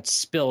person, and that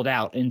spilled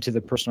out into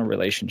the personal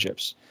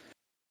relationships.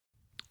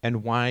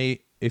 And why,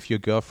 if your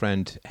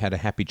girlfriend had a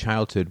happy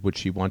childhood, would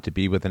she want to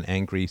be with an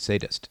angry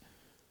sadist?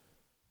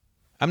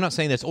 I'm not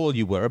saying that's all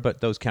you were, but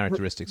those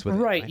characteristics were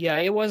there, right? Yeah,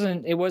 it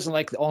wasn't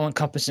like all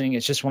encompassing.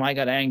 It's just when I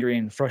got angry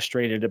and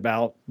frustrated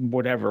about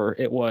whatever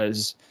it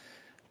was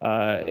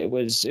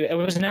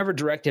never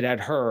directed at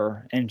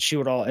her, and she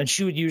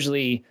would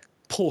usually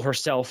pull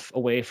herself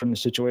away from the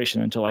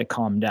situation until I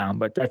calmed down.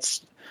 But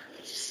that's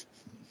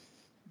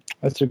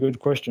a good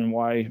question.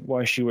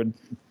 Why she would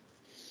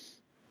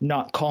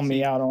not call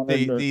me out on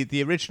it?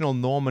 The original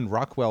Norman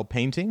Rockwell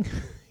painting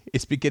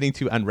is beginning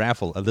to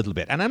unravel a little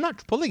bit. And I'm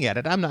not pulling at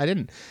it. I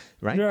didn't,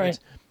 right? Right.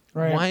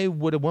 Right. Why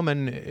would a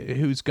woman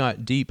who's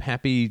got deep,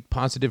 happy,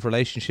 positive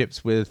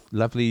relationships with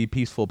lovely,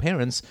 peaceful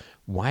parents,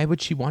 why would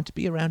she want to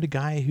be around a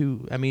guy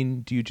who, I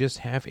mean, do you just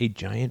have a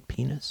giant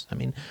penis? I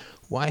mean,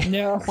 why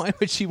why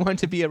would she want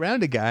to be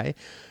around a guy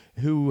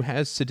who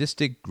has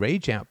sadistic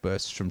rage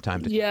outbursts from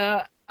time to time?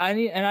 Yeah,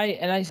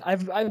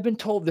 I've been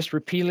told this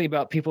repeatedly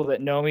about people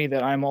that know me,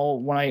 that I'm all,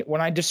 when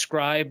I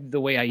describe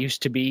the way I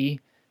used to be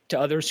to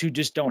others who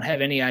just don't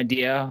have any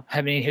idea,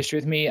 have any history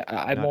with me,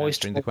 I'm Not always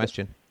answering told the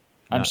question.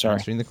 I'm Not sorry.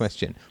 answering the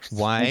question.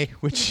 Why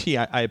would she?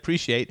 I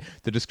appreciate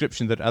the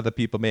description that other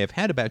people may have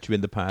had about you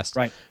in the past,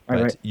 Right.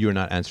 but you're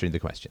not answering the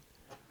question.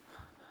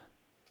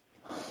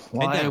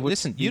 Why And would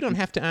listen, you don't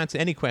have to answer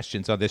any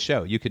questions on this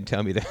show. You can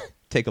tell me to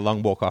take a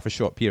long walk off a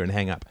short pier and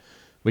hang up,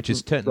 which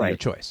is certainly your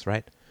choice,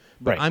 right?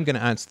 But Right. I'm going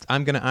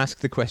to ask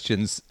the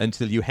questions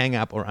until you hang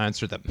up or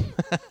answer them.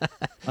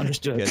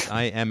 Understood. Because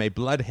I am a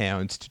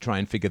bloodhound to try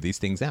and figure these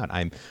things out.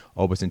 I'm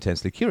always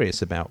intensely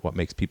curious about what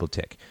makes people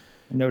tick.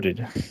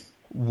 Noted.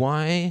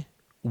 Why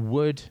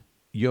would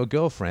your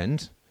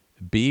girlfriend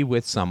be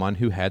with someone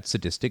who had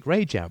sadistic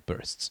rage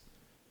outbursts?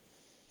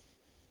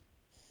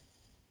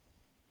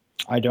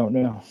 I don't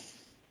know.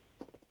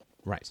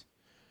 Right.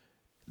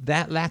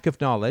 That lack of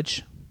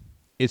knowledge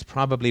is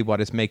probably what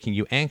is making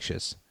you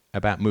anxious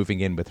about moving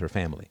in with her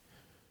family.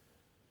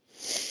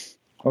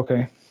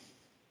 Okay.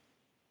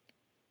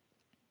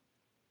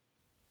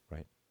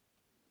 Right.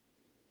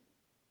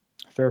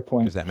 Fair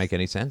point. Does that make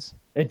any sense?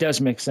 It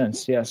does make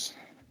sense. Yes.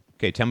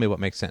 Okay, tell me what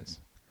makes sense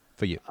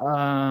for you.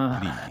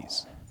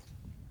 Please.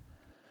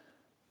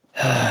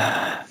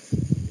 I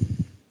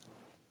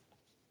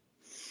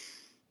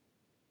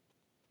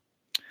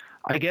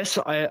guess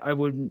I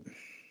would.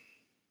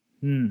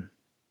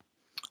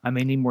 I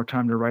may need more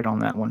time to write on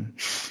that one.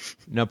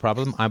 No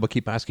problem. I will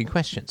keep asking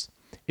questions.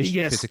 Is she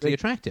Yes, physically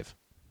attractive?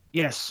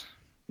 Yes.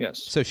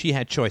 Yes. So she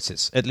had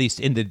choices, at least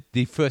in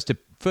the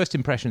first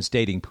impressions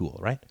dating pool,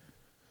 right?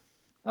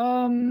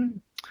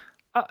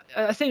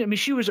 I think. I mean,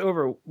 she was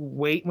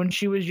overweight when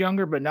she was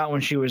younger, but not when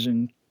she was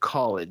in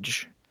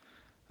college.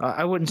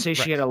 I wouldn't say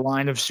she had a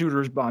line of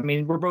suitors, but I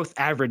mean, we're both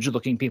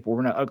average-looking people.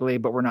 We're not ugly,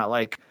 but we're not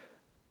like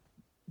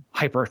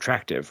hyper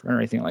attractive or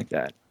anything like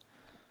that.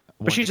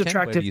 But she's 1 to 10,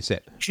 attractive. Where do you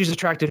sit? She's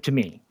attractive to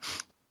me.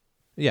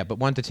 Yeah, but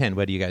 1 to 10,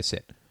 where do you guys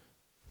sit?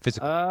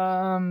 Physically.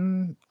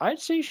 I'd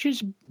say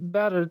she's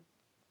about a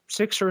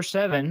 6 or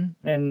 7,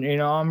 and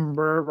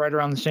we're right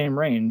around the same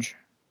range.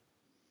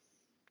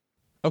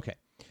 Okay.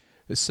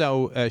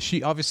 So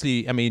she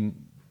obviously, I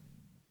mean,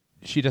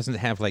 she doesn't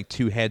have like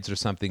 2 heads or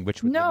something,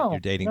 which would limit your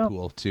dating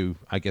pool to,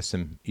 I guess,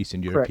 some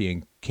Eastern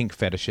European kink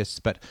fetishists.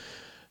 But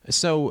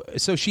so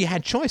she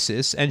had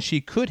choices, and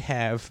she could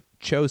have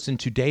chosen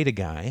to date a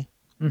guy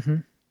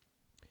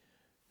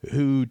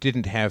who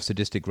didn't have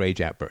sadistic rage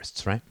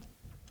outbursts, right?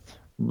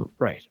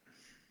 Right.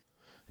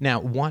 Now,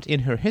 what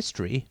in her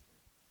history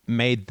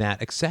made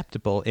that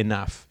acceptable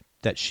enough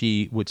that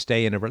she would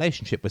stay in a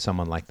relationship with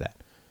someone like that?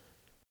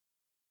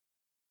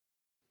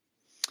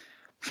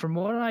 From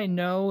what I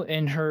know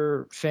in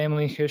her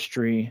family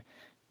history,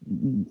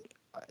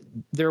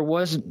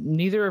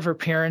 neither of her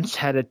parents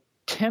had a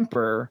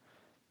temper,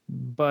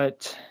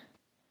 but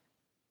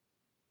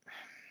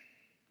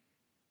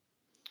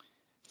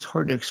it's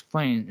hard to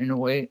explain in a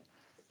way.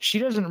 She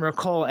doesn't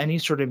recall any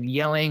sort of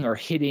yelling or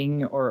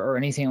hitting or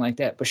anything like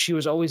that, but she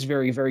was always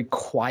very, very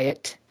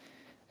quiet,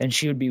 and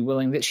she would be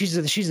willing that she's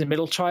the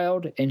middle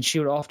child, and she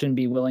would often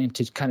be willing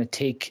to kind of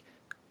take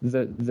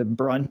the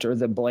brunt or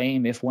the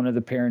blame if one of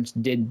the parents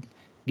did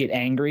get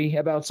angry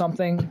about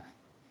something.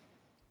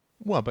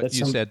 Well, but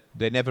you said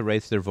they never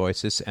raise their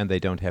voices and they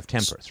don't have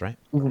tempers, right?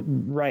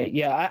 Right.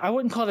 Yeah, I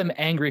wouldn't call them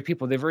angry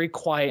people. They're very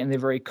quiet and they're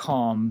very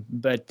calm.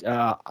 But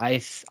I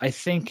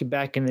think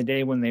back in the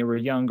day when they were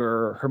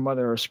younger, her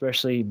mother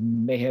especially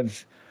may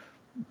have.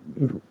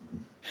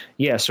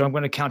 Yeah, so I'm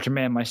going to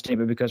countermand my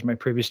statement because my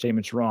previous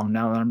statement's wrong.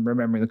 Now that I'm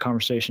remembering the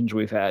conversations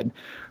we've had,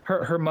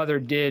 her mother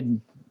did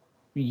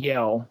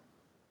yell.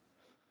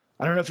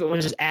 I don't know if it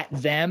was at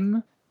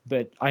them,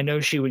 but I know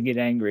she would get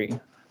angry.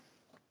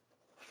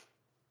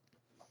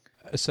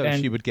 So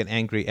she would get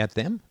angry at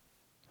them?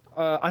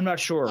 I'm not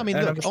sure. I mean,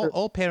 look,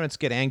 all parents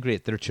get angry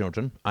at their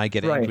children. I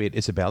get angry at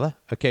Isabella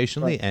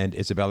occasionally, and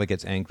Isabella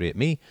gets angry at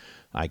me.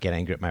 I get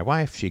angry at my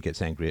wife. She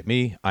gets angry at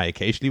me. I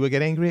occasionally will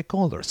get angry at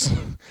callers,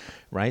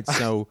 right?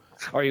 So,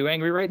 are you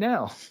angry right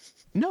now?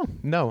 No,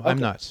 okay. I'm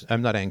not.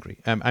 I'm not angry.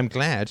 I'm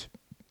glad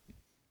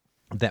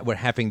that we're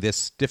having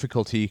this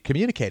difficulty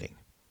communicating,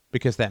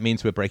 because that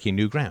means we're breaking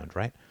new ground,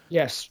 right?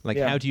 Yes.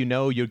 How do you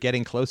know you're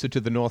getting closer to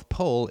the North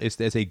Pole?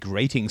 There's a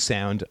grating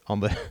sound on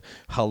the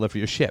hull of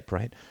your ship,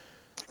 right?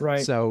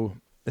 Right. So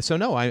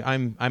no,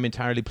 I'm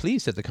entirely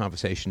pleased that the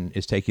conversation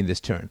is taking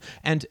this turn.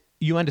 And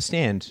you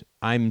understand,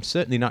 I'm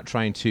certainly not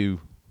trying to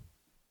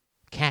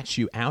catch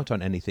you out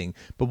on anything,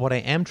 but what I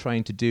am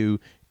trying to do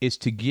is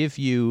to give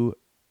you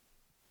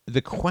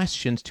the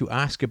questions to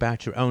ask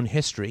about your own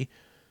history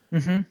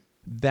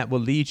that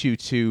will lead you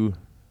to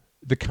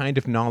the kind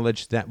of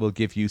knowledge that will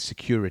give you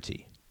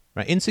security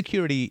right?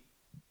 Insecurity,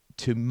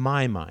 to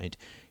my mind,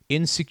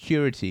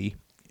 insecurity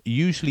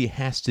usually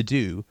has to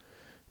do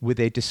with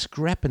a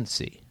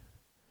discrepancy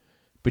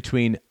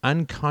between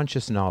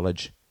unconscious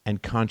knowledge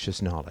and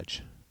conscious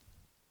knowledge.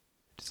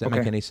 Does that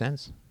make any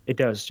sense? It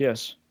does,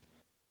 yes.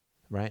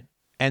 Right?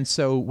 And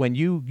so when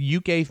you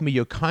gave me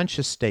your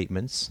conscious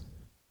statements,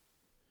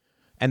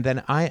 and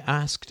then I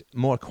asked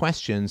more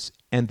questions,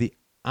 and the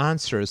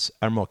answers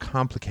are more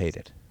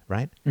complicated,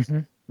 right? Mm-hmm.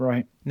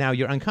 Right. Now,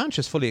 your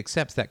unconscious fully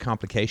accepts that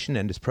complication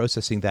and is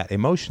processing that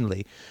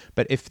emotionally,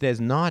 but if there's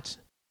not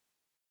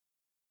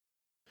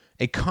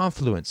a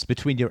confluence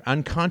between your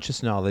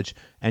unconscious knowledge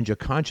and your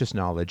conscious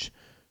knowledge,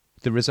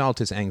 the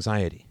result is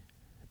anxiety,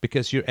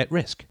 because you're at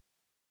risk.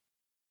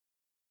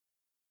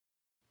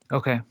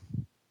 Okay.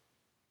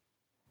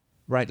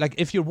 Right, like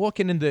if you're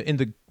walking in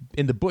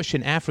the bush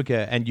in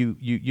Africa and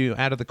you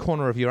out of the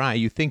corner of your eye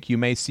you think you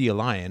may see a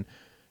lion,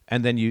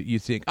 and then you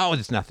think, oh,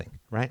 it's nothing,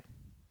 right?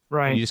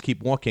 Right. And you just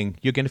keep walking,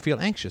 you're going to feel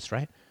anxious,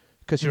 right?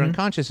 Because your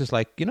unconscious is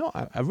like,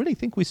 I really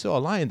think we saw a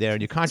lion there,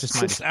 and your conscious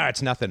mind is,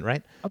 it's nothing,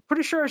 right? I'm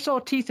pretty sure I saw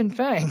teeth and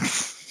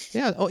fangs.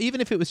 Yeah, or even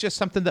if it was just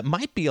something that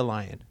might be a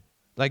lion,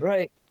 like,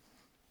 Right.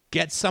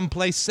 Get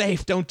someplace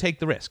safe, don't take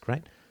the risk,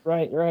 right?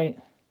 Right.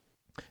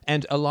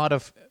 And a lot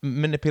of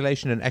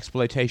manipulation and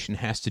exploitation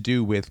has to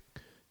do with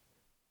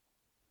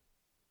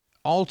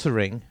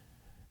altering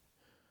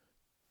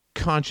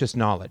conscious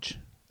knowledge.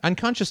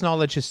 Unconscious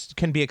knowledge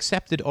can be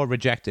accepted or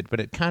rejected, but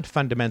it can't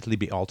fundamentally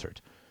be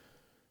altered.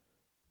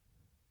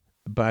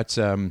 But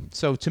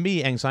so to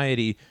me,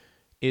 anxiety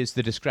is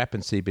the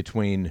discrepancy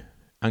between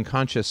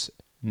unconscious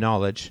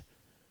knowledge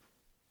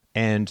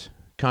and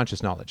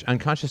conscious knowledge.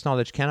 Unconscious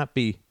knowledge cannot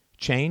be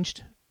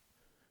changed.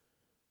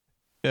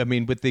 I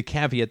mean, with the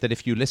caveat that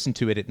if you listen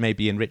to it, it may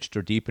be enriched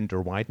or deepened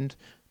or widened,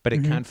 but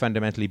it can't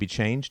fundamentally be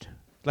changed.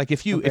 Like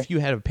if you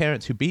had a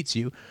parent who beats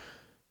you,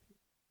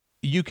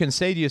 you can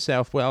say to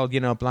yourself, well,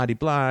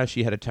 blah-de-blah,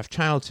 she had a tough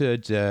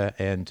childhood,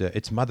 and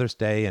it's Mother's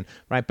Day, and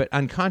right. But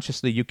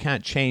unconsciously, you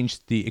can't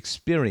change the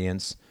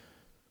experience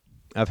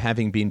of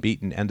having been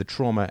beaten and the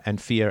trauma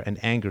and fear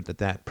and anger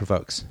that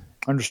provokes.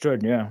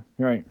 Understood, yeah,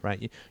 right.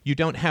 Right. You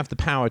don't have the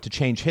power to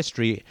change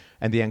history,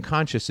 and the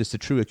unconscious is the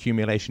true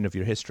accumulation of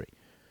your history.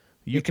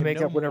 You can make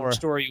up whatever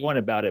story you want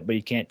about it, but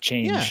you can't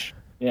change.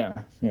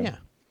 Yeah.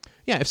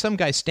 If some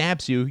guy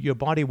stabs you, your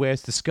body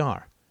wears the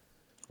scar.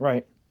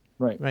 Right.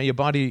 Your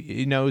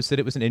body knows that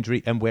it was an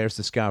injury and wears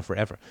the scar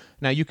forever.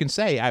 Now, you can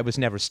say, I was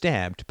never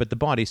stabbed, but the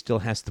body still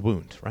has the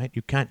wound, right?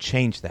 You can't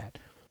change that.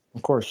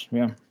 Of course,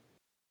 yeah.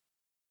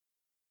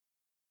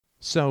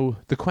 So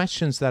the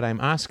questions that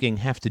I'm asking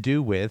have to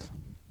do with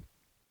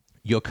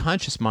your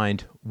conscious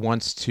mind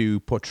wants to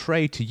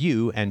portray to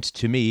you and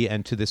to me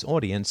and to this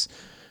audience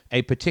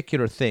a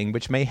particular thing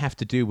which may have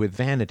to do with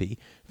vanity.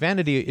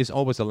 Vanity is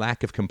always a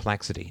lack of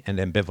complexity and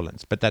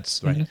ambivalence, but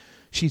that's right.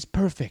 She's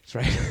perfect,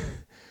 right?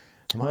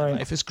 My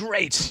life is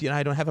great.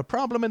 I don't have a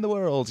problem in the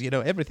world.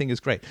 Everything is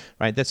great,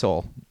 right? That's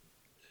all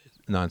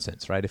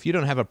nonsense, right? If you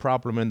don't have a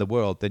problem in the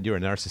world, then you're a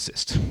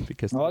narcissist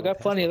because I got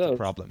plenty of those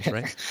problems,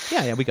 right?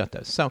 yeah, we got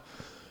those.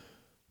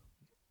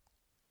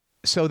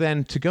 So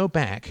then to go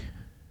back,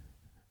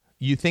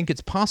 you think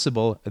it's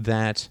possible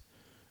that,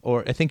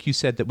 or I think you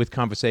said that with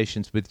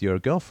conversations with your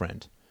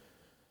girlfriend,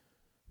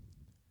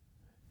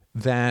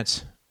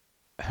 that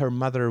her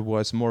mother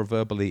was more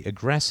verbally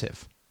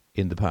aggressive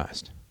in the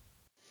past.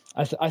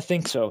 I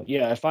think so.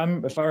 Yeah, if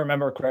I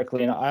remember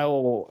correctly, and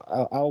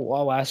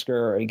I'll ask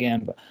her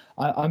again, but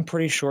I'm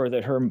pretty sure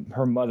that her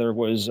mother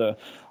was. I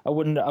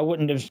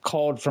wouldn't have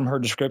called from her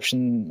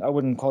description. I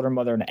wouldn't call her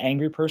mother an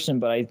angry person,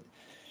 but I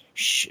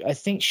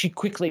think she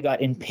quickly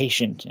got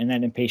impatient, and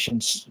that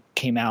impatience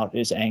came out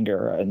as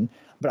anger.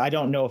 But I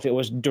don't know if it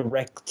was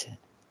directed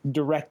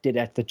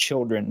at the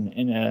children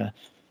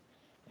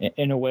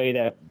in a way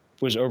that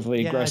was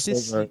overly aggressive.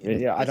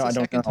 I don't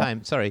know.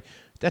 Sorry.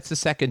 That's the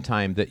second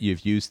time that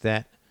you've used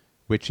that,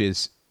 which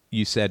is,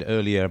 you said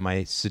earlier,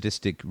 my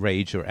sadistic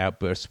rage or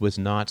outburst was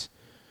not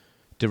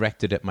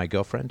directed at my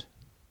girlfriend.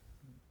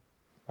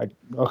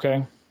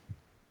 Okay.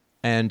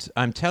 And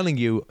I'm telling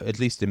you, at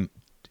least in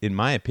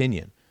my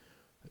opinion,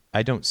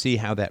 I don't see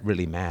how that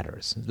really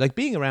matters. Like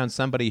being around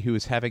somebody who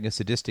is having a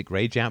sadistic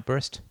rage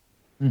outburst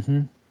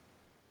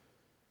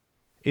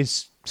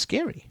is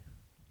scary.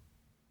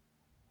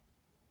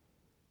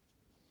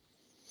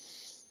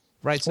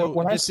 Right,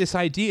 so this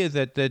idea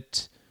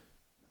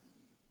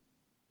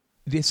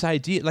this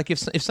idea, like if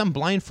some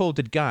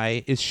blindfolded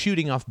guy is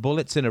shooting off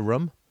bullets in a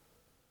room,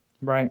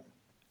 right,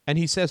 and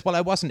he says, "Well, I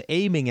wasn't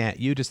aiming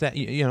at you," does that,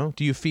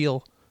 do you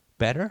feel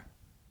better?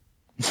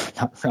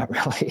 Not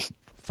really.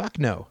 Fuck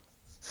no.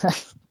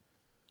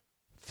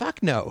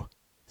 Fuck no.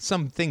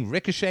 Something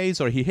ricochets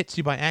or he hits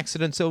you by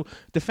accident. So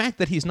the fact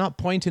that he's not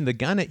pointing the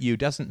gun at you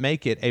doesn't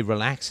make it a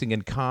relaxing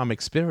and calm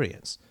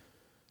experience.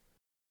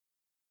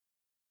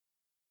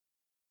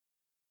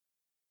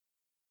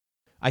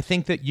 I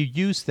think that you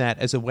use that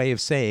as a way of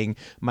saying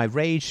my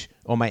rage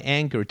or my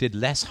anger did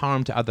less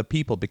harm to other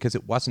people because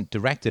it wasn't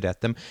directed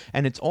at them.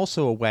 And it's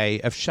also a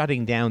way of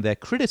shutting down their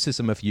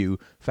criticism of you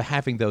for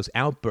having those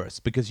outbursts,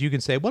 because you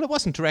can say, well, it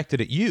wasn't directed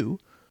at you.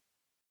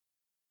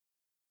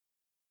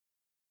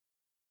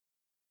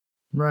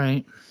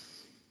 Right.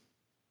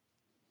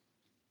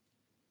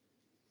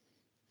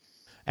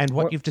 And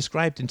what you've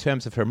described in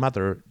terms of her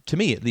mother, to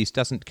me at least,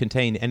 doesn't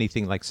contain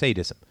anything like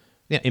sadism.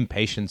 Yeah,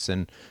 impatience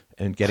and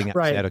getting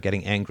upset or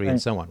getting angry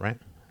and so on, right?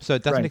 So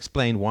it doesn't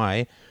explain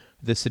why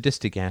the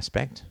sadistic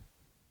aspect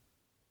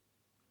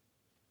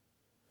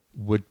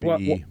would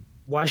be...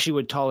 Why she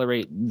would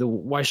tolerate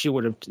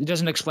it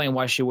doesn't explain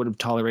why she would have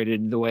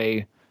tolerated the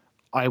way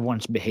I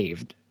once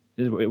behaved,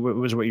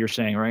 was what you're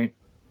saying, right?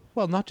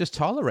 Well, not just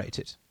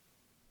tolerated,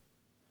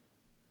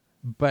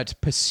 but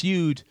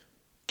pursued,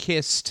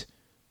 kissed,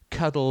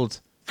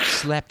 cuddled,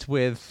 slept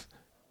with,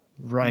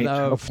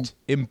 loved,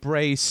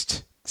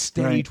 embraced,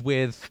 stayed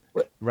with,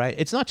 right?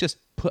 It's not just,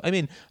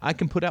 I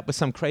can put up with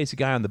some crazy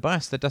guy on the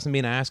bus. That doesn't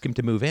mean I ask him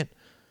to move in.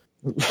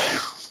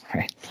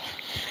 Right.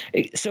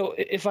 So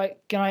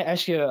can I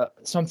ask you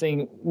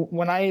something?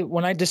 When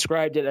I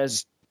described it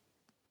as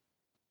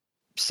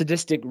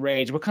sadistic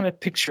rage, what kind of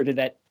picture did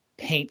that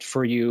paint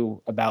for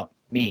you about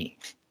me?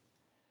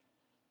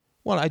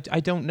 Well, I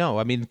don't know.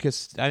 I mean,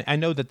 because I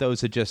know that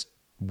those are just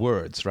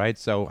words, right?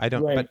 So I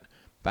don't,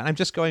 but I'm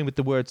just going with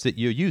the words that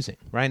you're using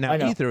right now.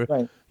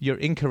 Either you're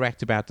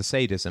incorrect about the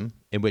sadism,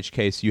 in which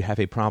case you have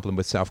a problem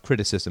with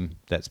self-criticism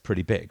that's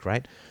pretty big,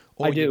 right?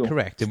 Or you're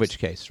correct, in which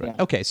case, right?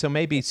 Yeah. Okay, so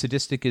maybe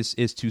sadistic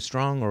is too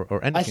strong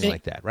or anything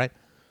like that, right?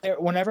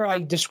 Whenever I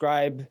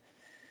describe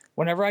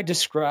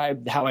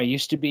how I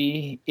used to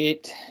be,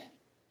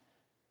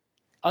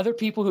 other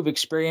people who've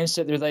experienced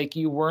it, they're like,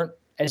 you weren't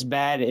as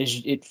bad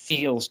as it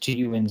feels to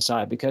you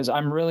inside, because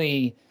I'm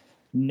really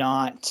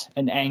not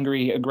an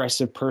angry,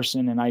 aggressive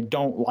person, and I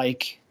don't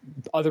like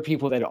other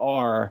people that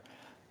are.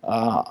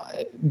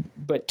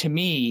 But to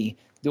me,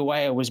 the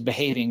way I was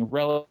behaving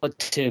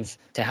relative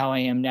to how I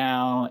am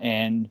now,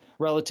 and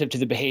relative to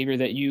the behavior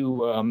that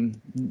you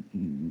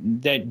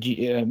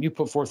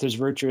put forth as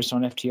virtuous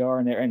on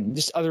FTR and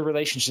just other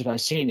relationships I've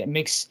seen, it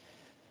makes,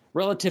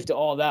 relative to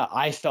all that,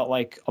 I felt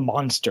like a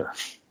monster.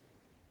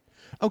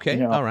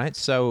 Okay, all right.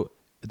 So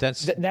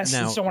that's now,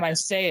 so when I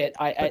say it,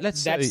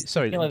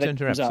 sorry to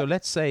interrupt. So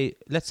let's say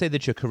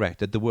that you're correct,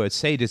 that the word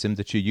sadism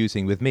that you're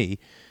using with me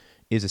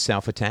is a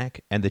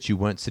self-attack, and that you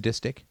weren't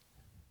sadistic.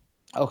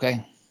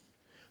 Okay.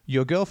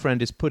 Your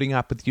girlfriend is putting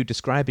up with you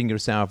describing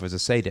yourself as a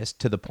sadist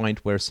to the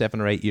point where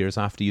 7 or 8 years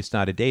after you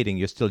started dating,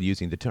 you're still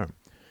using the term.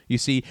 You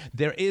see,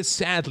 there is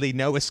sadly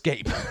no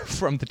escape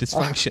from the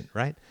dysfunction,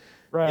 right?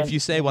 Right. If you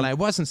say, well, I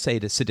wasn't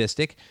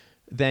sadistic,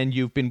 then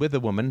you've been with a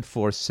woman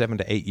for 7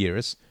 to 8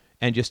 years,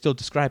 and you're still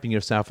describing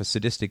yourself as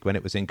sadistic when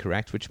it was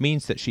incorrect, which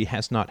means that she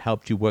has not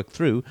helped you work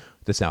through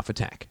the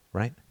self-attack,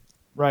 right?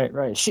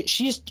 Right.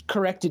 She's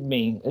corrected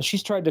me.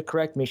 She's tried to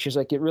correct me. She's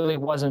like, it really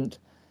wasn't,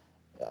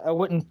 I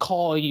wouldn't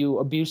call you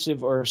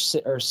abusive or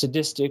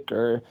sadistic,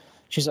 or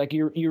she's like,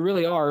 you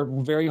really are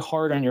very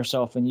hard on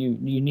yourself, and you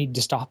need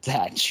to stop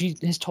that. She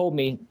has told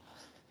me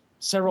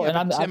several. Yeah,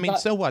 and I'm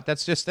so what?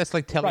 That's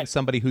like telling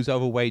somebody who's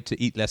overweight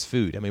to eat less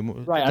food. I mean,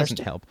 it doesn't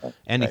help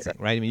anything,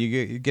 right? I mean,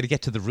 you got to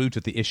get to the root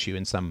of the issue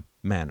in some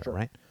manner,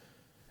 right?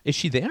 Is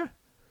she there?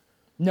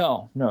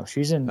 No,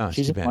 she's in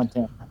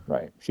Montana.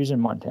 Right, she's in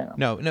Montana.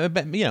 No,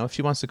 but if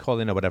she wants to call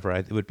in or whatever,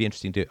 it would be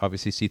interesting to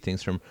obviously see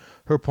things from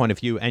her point of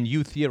view, and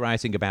you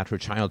theorizing about her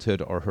childhood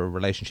or her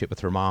relationship with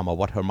her mom, or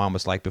what her mom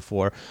was like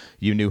before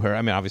you knew her.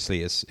 I mean,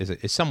 obviously is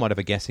somewhat of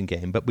a guessing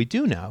game, but we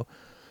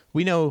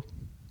know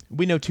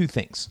two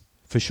things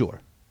for sure,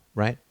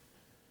 right?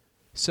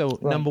 So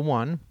number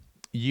one,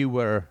 you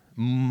were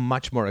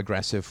much more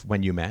aggressive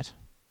when you met.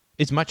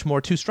 Is much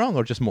more too strong,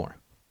 or just more?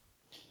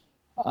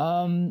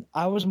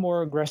 I was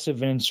more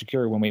aggressive and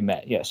insecure when we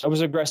met. Yes, I was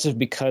aggressive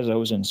because I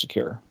was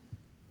insecure.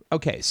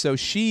 Okay, so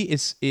she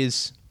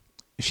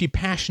she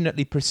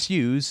passionately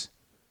pursues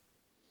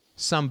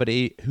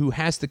somebody who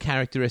has the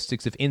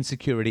characteristics of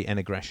insecurity and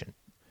aggression.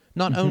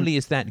 Not only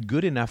is that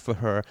good enough for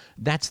her,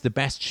 that's the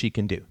best she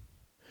can do.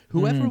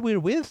 Whoever we're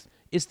with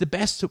is the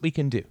best that we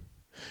can do.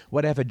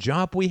 Whatever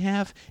job we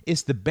have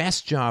is the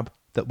best job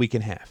that we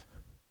can have.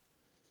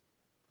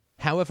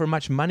 However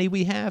much money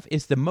we have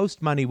is the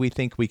most money we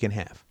think we can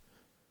have.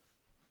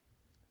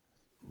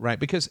 Right?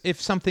 Because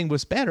if something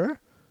was better,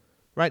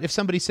 right? If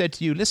somebody said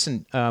to you,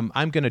 listen,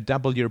 I'm going to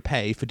double your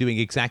pay for doing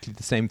exactly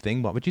the same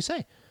thing, what would you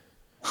say?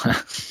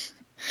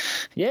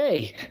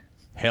 Yay.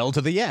 Hell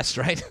to the yes,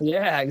 right?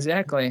 Yeah,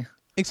 exactly.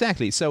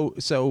 Exactly.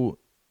 So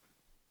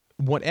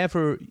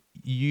whatever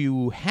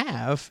you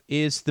have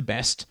is the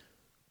best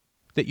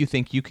that you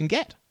think you can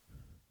get.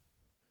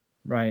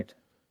 Right.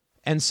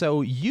 And so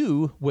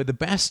you were the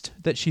best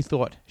that she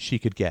thought she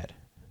could get.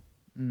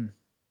 And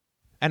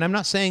I'm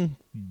not saying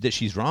that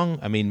she's wrong.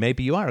 I mean,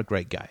 maybe you are a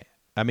great guy.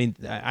 I mean,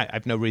 I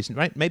have no reason,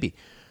 right? Maybe.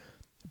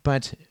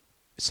 But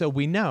so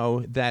we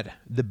know that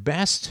the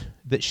best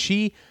that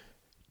she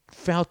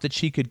felt that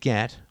she could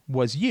get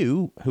was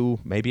you, who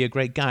may be a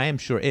great guy, I'm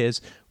sure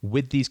is,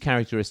 with these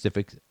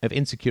characteristics of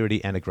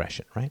insecurity and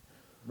aggression, right?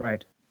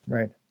 Right.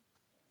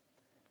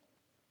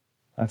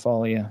 I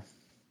follow you.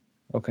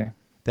 Okay.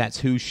 That's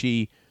who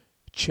she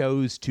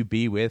chose to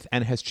be with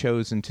and has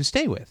chosen to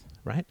stay with,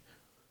 right?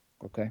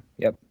 Okay.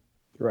 Yep.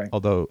 You're right.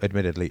 Although,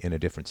 admittedly, in a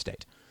different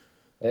state.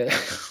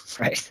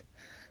 Right.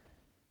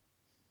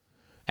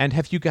 And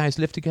have you guys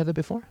lived together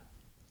before?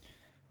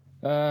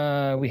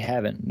 We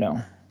haven't.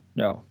 No.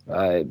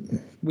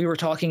 We were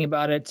talking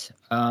about it,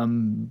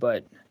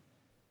 but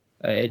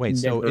Wait.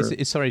 So,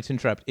 never... sorry to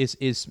interrupt.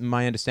 Is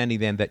my understanding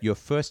then that your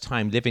first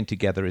time living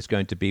together is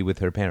going to be with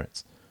her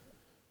parents?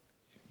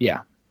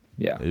 Yeah.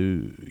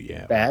 Ooh,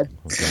 yeah. Bad.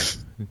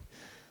 Okay.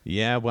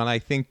 Yeah. Well, I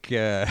think.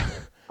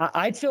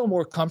 I'd feel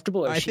more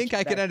comfortable. If I think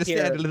I can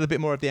understand a little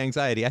bit more of the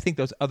anxiety. I think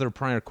those other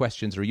prior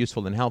questions are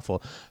useful and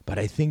helpful, but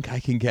I think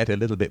I can get a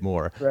little bit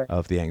more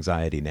of the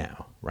anxiety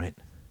now, right?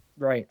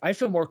 Right. I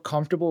feel more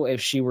comfortable if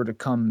she were to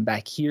come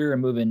back here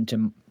and move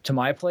into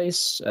my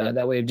place.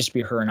 That way it'd just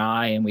be her and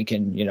I, and we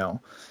can,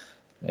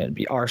 it'd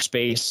be our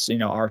space,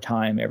 our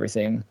time,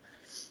 everything.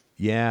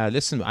 Yeah.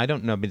 Listen, I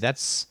don't know. I mean,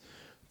 that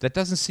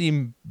doesn't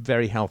seem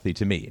very healthy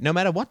to me. No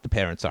matter what the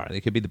parents are,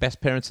 they could be the best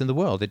parents in the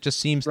world. It just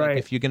seems like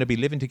if you're going to be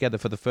living together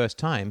for the first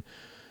time,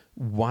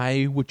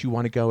 why would you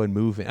want to go and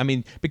move in? I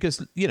mean,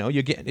 because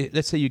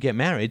let's say you get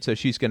married, so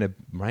she's going to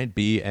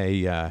be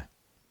a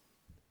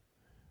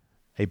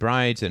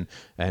bride and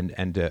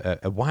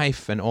a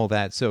wife and all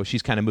that. So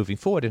she's kind of moving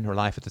forward in her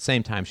life. At the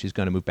same time, she's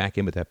going to move back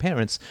in with her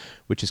parents,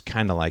 which is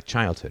kind of like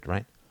childhood,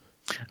 right?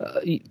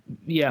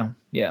 Yeah.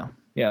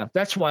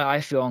 That's why I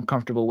feel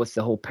uncomfortable with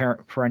the whole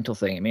parental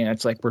thing. I mean,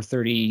 it's like we're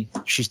 30,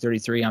 she's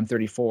 33, I'm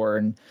 34,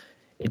 and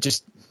it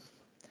just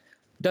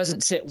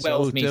doesn't sit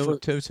well with me.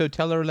 So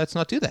tell her, let's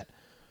not do that.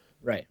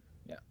 Right.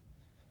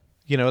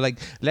 Yeah.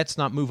 Let's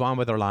not move on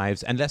with our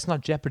lives, and let's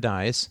not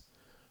jeopardize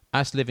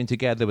us living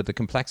together with the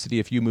complexity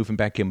of you moving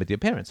back in with your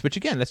parents, which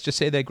again, let's just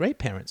say they're great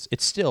parents.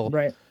 It's still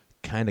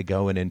kind of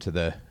going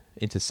into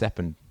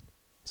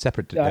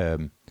separate,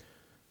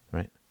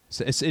 right?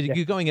 So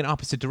you're going in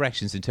opposite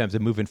directions in terms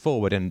of moving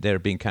forward, and there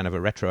being kind of a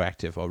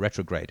retroactive or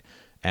retrograde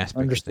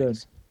aspect. Understood. Of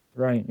things.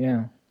 Right.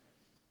 Yeah.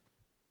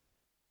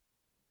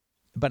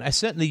 But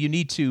you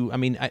need to. I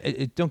mean,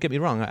 don't get me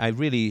wrong. I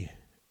really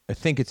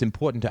think it's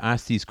important to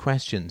ask these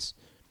questions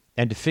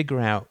and to figure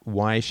out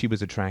why she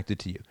was attracted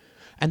to you.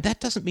 And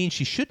that doesn't mean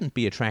she shouldn't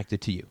be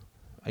attracted to you.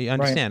 I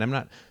understand. I'm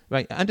not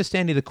right.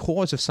 Understanding the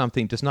cause of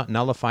something does not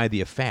nullify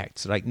the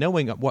effects. Like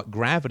knowing what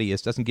gravity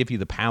is doesn't give you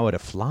the power to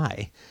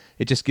fly.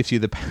 It just gives you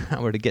the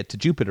power to get to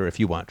Jupiter if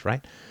you want,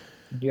 right?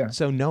 Yeah.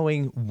 So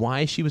knowing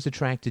why she was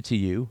attracted to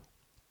you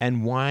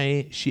and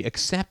why she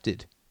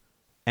accepted,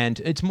 and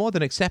it's more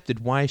than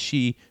accepted, why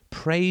she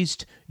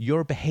praised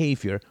your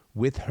behavior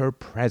with her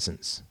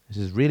presence. This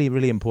is really,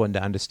 really important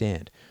to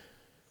understand.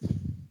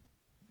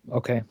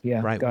 Okay.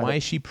 Yeah. Right. Why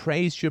she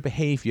praised your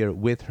behavior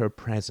with her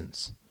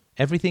presence.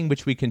 Everything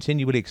which we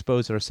continually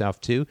expose ourselves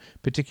to,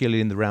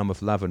 particularly in the realm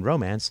of love and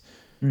romance,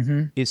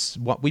 is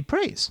what we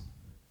praise,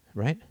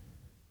 right?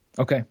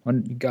 Okay,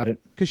 you got it.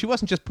 Because she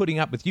wasn't just putting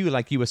up with you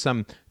like you were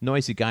some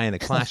noisy guy in a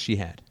class she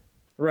had.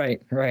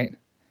 Right.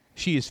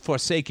 She is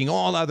forsaking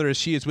all others.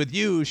 She is with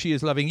you. She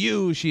is loving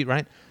you.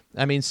 Right?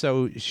 I mean,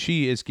 so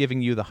she is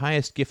giving you the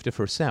highest gift of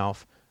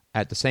herself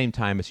at the same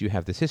time as you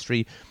have this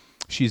history.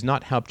 She's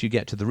not helped you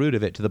get to the root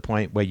of it to the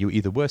point where you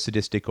either were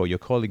sadistic or you're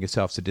calling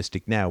yourself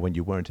sadistic now when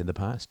you weren't in the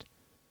past.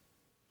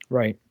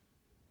 Right.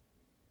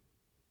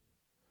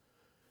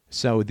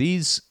 So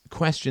these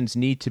questions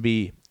need to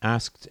be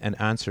asked and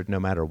answered no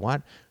matter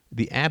what.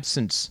 The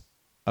absence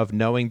of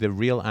knowing the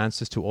real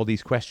answers to all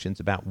these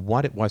questions about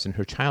what it was in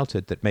her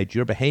childhood that made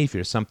your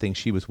behavior something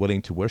she was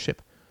willing to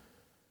worship.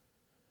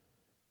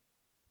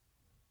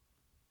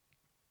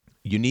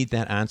 You need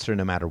that answer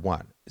no matter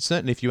what.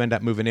 Certainly if you end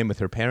up moving in with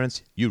her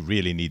parents, you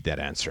really need that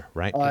answer,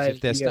 right? Because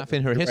if there's stuff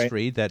in her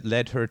history that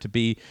led her to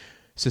be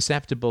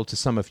susceptible to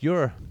some of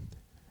your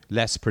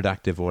less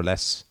productive or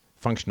less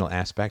functional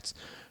aspects,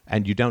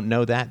 and you don't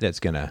know that, that's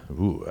going to,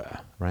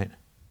 right?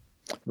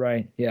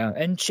 Right, yeah.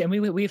 And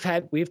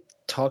we've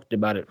talked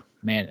about it,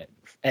 man,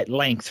 at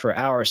length for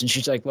hours. And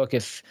she's like, look,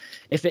 if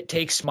it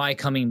takes my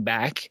coming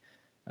back,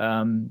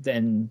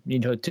 then,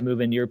 to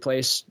move into your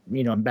place,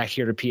 I'm back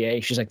here to PA.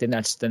 She's like, then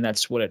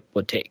that's what it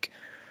would take.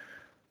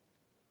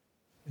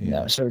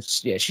 Yeah. So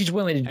she's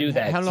willing to do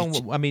that. How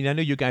long? I mean, I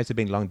know you guys have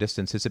been long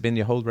distance. Has it been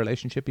your whole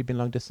relationship? You've been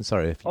long distance.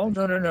 Sorry.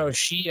 No.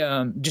 She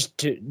just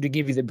to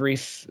give you the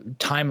brief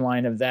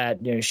timeline of that.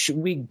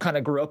 We kind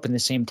of grew up in the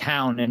same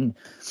town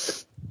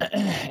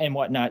and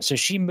whatnot. So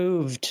she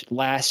moved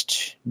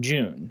last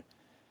June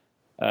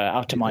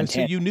out to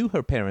Montana. So you knew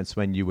her parents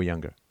when you were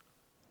younger.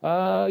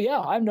 Yeah,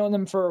 I've known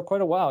them for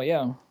quite a while.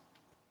 Yeah.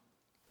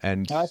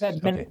 And I've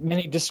had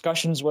many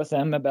discussions with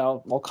them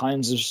about all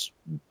kinds of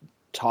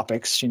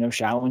topics,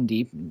 shallow and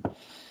deep.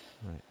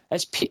 Right.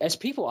 As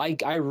people,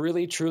 I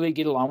really truly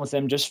get along with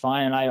them just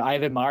fine, and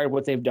I've admired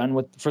what they've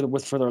done for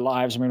their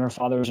lives. I mean, her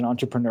father is an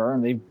entrepreneur,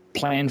 and they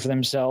planned for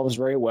themselves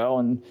very well.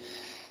 And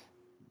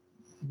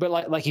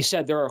but like you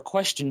said, there are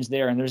questions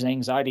there, and there's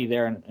anxiety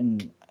there,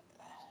 and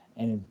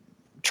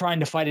trying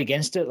to fight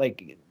against it,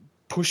 like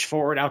push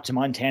forward out to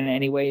Montana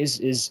anyways,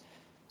 is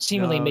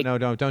seemingly No,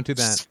 don't do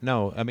that.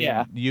 No, I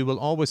mean, you will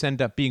always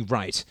end up being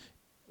right,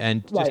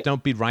 and just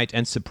don't be right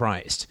and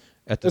surprised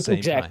at the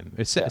same time.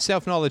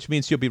 Self-knowledge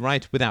means you'll be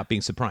right without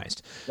being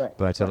surprised,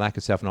 but a lack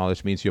of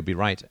self-knowledge means you'll be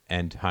right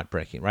and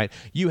heartbreaking, right?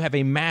 You have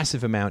a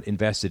massive amount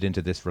invested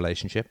into this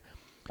relationship.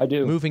 I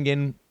do. Moving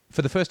in,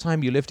 for the first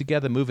time you live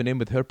together, moving in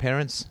with her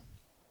parents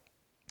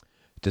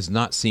does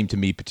not seem to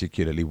me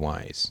particularly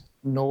wise.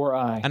 Nor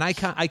I. And I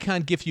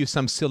can't give you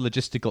some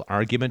syllogistical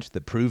argument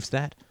that proves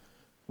that.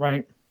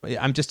 Right.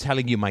 I'm just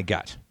telling you my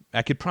gut.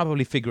 I could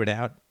probably figure it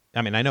out.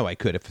 I mean, I know I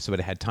could if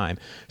somebody had time.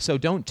 So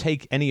don't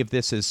take any of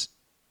this as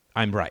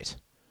I'm right.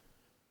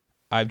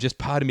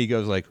 Part of me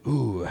goes like,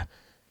 ooh,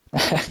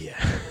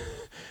 yeah,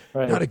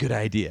 not a good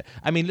idea.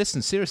 I mean,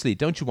 listen, seriously,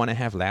 don't you want to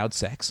have loud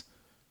sex?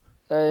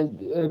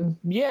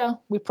 Yeah,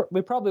 we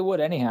probably would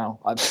anyhow.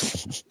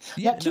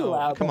 Not too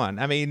loud. Come on.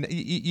 I mean,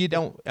 you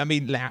don't. I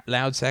mean,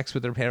 loud sex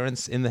with their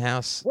parents in the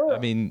house. We're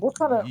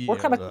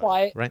kind of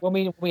quiet right?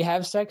 when we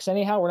have sex.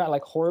 Anyhow, we're not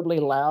like horribly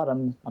loud.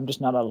 I'm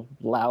just not a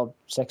loud,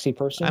 sexy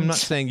person. I'm not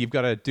saying you've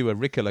got to do a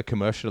Ricola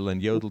commercial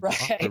and yodel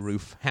off the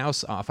roof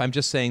house off. I'm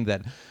just saying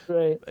that,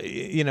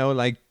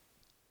 like,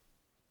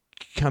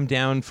 come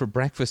down for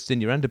breakfast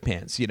in your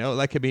underpants,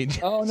 like, I mean.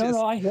 Oh,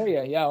 no, I hear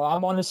you. Yeah,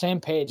 I'm on the same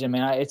page. I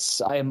mean,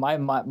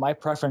 my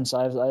preference,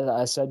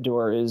 I said to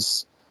her,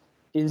 is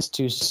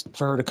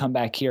for her to come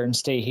back here and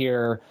stay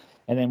here,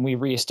 and then we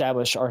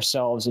reestablish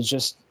ourselves as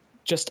just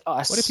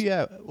us.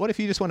 What if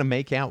you just want to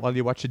make out while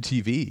you're watching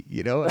TV?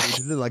 I mean, it's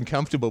a little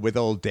uncomfortable with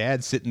old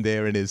dad sitting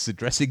there in his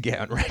dressing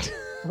gown, right?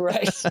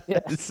 Right.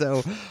 Yeah.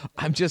 So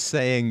I'm just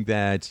saying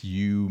that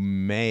you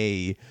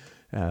may.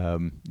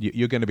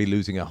 You're going to be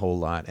losing a whole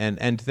lot,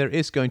 and there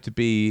is going to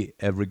be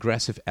a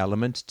regressive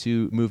element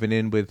to moving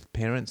in with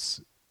parents.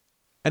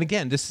 And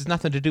again, this has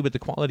nothing to do with the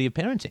quality of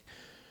parenting.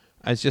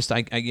 It's just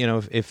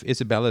if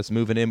Isabella's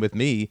moving in with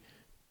me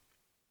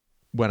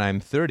when I'm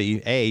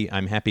 30, A,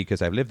 I'm happy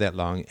because I've lived that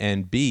long,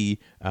 and B,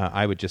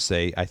 I would just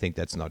say I think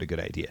that's not a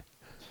good idea,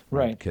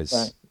 right?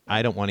 Because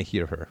I don't want to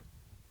hear her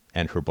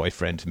and her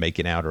boyfriend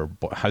making out, or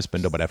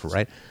husband or whatever,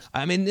 right?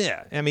 I mean,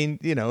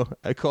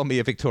 call me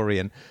a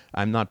Victorian.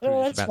 I'm not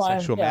prudish about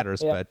sexual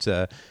matters,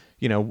 but,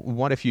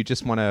 what if you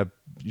just want to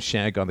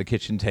shag on the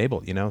kitchen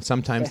table,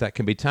 Sometimes that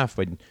can be tough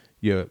when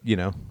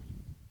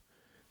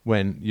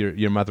when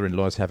your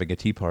mother-in-law's having a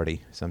tea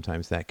party.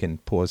 Sometimes that can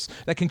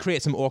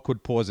create some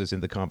awkward pauses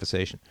in the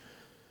conversation.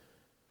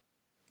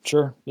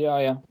 Sure.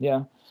 Yeah.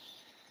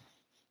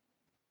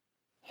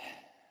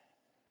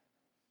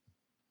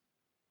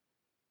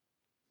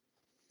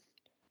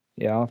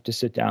 Yeah, I'll have to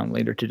sit down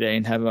later today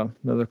and have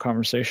another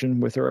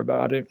conversation with her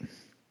about it.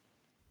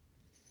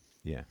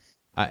 Yeah,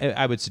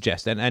 I would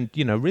suggest, and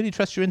really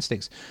trust your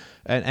instincts,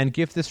 and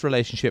give this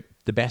relationship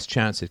the best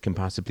chance it can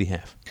possibly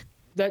have.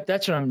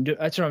 That's what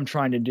I'm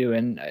trying to do,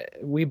 and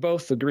we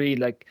both agreed.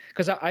 Like,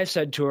 because I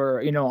said to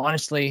her,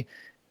 honestly,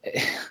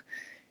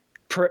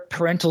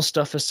 parental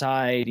stuff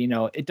aside,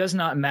 it does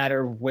not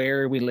matter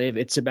where we live.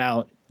 It's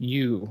about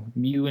you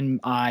and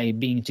I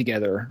being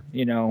together.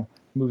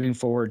 Moving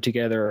forward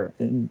together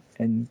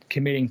and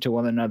committing to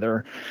one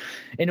another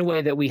in a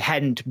way that we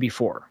hadn't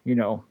before,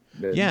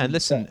 Yeah, and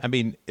listen, I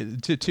mean,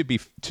 to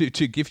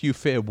give you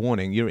fair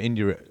warning, you're in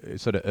your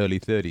sort of early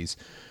 30s.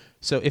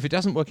 So if it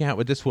doesn't work out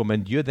with this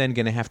woman, you're then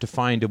going to have to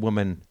find a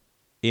woman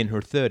in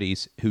her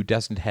 30s who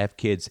doesn't have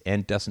kids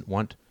and doesn't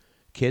want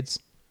kids.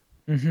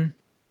 Mm-hmm.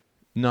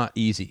 Not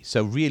easy.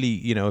 So really,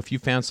 if you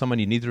found someone,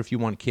 neither of you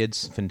want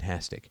kids,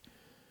 fantastic.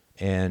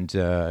 And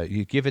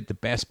you give it the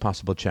best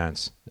possible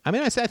chance. I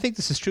mean, I think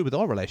this is true with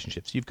all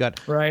relationships. You've got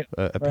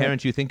a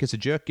parent you think is a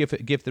jerk.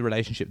 Give the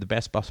relationship the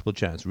best possible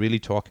chance. Really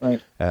talk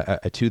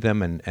to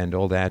them and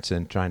all that,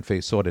 and try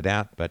and sort it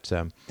out. But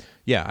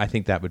yeah, I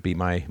think that would be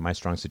my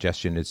strong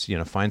suggestion. Is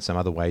find some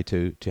other way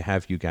to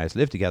have you guys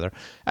live together.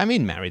 I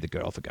mean, marry the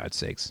girl, for God's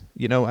sakes.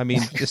 I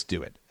mean, just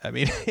do it. I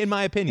mean, in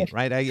my opinion,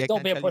 right? I can't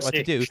tell you what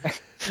to do.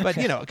 But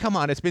come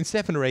on, it's been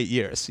 7 or 8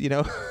 years.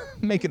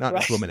 Make an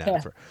honest woman out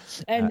of her.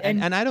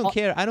 And I don't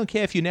care. I don't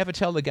care if you never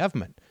tell the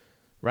government.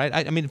 Right?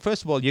 I mean,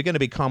 first of all, you're going to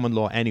be common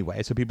law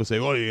anyway. So people say,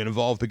 oh, you're going to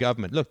involve the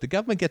government. Look, the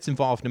government gets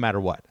involved no matter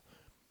what.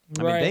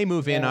 I mean, they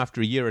move in after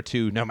a year or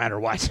two, no matter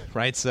what,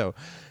 right? So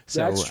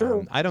that's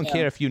true. I don't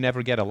care if you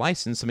never get a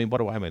license. I mean,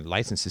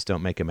 licenses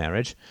don't make a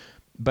marriage.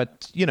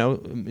 But,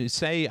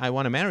 say I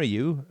want to marry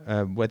you,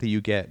 whether you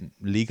get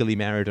legally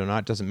married or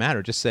not, doesn't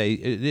matter. Just say,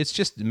 it's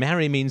just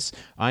marry means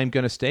I'm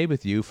going to stay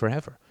with you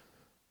forever.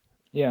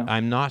 Yeah.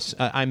 I'm not,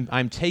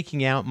 I'm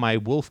taking out my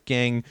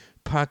Wolfgang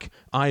Puck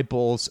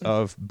eyeballs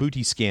of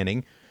booty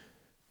scanning,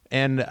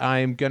 and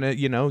I'm going to,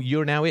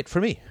 you're now it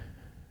for me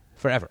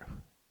forever.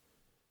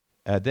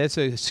 There's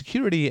a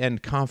security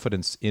and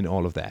confidence in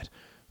all of that.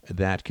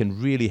 that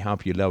can really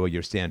help you lower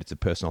your standards of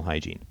personal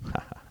hygiene.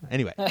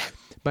 Anyway,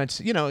 but,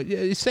 you know,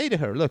 say to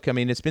her, look, I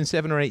mean, it's been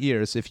 7 or 8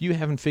 years. If you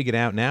haven't figured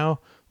out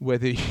now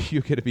whether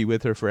you're going to be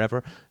with her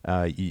forever,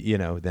 you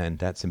know, then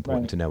that's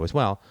important to know as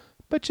well.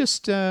 But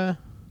just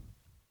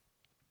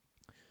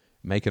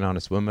make an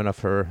honest woman of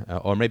her,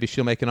 or maybe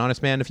she'll make an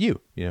honest man of you.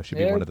 You know, she'll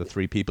be one of the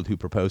 3 people who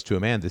proposed to a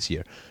man this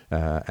year.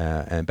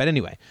 But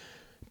anyway,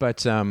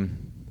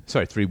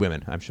 sorry, 3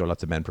 women. I'm sure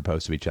lots of men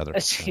propose to each other.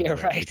 You're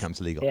right. It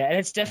becomes legal. Yeah, and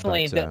it's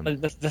definitely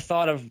the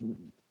thought of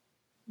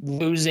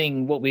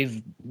losing what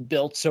we've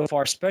built so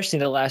far, especially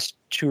the last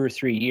 2 or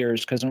 3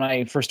 years. Because when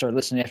I first started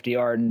listening to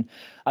FDR, and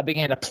I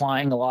began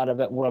applying a lot of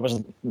it, what I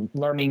was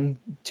learning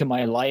to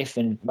my life,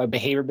 and my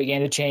behavior began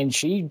to change.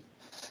 She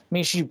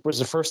was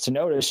the first to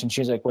notice, and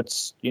she's like,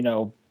 "What's, you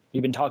know,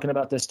 you've been talking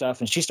about this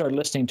stuff," and she started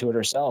listening to it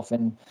herself,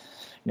 and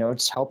you know,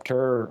 it's helped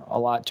her a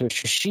lot too.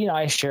 She and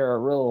I share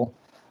a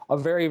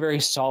very, very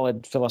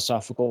solid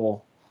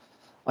philosophical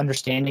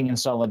understanding and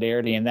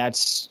solidarity, and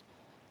that's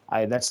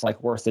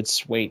like worth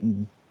its weight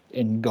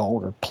in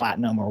gold or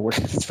platinum or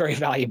whatever. It's very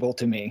valuable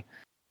to me.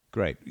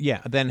 Great.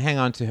 Yeah. Then hang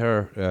on to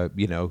her,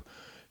 you know,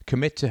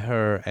 commit to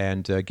her,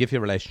 and give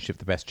your relationship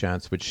the best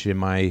chance, which in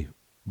my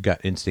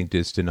gut instinct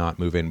is to not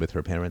move in with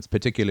her parents,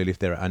 particularly if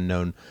there are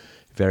unknown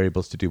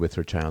variables to do with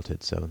her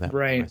childhood. So that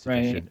right.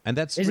 And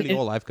that's really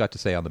all I've got to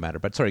say on the matter.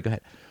 But sorry, go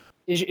ahead.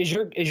 Is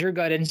your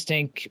gut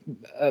instinct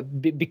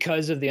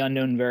because of the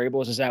unknown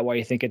variables? Is that why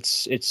you think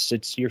it's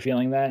you're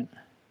feeling that?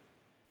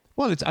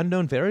 Well, it's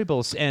unknown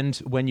variables, and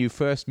when you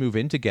first move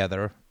in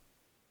together,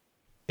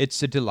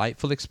 it's a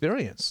delightful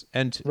experience,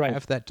 and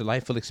have that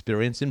delightful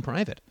experience in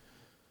private.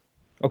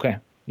 Okay,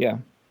 yeah.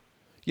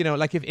 You know,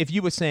 like if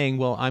you were saying,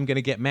 well, I'm going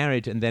to get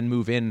married and then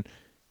move in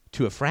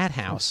to a frat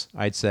house,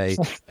 I'd say,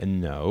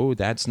 no,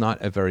 that's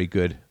not a very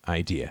good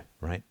idea,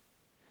 right?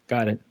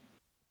 Got it.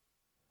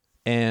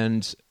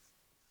 And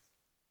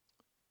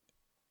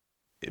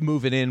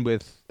moving in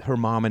with her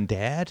mom and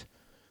dad,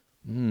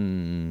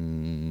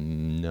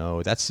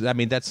 no,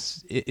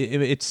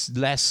 it's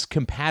less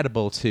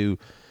compatible to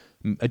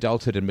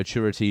adulthood and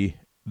maturity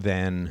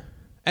than,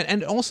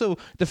 and also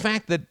the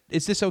fact that,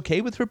 is this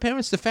okay with her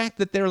parents? The fact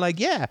that they're like,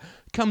 yeah,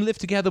 come live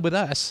together with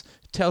us,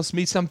 tells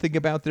me something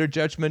about their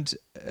judgment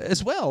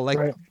as well.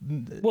 Like,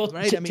 well,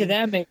 right? To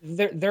them,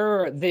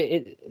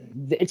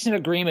 it's an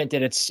agreement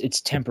that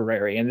it's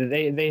temporary, and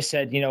they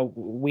said, you know,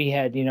 we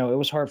had, you know, it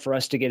was hard for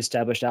us to get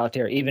established out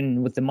there,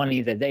 even with the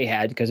money that they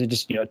had, because it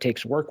just, you know, it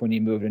takes work when you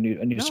move to a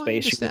new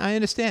space. I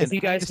understand. If you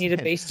guys need a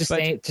base to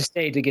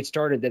stay to get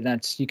started, then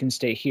you can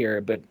stay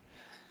here, but.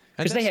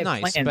 And that's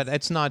nice, plans. But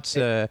it's not.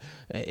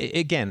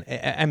 Again,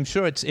 I'm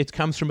sure it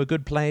comes from a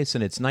good place,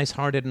 and it's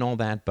nice-hearted and all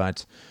that.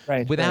 But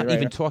without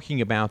even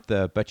talking about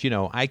but you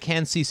know, I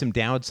can see some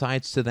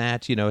downsides to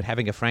that. You know,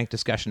 having a frank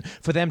discussion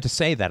for them to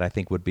say that, I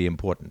think, would be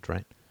important,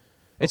 right?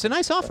 It's a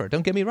nice offer.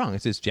 Don't get me wrong.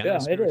 It's this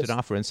generous, spirited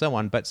offer and so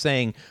on. But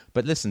saying,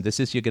 but listen,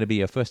 you're going to be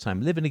your first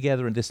time living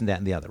together, and this and that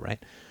and the other,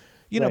 right?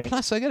 You know,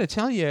 plus I got to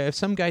tell you, if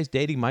some guy's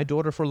dating my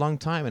daughter for a long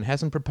time and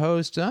hasn't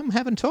proposed, I'm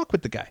having talk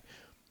with the guy.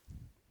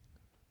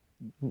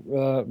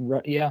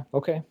 Yeah.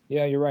 Okay.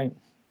 Yeah, you're right.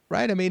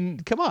 Right. I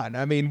mean, come on.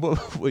 I mean, do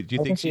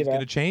you think she's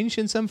going to change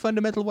in some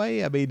fundamental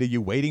way? I mean, are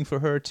you waiting for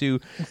her to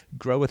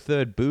grow a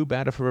third boob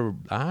out of her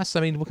ass?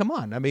 I mean, well, come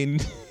on. I mean,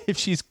 if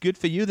she's good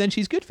for you, then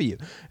she's good for you.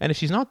 And if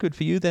she's not good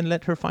for you, then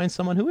let her find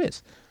someone who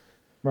is.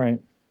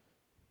 Right.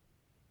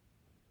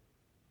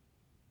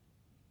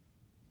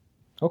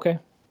 Okay.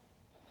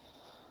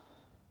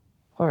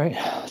 All right.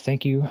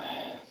 Thank you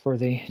for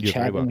the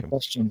chat and the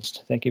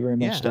questions. Thank you very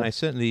much. Yeah, and I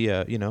certainly,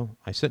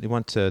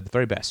 want the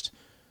very best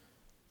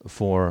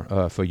for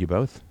you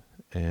both,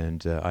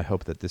 and I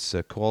hope that this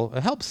call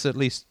helps at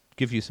least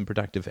give you some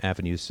productive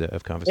avenues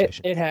of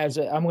conversation. It has.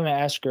 I'm going to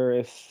ask her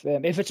if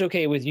it's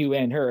okay with you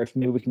and her, if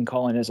maybe we can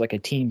call in as like a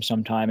team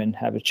sometime and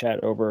have a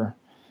chat over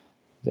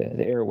the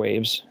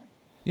airwaves.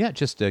 Yeah,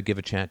 just give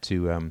a chat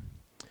to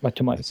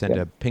Mike. Send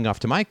a ping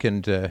off to Mike,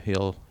 and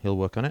he'll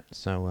work on it.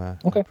 So I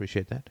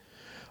appreciate that.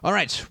 All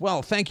right.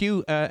 Well, thank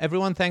you,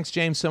 everyone. Thanks,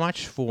 James, so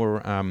much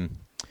for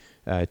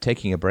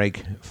taking a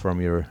break from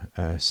your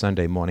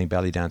Sunday morning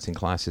belly dancing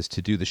classes to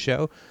do the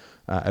show.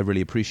 I really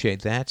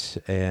appreciate that.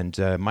 And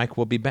Mike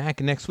will be back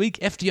next week.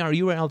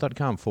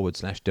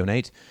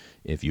 FDRURL.com/donate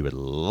if you would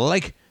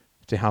like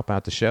to help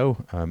out the show.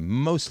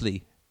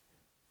 Mostly,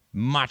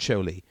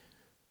 macho-ly,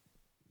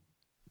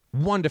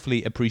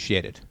 wonderfully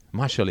appreciated.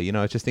 Macho-ly, you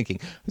know, I was just thinking,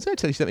 I was going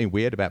to tell you something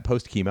weird about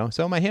post-chemo.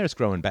 So my hair is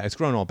growing back. It's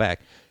grown all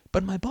back.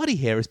 But my body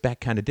hair is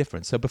back kind of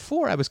different. So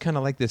before I was kind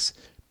of like this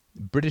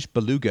British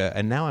beluga,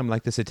 and now I'm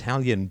like this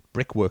Italian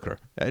brickworker.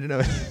 I don't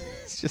know.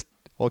 It's just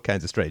all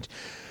kinds of strange.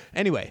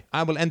 Anyway,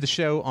 I will end the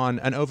show on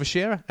an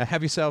overshare.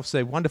 Have yourselves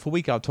a wonderful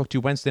week. I'll talk to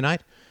you Wednesday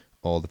night.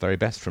 All the very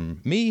best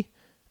from me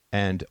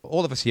and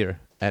all of us here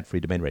at Free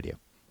Domain Radio.